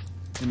higher.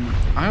 And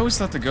I always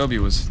thought the Gobi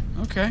was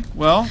okay.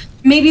 Well,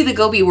 Maybe the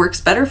Gobi works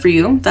better for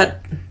you,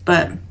 but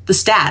the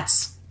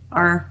stats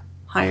are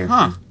higher.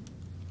 huh?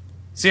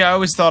 See, I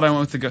always thought I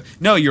went with the Gobi.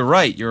 No, you're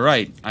right. You're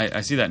right.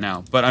 I see that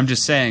now. But I'm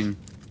just saying,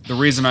 the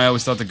reason I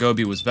always thought the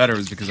Gobi was better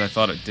was because I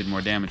thought it did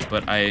more damage.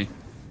 But I'm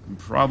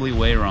probably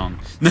way wrong.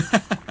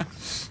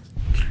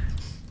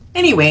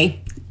 Anyway,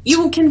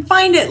 you can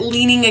find it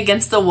leaning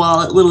against the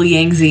wall at Little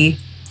Yangtze.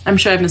 I'm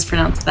sure I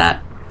mispronounced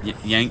that.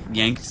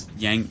 Yangtze.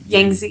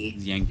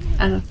 Yank.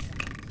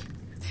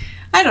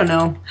 I don't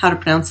know how to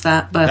pronounce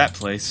that, but That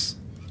place.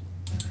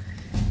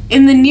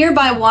 in the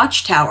nearby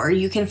watchtower,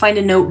 you can find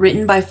a note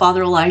written by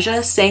Father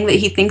Elijah saying that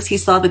he thinks he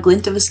saw the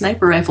glint of a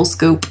sniper rifle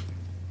scope.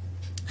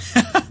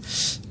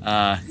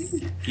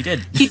 He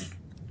did.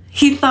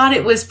 He thought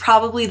it was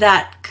probably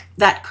that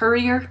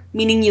courier,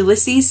 meaning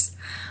Ulysses,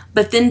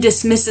 but then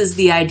dismisses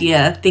the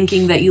idea,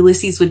 thinking that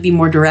Ulysses would be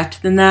more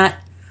direct than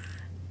that.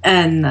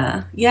 And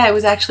it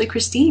was actually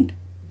Christine.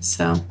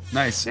 So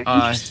Nice. very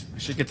I interesting.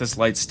 should get this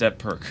light step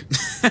perk.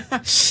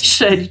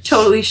 You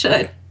totally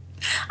should.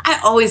 I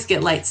always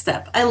get light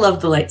step. I love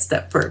the light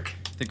step perk.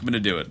 I think I'm gonna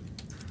do it.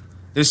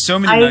 There's so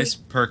many nice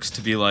perks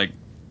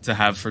to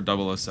have for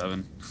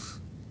 007.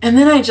 And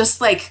then I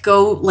just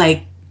go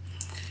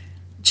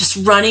just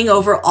running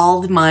over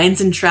all the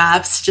mines and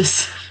traps. And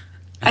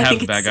I have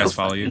think the bad it's guys so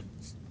follow funny. you.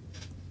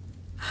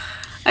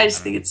 I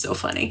just think it's so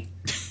funny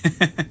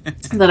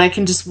that I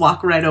can just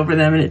walk right over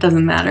them and it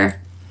doesn't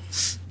matter.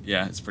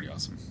 Yeah, it's pretty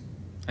awesome.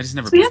 I just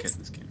never So, pick yes. it in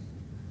this game.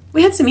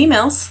 We had some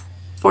emails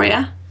for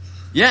you,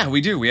 Yeah, we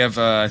do. We have,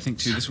 I think,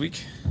 2 this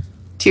week.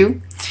 too.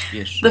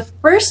 Yes. The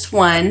first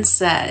one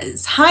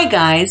says, "Hi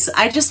guys,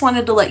 I just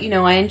wanted to let you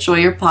know I enjoy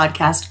your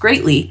podcast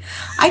greatly.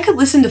 I could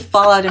listen to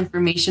Fallout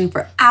information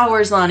for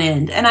hours on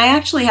end, and I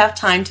actually have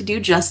time to do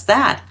just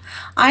that.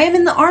 I am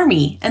in the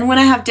Army, and when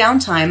I have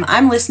downtime,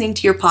 I'm listening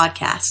to your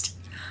podcast.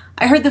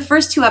 I heard the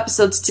first 2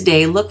 episodes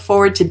today, look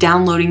forward to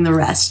downloading the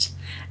rest.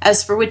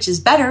 As for which is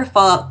better,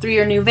 Fallout 3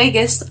 or New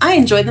Vegas, I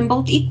enjoy them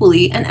both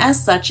equally, and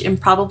as such, am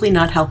probably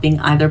not helping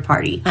either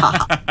party.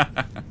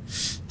 Haha.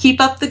 Keep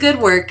up the good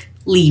work,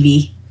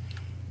 Levy."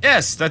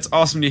 Yes, that's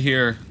awesome to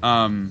hear,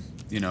 from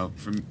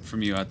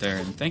you out there.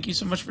 And thank you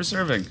so much for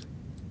serving.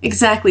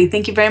 Exactly.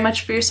 Thank you very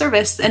much for your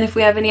service. And if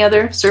we have any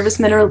other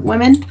servicemen or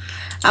women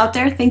out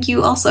there, thank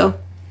you also.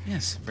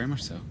 Yes, very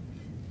much so.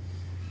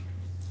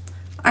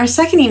 Our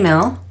second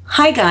email,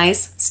 Hi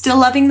guys, still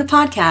loving the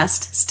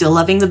podcast, still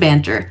loving the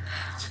banter.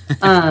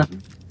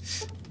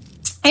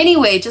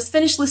 Anyway, just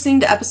finished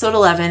listening to episode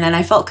 11 and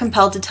I felt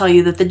compelled to tell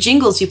you that the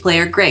jingles you play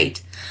are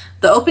great.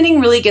 The opening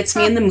really gets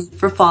me in the mood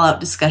for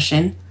Fallout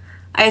discussion.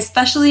 I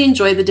especially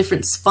enjoy the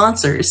different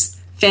sponsors,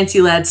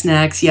 Fancy Lad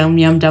Snacks, Yum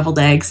Yum Deviled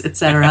Eggs,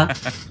 etc.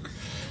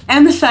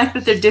 And the fact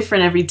that they're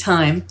different every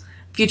time,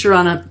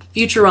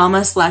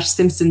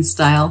 Futurama/Simpsons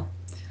style.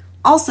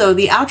 Also,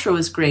 the outro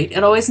is great.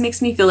 It always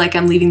makes me feel like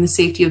I'm leaving the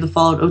safety of the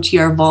Fallout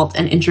OTR vault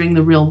and entering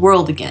the real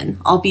world again,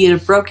 albeit a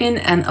broken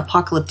and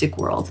apocalyptic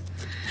world.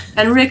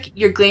 And Rick,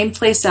 your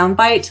gameplay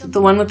soundbite,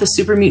 the one with the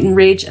super mutant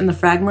rage and the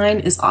frag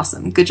mine, is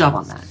awesome. Good job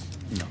on that.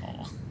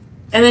 No.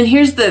 And then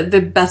here's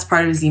the best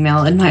part of his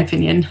email, in my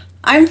opinion.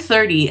 I'm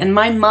 30, and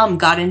my mom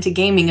got into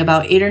gaming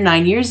about 8 or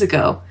 9 years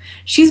ago.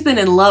 She's been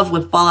in love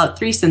with Fallout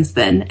 3 since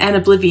then, and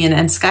Oblivion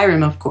and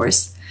Skyrim, of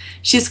course.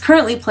 She's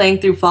currently playing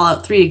through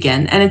Fallout 3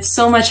 again, and it's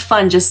so much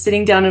fun just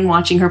sitting down and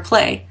watching her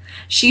play.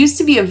 She used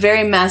to be a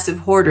very massive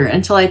hoarder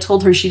until I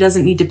told her she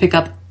doesn't need to pick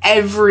up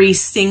every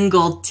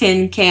single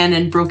tin can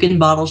and broken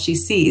bottle she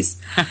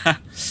sees.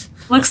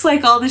 Looks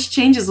like all this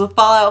changes with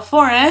Fallout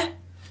 4, eh?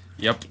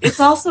 Yep. It's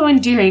also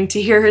endearing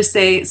to hear her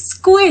say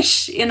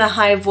squish in a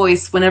high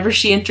voice whenever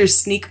she enters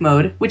sneak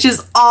mode, which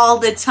is all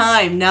the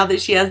time now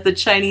that she has the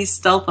Chinese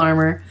stealth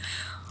armor.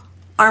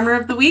 Armor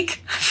of the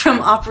Week from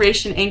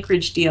Operation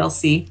Anchorage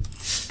DLC.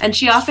 And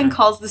she often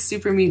calls the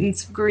super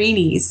mutants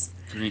greenies.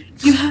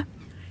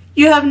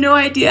 You have no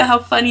idea how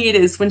funny it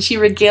is when she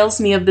regales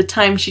me of the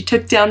time she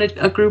took down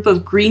a group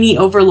of greenie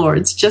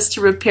overlords just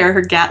to repair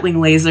her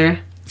Gatling laser.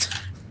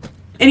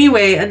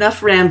 Anyway,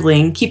 enough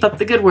rambling. Keep up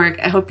the good work.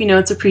 I hope you know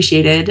it's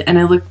appreciated, and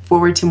I look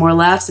forward to more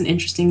laughs and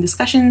interesting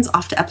discussions.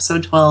 Off to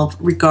episode 12.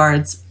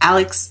 Regards,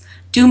 Alex,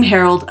 Doom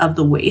Herald of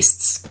the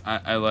Wastes.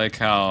 I like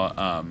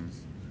how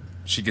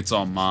she gets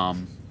all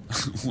mom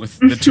with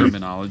the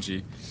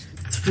terminology.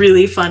 It's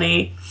really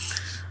funny.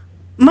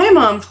 My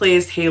mom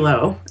plays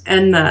Halo,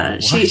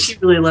 and she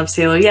really loves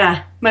Halo.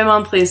 Yeah, my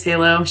mom plays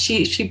Halo.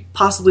 She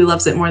possibly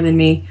loves it more than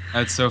me.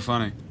 That's so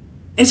funny.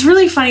 It's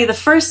really funny.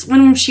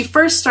 When she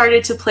first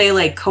started to play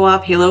like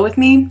co-op Halo with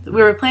me,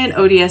 we were playing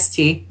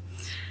ODST,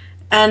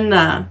 and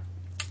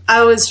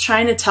I was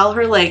trying to tell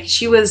her like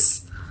she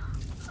was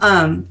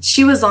on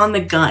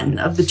the gun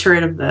of the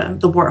turret of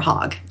the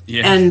Warthog,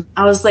 and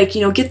I was like,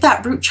 get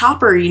that brute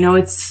chopper.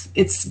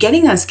 It's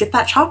getting us. Get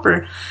that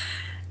chopper.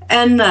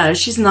 And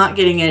she's not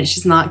getting it.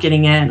 She's not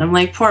getting it. And I'm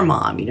like, poor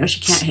mom. She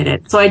can't hit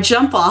it. So I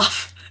jump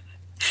off.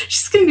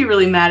 She's going to be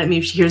really mad at me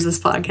if she hears this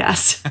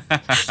podcast.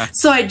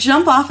 So I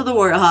jump off of the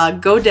Warthog,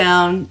 go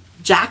down,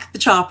 jack the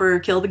chopper,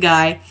 kill the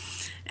guy,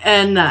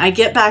 and I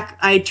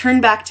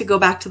turn back to go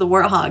back to the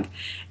Warthog,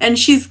 and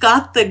she's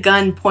got the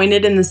gun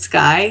pointed in the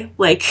sky,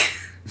 like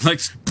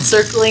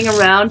circling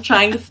around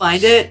trying to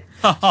find it,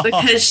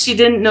 because she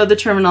didn't know the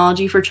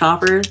terminology for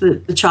chopper.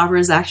 The chopper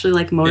is actually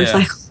like a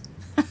motorcycle.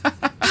 Yeah.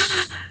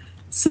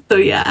 So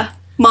yeah,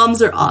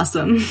 moms are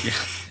awesome.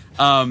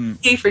 Yeah.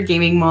 Yay for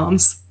gaming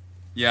moms.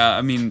 Yeah,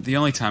 I mean, the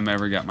only time I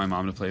ever got my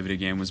mom to play a video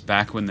game was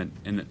back with the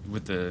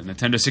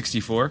Nintendo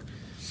 64,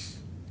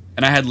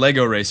 and I had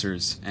Lego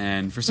Racers,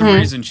 and for some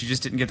reason she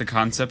just didn't get the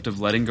concept of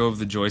letting go of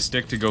the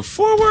joystick to go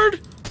forward.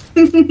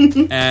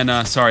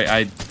 And sorry,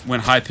 I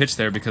went high pitched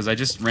there because I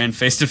just ran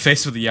face to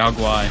face with a Yao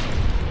Guai.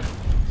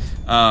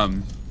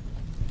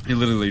 He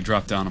literally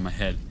dropped down on my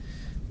head,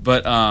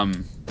 but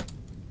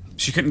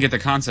she couldn't get the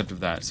concept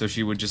of that, so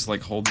she would just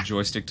like hold the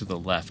joystick to the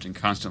left and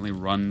constantly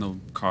run the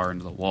car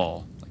into the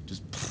wall.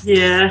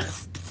 Yeah.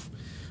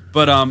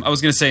 But I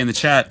was going to say in the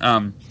chat,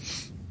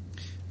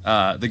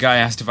 the guy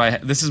asked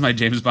if this is my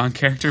James Bond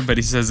character, but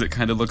he says it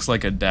kind of looks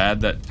like a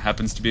dad that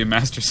happens to be a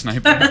master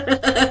sniper,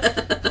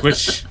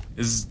 which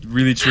is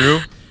really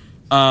true.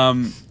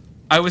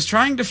 I was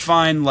trying to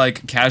find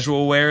like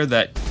casual wear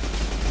that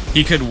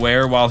he could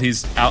wear while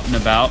he's out and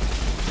about,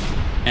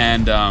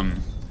 and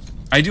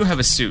I do have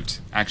a suit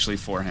actually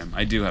for him.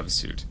 I do have a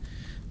suit.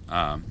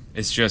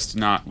 It's just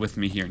not with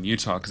me here in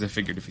Utah because I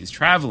figured if he's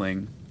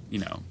traveling,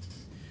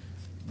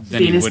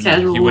 then he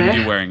wouldn't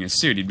be wearing his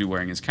suit. He'd be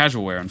wearing his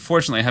casual wear.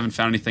 Unfortunately, I haven't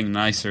found anything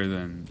nicer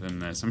than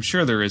this. I'm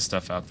sure there is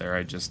stuff out there.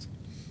 I just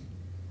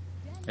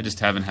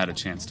haven't had a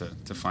chance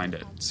to find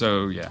it.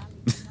 So, yeah.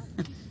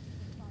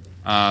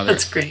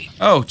 That's great.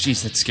 Oh,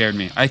 jeez, that scared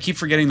me. I keep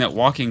forgetting that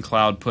Walking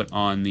Cloud put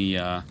on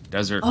the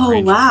Desert Oh,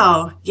 Ranger.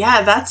 Wow.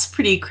 Yeah, that's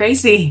pretty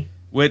crazy.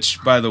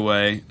 Which, by the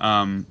way,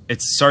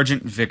 it's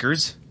Sergeant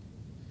Vickers.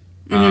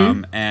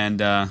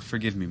 And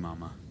forgive me,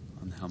 Mama,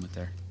 on the helmet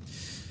there.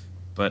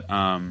 But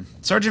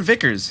Sergeant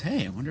Vickers,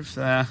 hey, I wonder if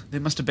they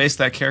must have based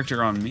that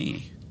character on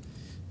me.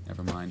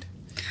 Never mind.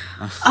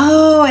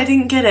 Oh, I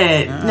didn't get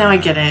it. Now I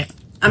get it.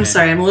 I'm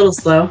sorry, I'm a little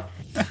slow.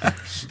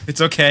 It's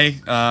okay.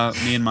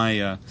 Me and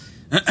my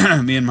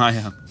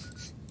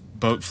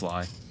boat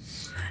fly.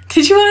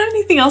 Did you want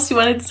anything else you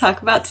wanted to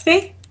talk about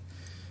today?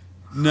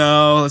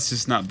 No, let's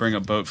just not bring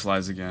up boat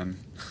flies again.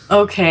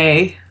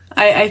 Okay.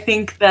 I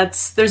think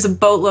there's a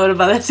boatload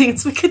of other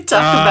things we could talk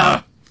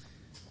about.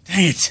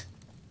 Dang it.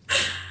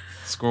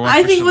 Score one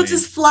I for think we'll Shalene.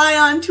 just fly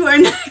on to our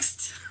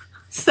next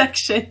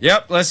section.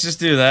 Yep, let's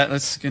just do that.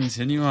 Let's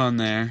continue on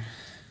there.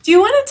 Do you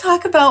want to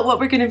talk about what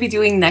we're going to be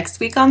doing next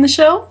week on the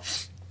show?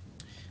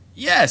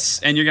 Yes,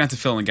 and you're going to have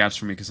to fill in the gaps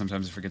for me because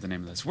sometimes I forget the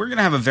name of this. We're going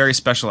to have a very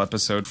special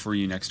episode for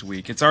you next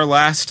week. It's our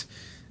last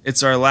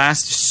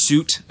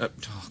suit. Oh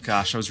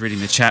gosh, I was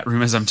reading the chat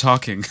room as I'm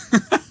talking.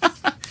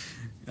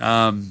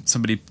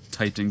 Somebody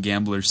typed in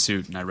gambler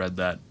suit, and I read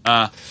that.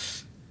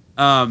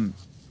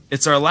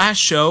 It's our last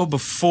show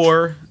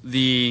before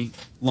the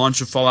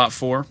launch of Fallout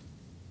 4,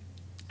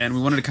 and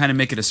we wanted to kind of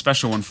make it a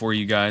special one for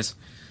you guys.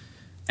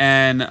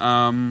 And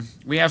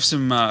we have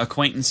some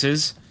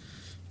acquaintances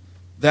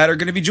that are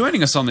going to be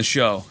joining us on the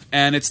show,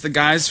 and it's the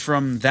guys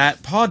from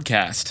that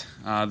podcast.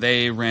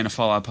 They ran a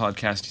Fallout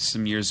podcast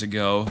some years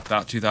ago,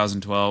 about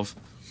 2012.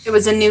 It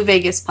was a New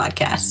Vegas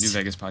podcast.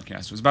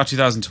 It was about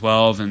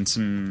 2012, and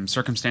some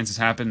circumstances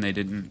happened. They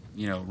didn't,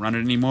 run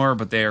it anymore,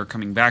 but they are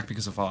coming back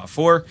because of Fallout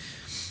 4,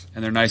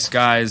 and they're nice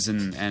guys,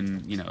 and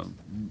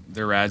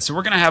they're rad. So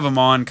we're going to have them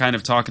on kind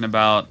of talking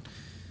about,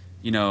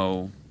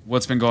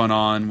 what's been going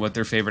on, what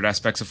their favorite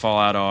aspects of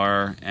Fallout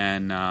are,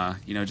 and,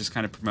 just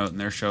kind of promoting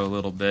their show a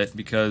little bit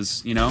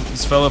because,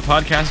 as fellow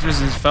podcasters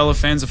and as fellow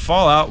fans of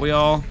Fallout, we're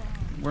all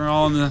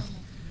in the...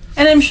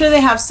 And I'm sure they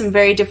have some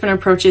very different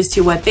approaches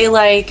to what they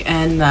like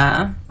and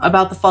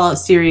about the Fallout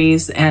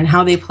series and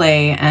how they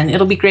play, and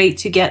it'll be great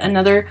to get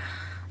another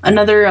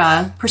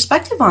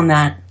perspective on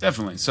that.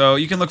 Definitely. So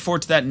you can look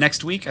forward to that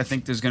next week. I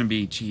think there's going to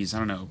be,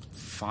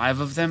 4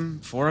 of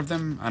them,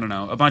 I don't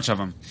know, a bunch of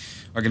them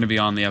are going to be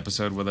on the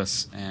episode with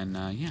us, and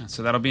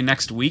so that'll be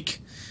next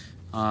week,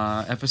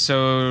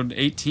 episode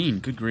 18.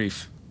 Good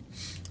grief!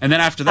 And then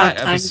after that,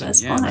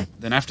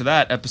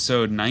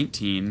 episode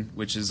 19,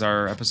 which is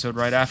our episode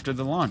right after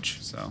the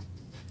launch. So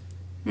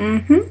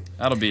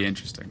that'll be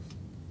interesting.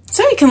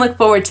 So you can look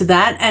forward to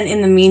that, and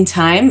in the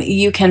meantime,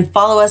 you can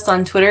follow us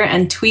on Twitter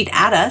and tweet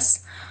at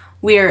us.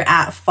 We are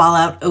at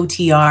Fallout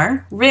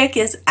OTR. Rick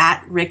is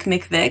at Rick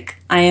McVick.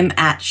 I am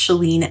at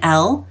Shalene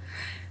L.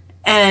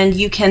 And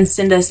you can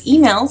send us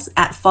emails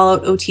at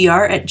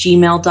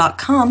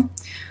falloutotr@gmail.com.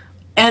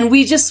 And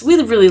we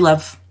really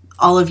love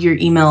all of your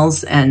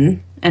emails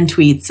and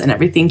tweets and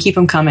everything. Keep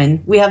them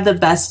coming. We have the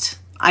best,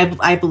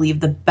 I believe,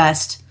 the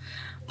best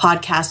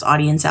podcast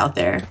audience out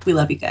there. We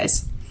love you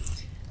guys.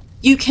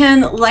 You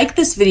can like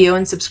this video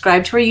and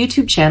subscribe to our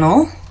YouTube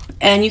channel.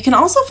 And you can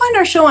also find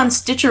our show on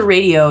Stitcher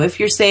Radio. If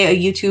you're, say, a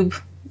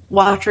YouTube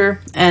watcher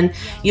and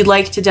you'd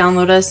like to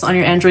download us on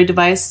your Android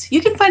device,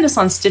 you can find us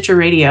on Stitcher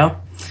Radio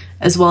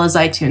as well as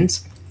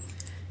iTunes.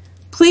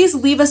 Please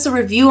leave us a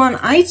review on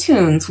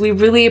iTunes. We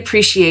really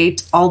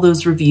appreciate all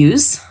those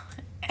reviews.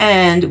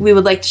 And we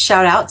would like to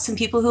shout out some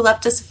people who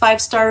left us a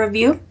 5-star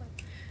review.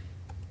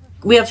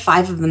 We have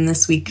 5 of them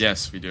this week.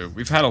 Yes, we do.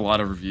 We've had a lot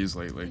of reviews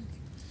lately.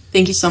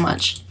 Thank you so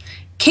much.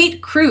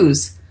 Kate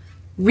Cruz,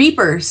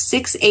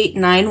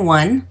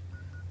 Reaper6891,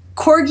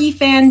 Corgi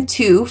Fan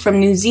 2 from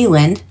New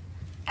Zealand,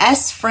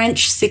 S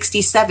French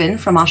 67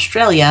 from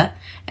Australia,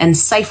 and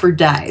Cypher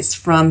Dies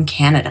from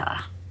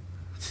Canada.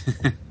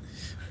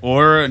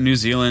 Or New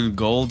Zealand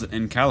Gold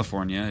in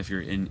California, if you're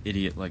an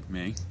idiot like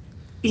me.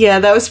 Yeah,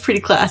 that was pretty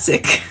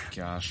classic.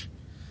 Gosh.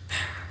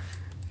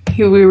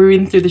 We were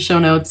reading through the show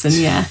notes, and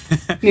yeah,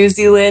 New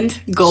Zealand,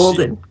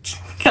 Gold, and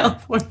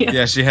California.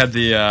 Yeah, she had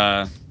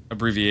the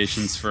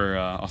abbreviations for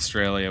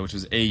Australia, which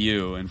was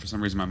AU, and for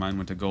some reason my mind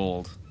went to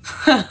Gold.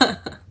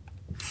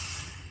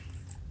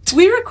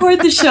 We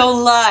record the show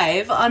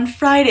live on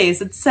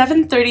Fridays at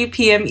 7:30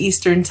 p.m.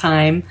 Eastern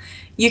Time.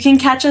 You can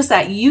catch us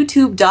at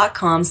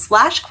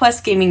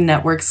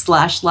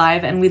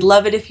youtube.com/QuestGamingNetwork/live, and we'd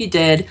love it if you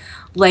did,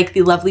 like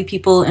the lovely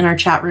people in our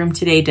chat room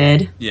today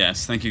did.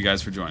 Yes, thank you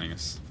guys for joining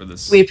us for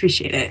this. We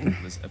appreciate it.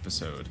 This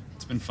episode.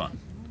 It's been fun.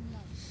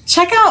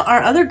 Check out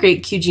our other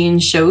great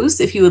QGN shows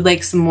if you would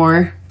like some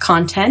more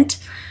content.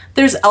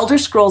 There's Elder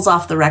Scrolls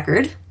Off the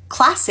Record,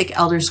 Classic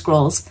Elder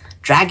Scrolls,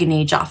 Dragon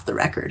Age Off the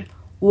Record,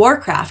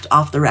 Warcraft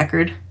Off the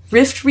Record,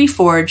 Rift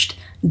Reforged,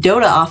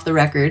 Dota Off the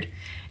Record,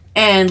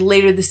 and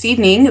later this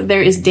evening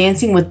there is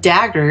Dancing with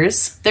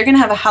Daggers. They're going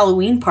to have a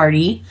Halloween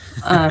party.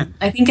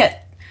 I think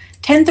at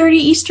 10:30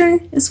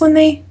 Eastern is when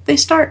they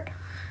start.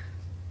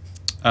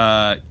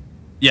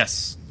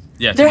 Yes.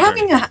 Yeah, they're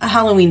having a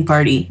Halloween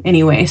party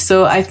anyway,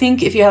 so I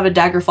think if you have a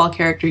Daggerfall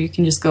character, you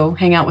can just go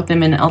hang out with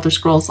them in Elder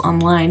Scrolls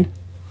Online.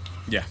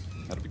 Yeah,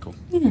 that'll be cool.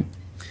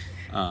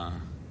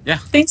 Yeah.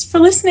 Thanks for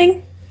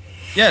listening.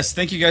 Yes,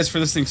 thank you guys for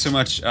listening so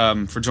much,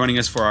 for joining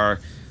us for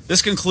our...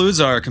 This concludes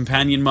our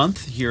companion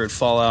month here at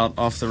Fallout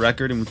Off the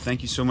Record, and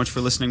thank you so much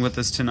for listening with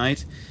us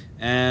tonight.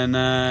 And,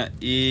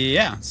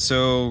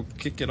 so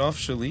kick it off,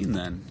 Shalene,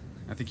 then.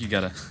 I think you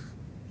gotta...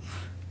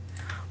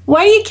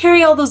 Why do you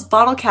carry all those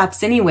bottle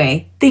caps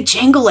anyway? They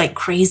jangle like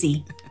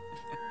crazy.